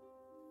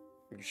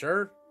 You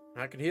sure?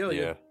 I can heal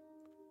you.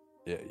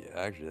 Yeah.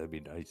 Actually, that'd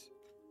be nice.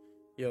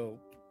 You'll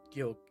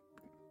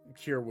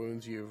cure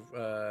wounds.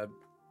 We'll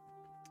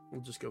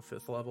just go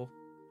 5th level.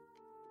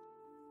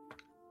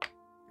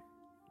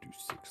 Do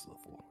 6th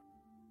level.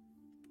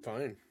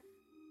 Fine.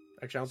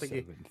 Actually, I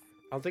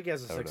don't think he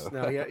has a I don't 6th.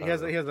 know. No, he I has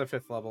don't he has a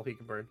 5th level. He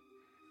can burn.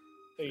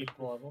 8th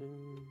level.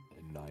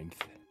 And 9th,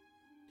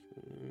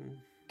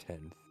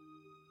 10th,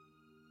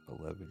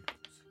 11.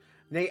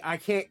 Nate, I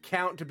can't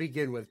count to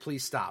begin with.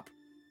 Please stop.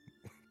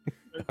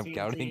 I'm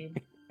counting.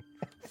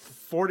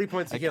 40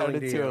 points I of healing counted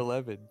to to you.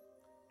 11.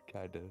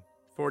 Kinda.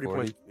 40 40?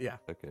 points. Yeah.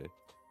 Okay.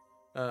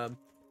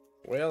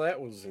 Well, that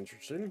was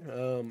interesting.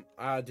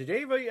 Did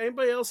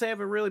anybody else have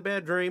a really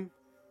bad dream?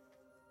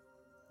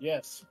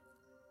 Yes.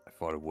 I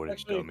fought a wooden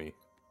Actually- dummy.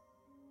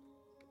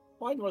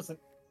 Mine wasn't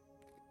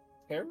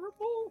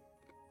terrible.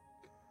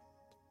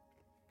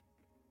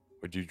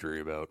 What'd you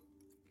dream about?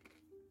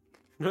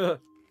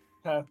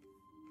 Huh.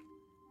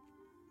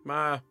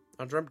 I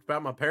dreamt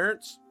about my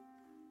parents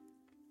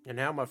and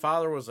how my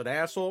father was an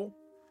asshole,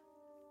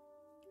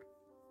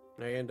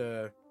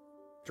 and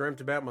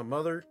dreamt about my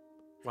mother,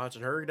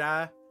 watching her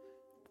die,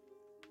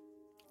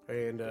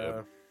 and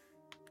Yep.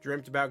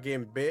 dreamt about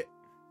getting bit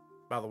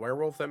by the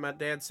werewolf that my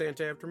dad sent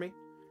after me.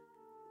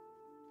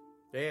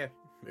 Yeah,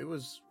 it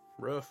was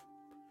rough.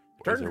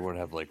 Why does everyone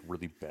have like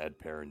really bad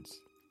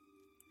parents?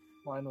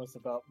 Mine was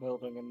about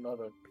building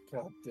another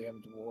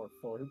goddamn dwarf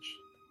forge.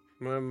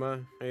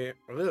 Yeah,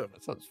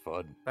 That sounds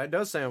fun. that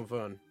does sound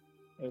fun.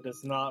 It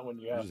is not when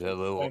you You have just to had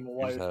claim you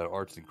life. just had an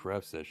arts and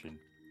crafts session.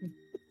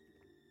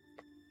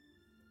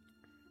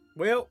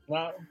 Well,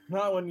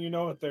 Not when you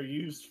know what they're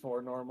used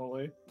for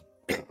normally.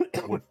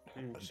 What?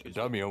 A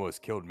dummy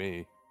almost killed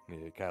me. I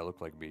mean, it kind of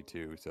looked like me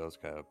too, so it was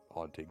kind of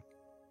haunting.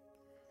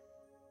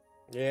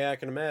 yeah, I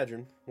can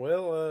imagine.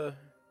 Well,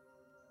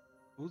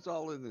 Who's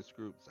all in this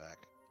group, Zach?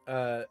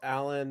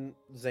 Alan,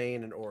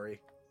 Zane, and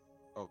Ori.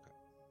 Okay.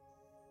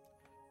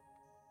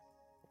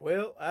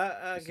 Well,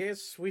 I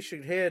guess we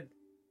should head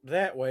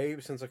that way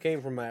since I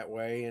came from that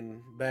way,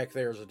 and back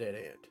there's a dead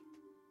end.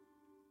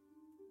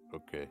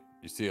 Okay.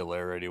 You see a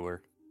lair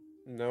anywhere?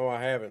 No,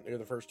 I haven't. You're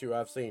the first two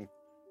I've seen.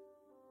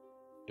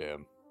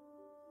 Damn.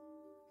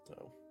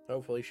 So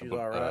hopefully she's How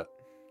about, all right.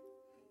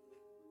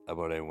 How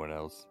about anyone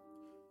else?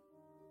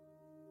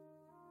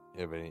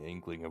 You have any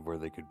inkling of where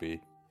they could be?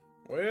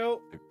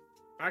 Well,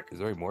 Is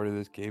there any more to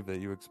this cave that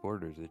you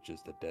explored, or is it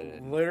just a dead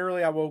end?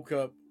 literally, I woke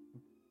up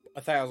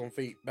 1,000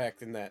 feet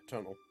back in that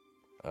tunnel.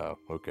 Oh,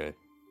 okay.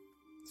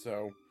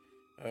 So,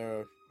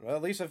 well,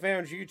 at least I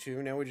found you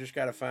two. Now we just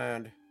gotta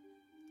find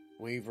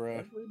Weavra,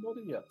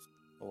 Everybody else.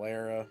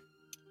 Valera.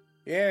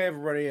 Yeah,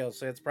 everybody else.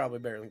 That's probably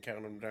better than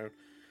counting them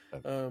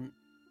down.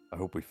 I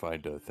hope we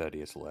find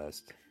Thaddeus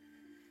last.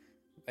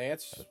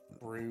 That's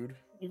rude.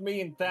 You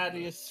mean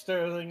Thaddeus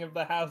Sterling of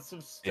the House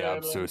of Sterling? Yeah,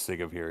 I'm so sick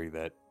of hearing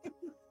that.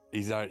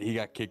 He's not. He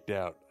got kicked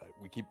out.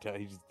 We keep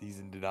telling. He's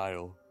in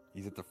denial.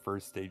 He's at the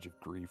first stage of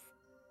grief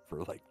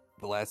for like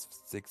the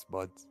last 6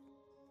 months.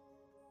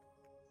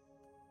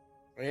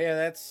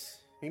 Yeah,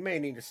 he may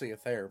need to see a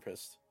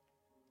therapist.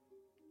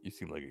 You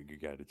seem like a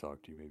good guy to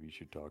talk to. Maybe you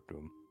should talk to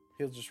him.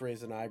 He'll just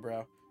raise an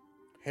eyebrow.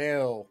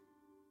 Hell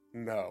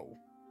no.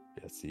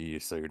 Yeah, see,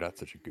 so you're not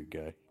such a good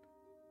guy.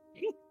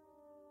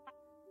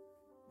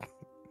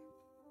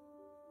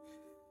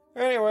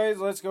 Anyways,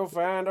 let's go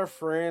find our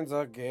friends,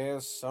 I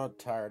guess. I'm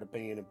tired of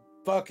being in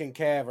fucking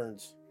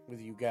caverns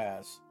with you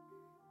guys.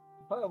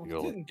 Well, we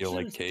You didn't don't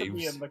like choose to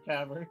be caves? in the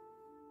cavern.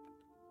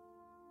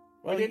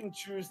 Well, We didn't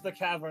choose the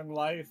cavern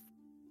life.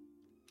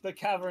 The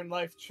cavern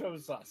life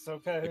chose us,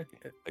 okay?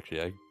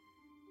 Actually,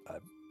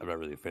 I'm not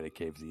really a fan of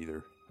caves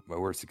either. My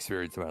worst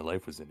experience in my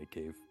life was in a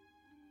cave.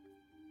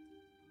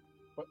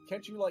 But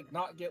can't you, like,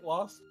 not get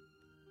lost?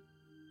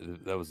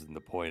 That wasn't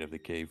the point of the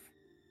cave.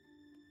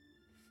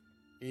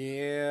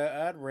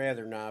 Yeah, I'd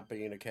rather not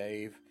be in a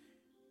cave.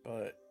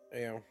 But,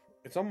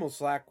 it's almost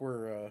like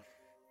we're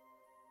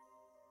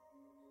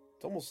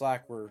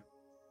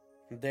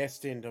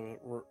destined to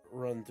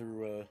run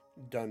through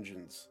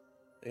dungeons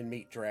and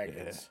meet dragons.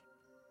 Yeah.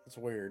 It's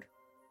weird.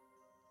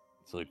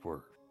 It's like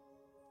we're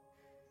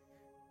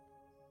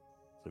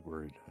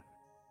in.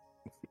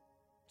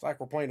 It's like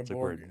we're playing a It's like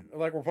board, we're-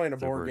 like we're playing a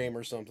it's like board we're- game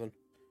or something.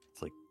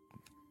 It's like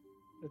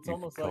It's you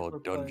almost could call like we're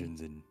it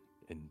dungeons and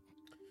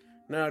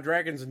No,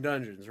 dragons and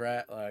dungeons,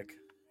 right? Like,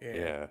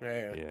 yeah.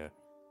 yeah. Yeah.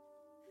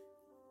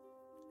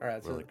 All right,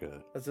 Or so like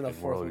a, that's enough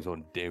and we're fourth. always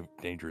on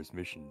dangerous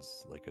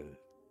missions, like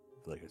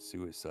a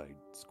suicide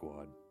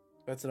squad.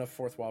 That's enough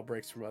fourth wall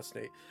breaks from us,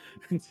 Nate.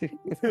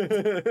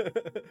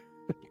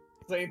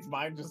 Zane's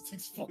mind just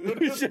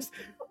exploded.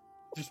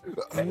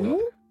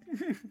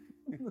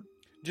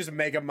 Just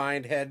mega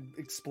mind head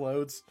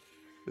explodes.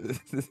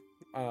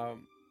 All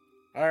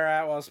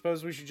right. Well, I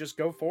suppose we should just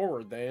go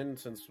forward then,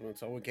 since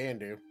that's all we can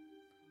do.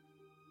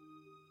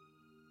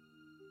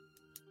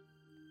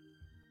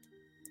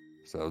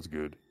 Sounds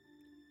good.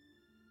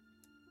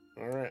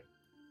 All right.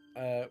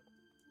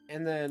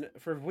 And then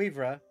for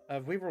Vivra,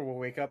 Vivra will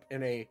wake up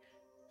in a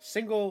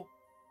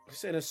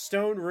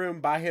stone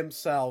room by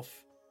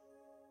himself,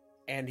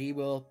 and he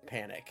will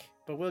panic.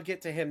 But we'll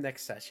get to him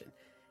next session.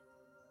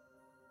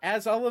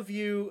 As all of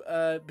you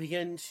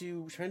begin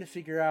to trying to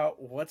figure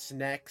out what's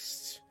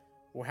next,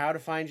 or how to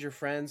find your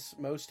friends,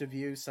 most of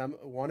you,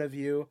 one of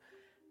you,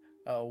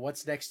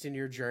 what's next in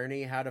your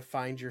journey, how to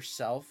find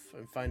yourself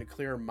and find a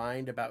clearer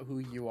mind about who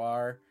you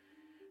are,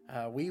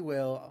 we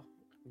will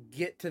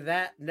get to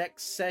that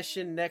next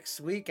session next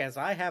week, as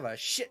I have a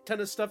shit ton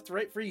of stuff to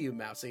write for you,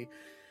 Mousy.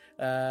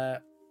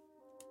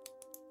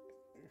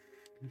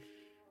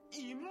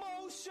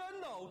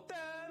 Emotional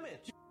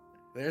damage.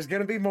 There's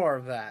gonna be more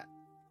of that.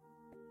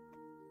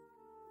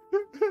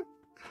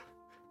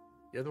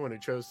 You're the one who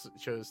chose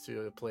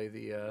to play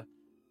the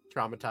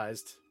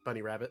traumatized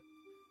bunny rabbit.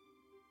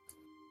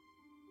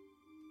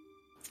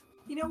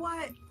 You know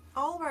what?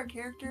 All of our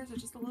characters are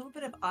just a little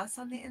bit of us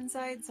on the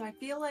inside, so I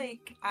feel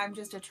like I'm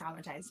just a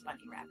traumatized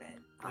bunny rabbit.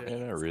 on the Yeah,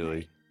 not inside.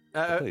 really.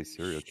 I play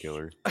serial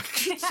killer.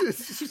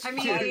 I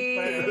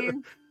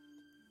mean,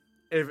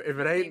 if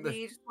it ain't maybe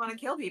you just want to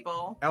kill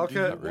people.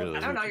 Elka, Not really. I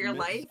don't know your Admit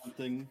life.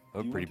 something?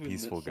 I'm a You pretty want to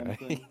peaceful admit guy.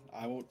 something?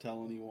 I won't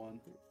tell anyone.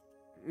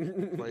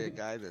 Play a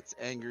guy that's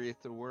angry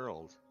at the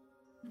world.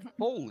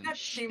 Holy That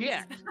seems-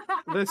 shit!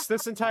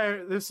 this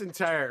entire this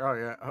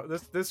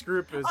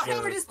group is Oh,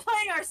 no, we're just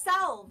playing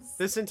ourselves.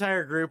 this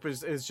entire group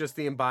is just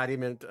the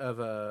embodiment of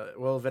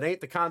well, if it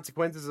ain't the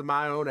consequences of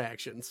my own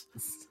actions.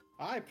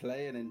 I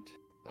play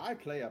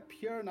a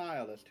pure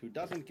nihilist who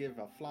doesn't give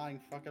a flying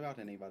fuck about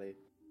anybody.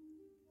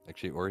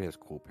 Actually, Ori has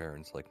cool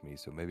parents like me,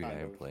 so maybe I am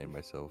Kind of. playing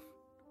myself.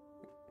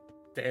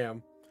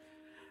 Damn.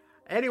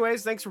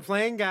 Anyways, thanks for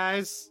playing,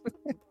 guys.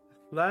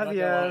 Love Not gonna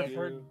ya.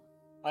 lie,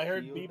 I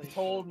heard You Beep's think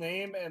whole so?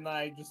 name and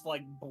I just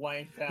like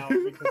blanked out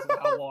because of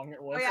how long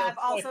it was. Oh yeah, I I've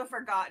was like, also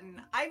forgotten.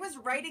 I was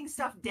writing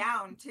stuff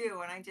down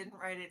too, and I didn't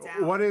write it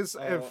down. What is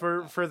Oh,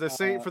 for the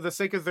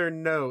sake of their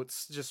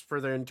notes, just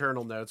for their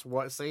internal notes?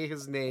 What say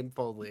his name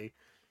fully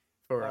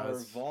for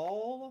us?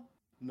 Arval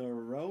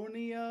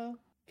Neuronia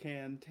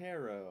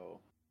Cantero.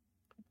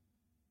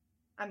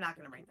 I'm not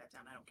gonna write that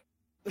down. I don't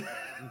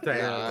care. Damn.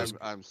 Yeah,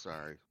 I'm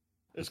sorry.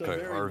 It's Just a call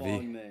it very RV.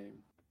 long name.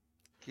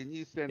 Can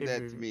you send If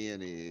that you- to me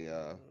in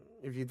a?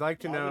 If you'd like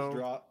to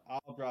know,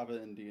 I'll drop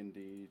it in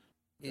D&D.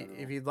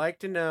 if you'd like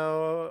to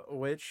know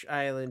which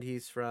island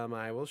he's from,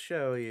 I will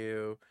show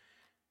you.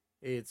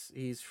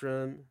 He's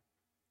from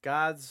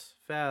God's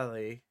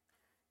Valley,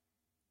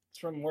 it's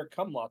from where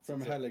Cumlots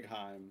From is.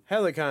 Heligheim.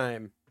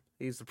 Heligheim.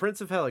 He's the Prince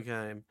of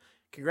Heligheim.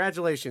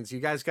 Congratulations, you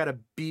guys got a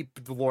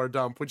beep lore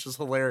dump, which is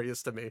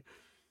hilarious to me.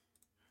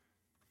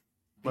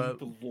 But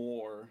Beep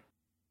lore.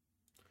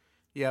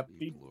 yep,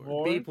 Beep Lord.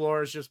 lore. beep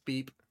lore is just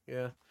beep.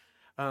 Yeah.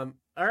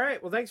 All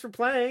right. Well, thanks for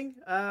playing.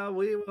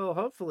 We will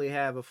hopefully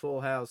have a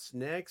full house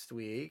next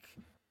week.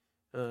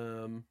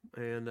 And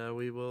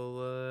we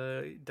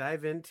will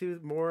dive into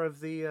more of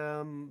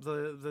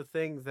the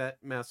thing that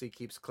Mousy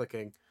keeps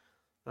clicking.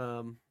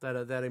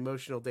 That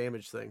emotional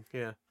damage thing.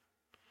 Yeah.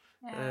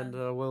 And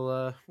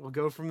we'll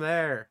go from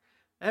there.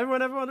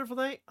 Everyone have a wonderful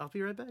night. I'll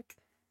be right back.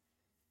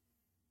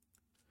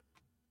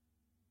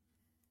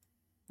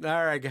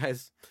 All right,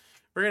 guys.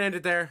 We're gonna end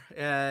it there.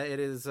 It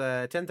is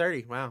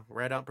 10:30. Wow,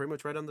 pretty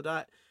much right on the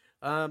dot.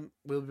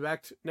 We'll be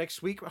back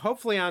next week,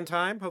 hopefully on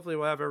time. Hopefully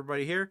we'll have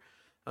everybody here.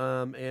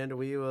 And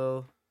we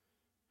will.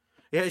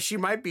 Yeah, she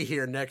might be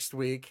here next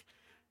week.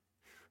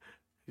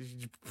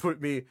 Put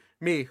me,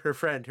 her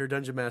friend, her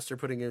dungeon master,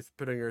 putting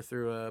her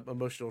through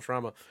emotional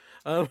trauma.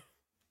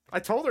 I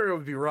told her it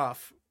would be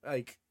rough.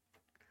 Like,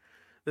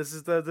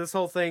 this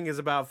whole thing is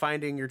about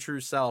finding your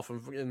true self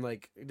and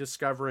like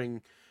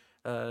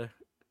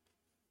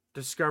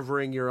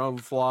discovering your own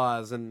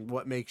flaws and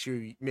what makes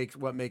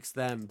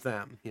them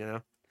them, you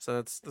know. So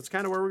that's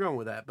kind of where we're going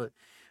with that, but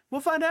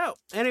we'll find out.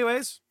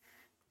 Anyways,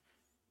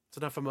 it's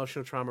enough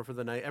emotional trauma for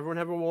the night. Everyone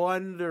have a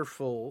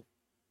wonderful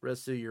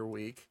rest of your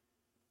week.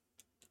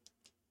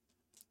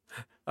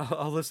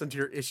 I'll listen to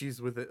your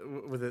issues with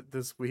it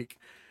this week.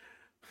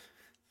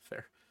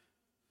 Fair.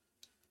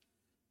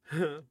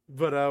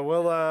 But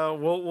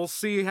we'll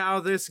see how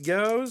this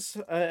goes.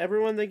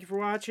 Everyone, thank you for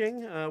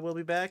watching. We'll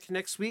be back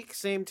next week,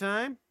 same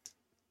time.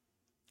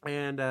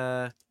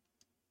 And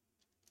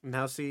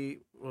Mousy,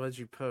 what did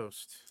you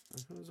post?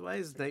 Why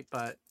is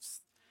Nightbot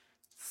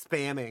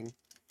spamming?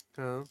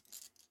 Huh?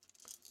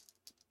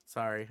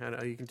 Sorry, I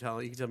know you can tell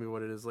me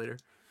what it is later.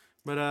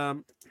 But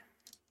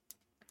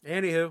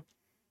anywho,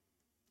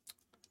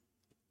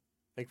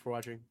 thanks for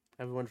watching.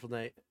 Have a wonderful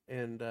night.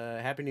 And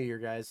Happy New Year,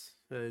 guys.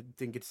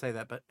 Didn't get to say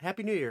that, but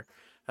Happy New Year.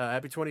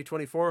 Happy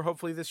 2024.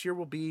 Hopefully this year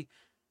will be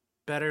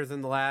better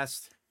than the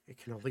last. It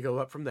can only go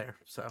up from there.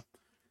 So,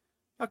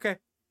 okay.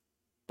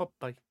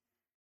 Bye-bye.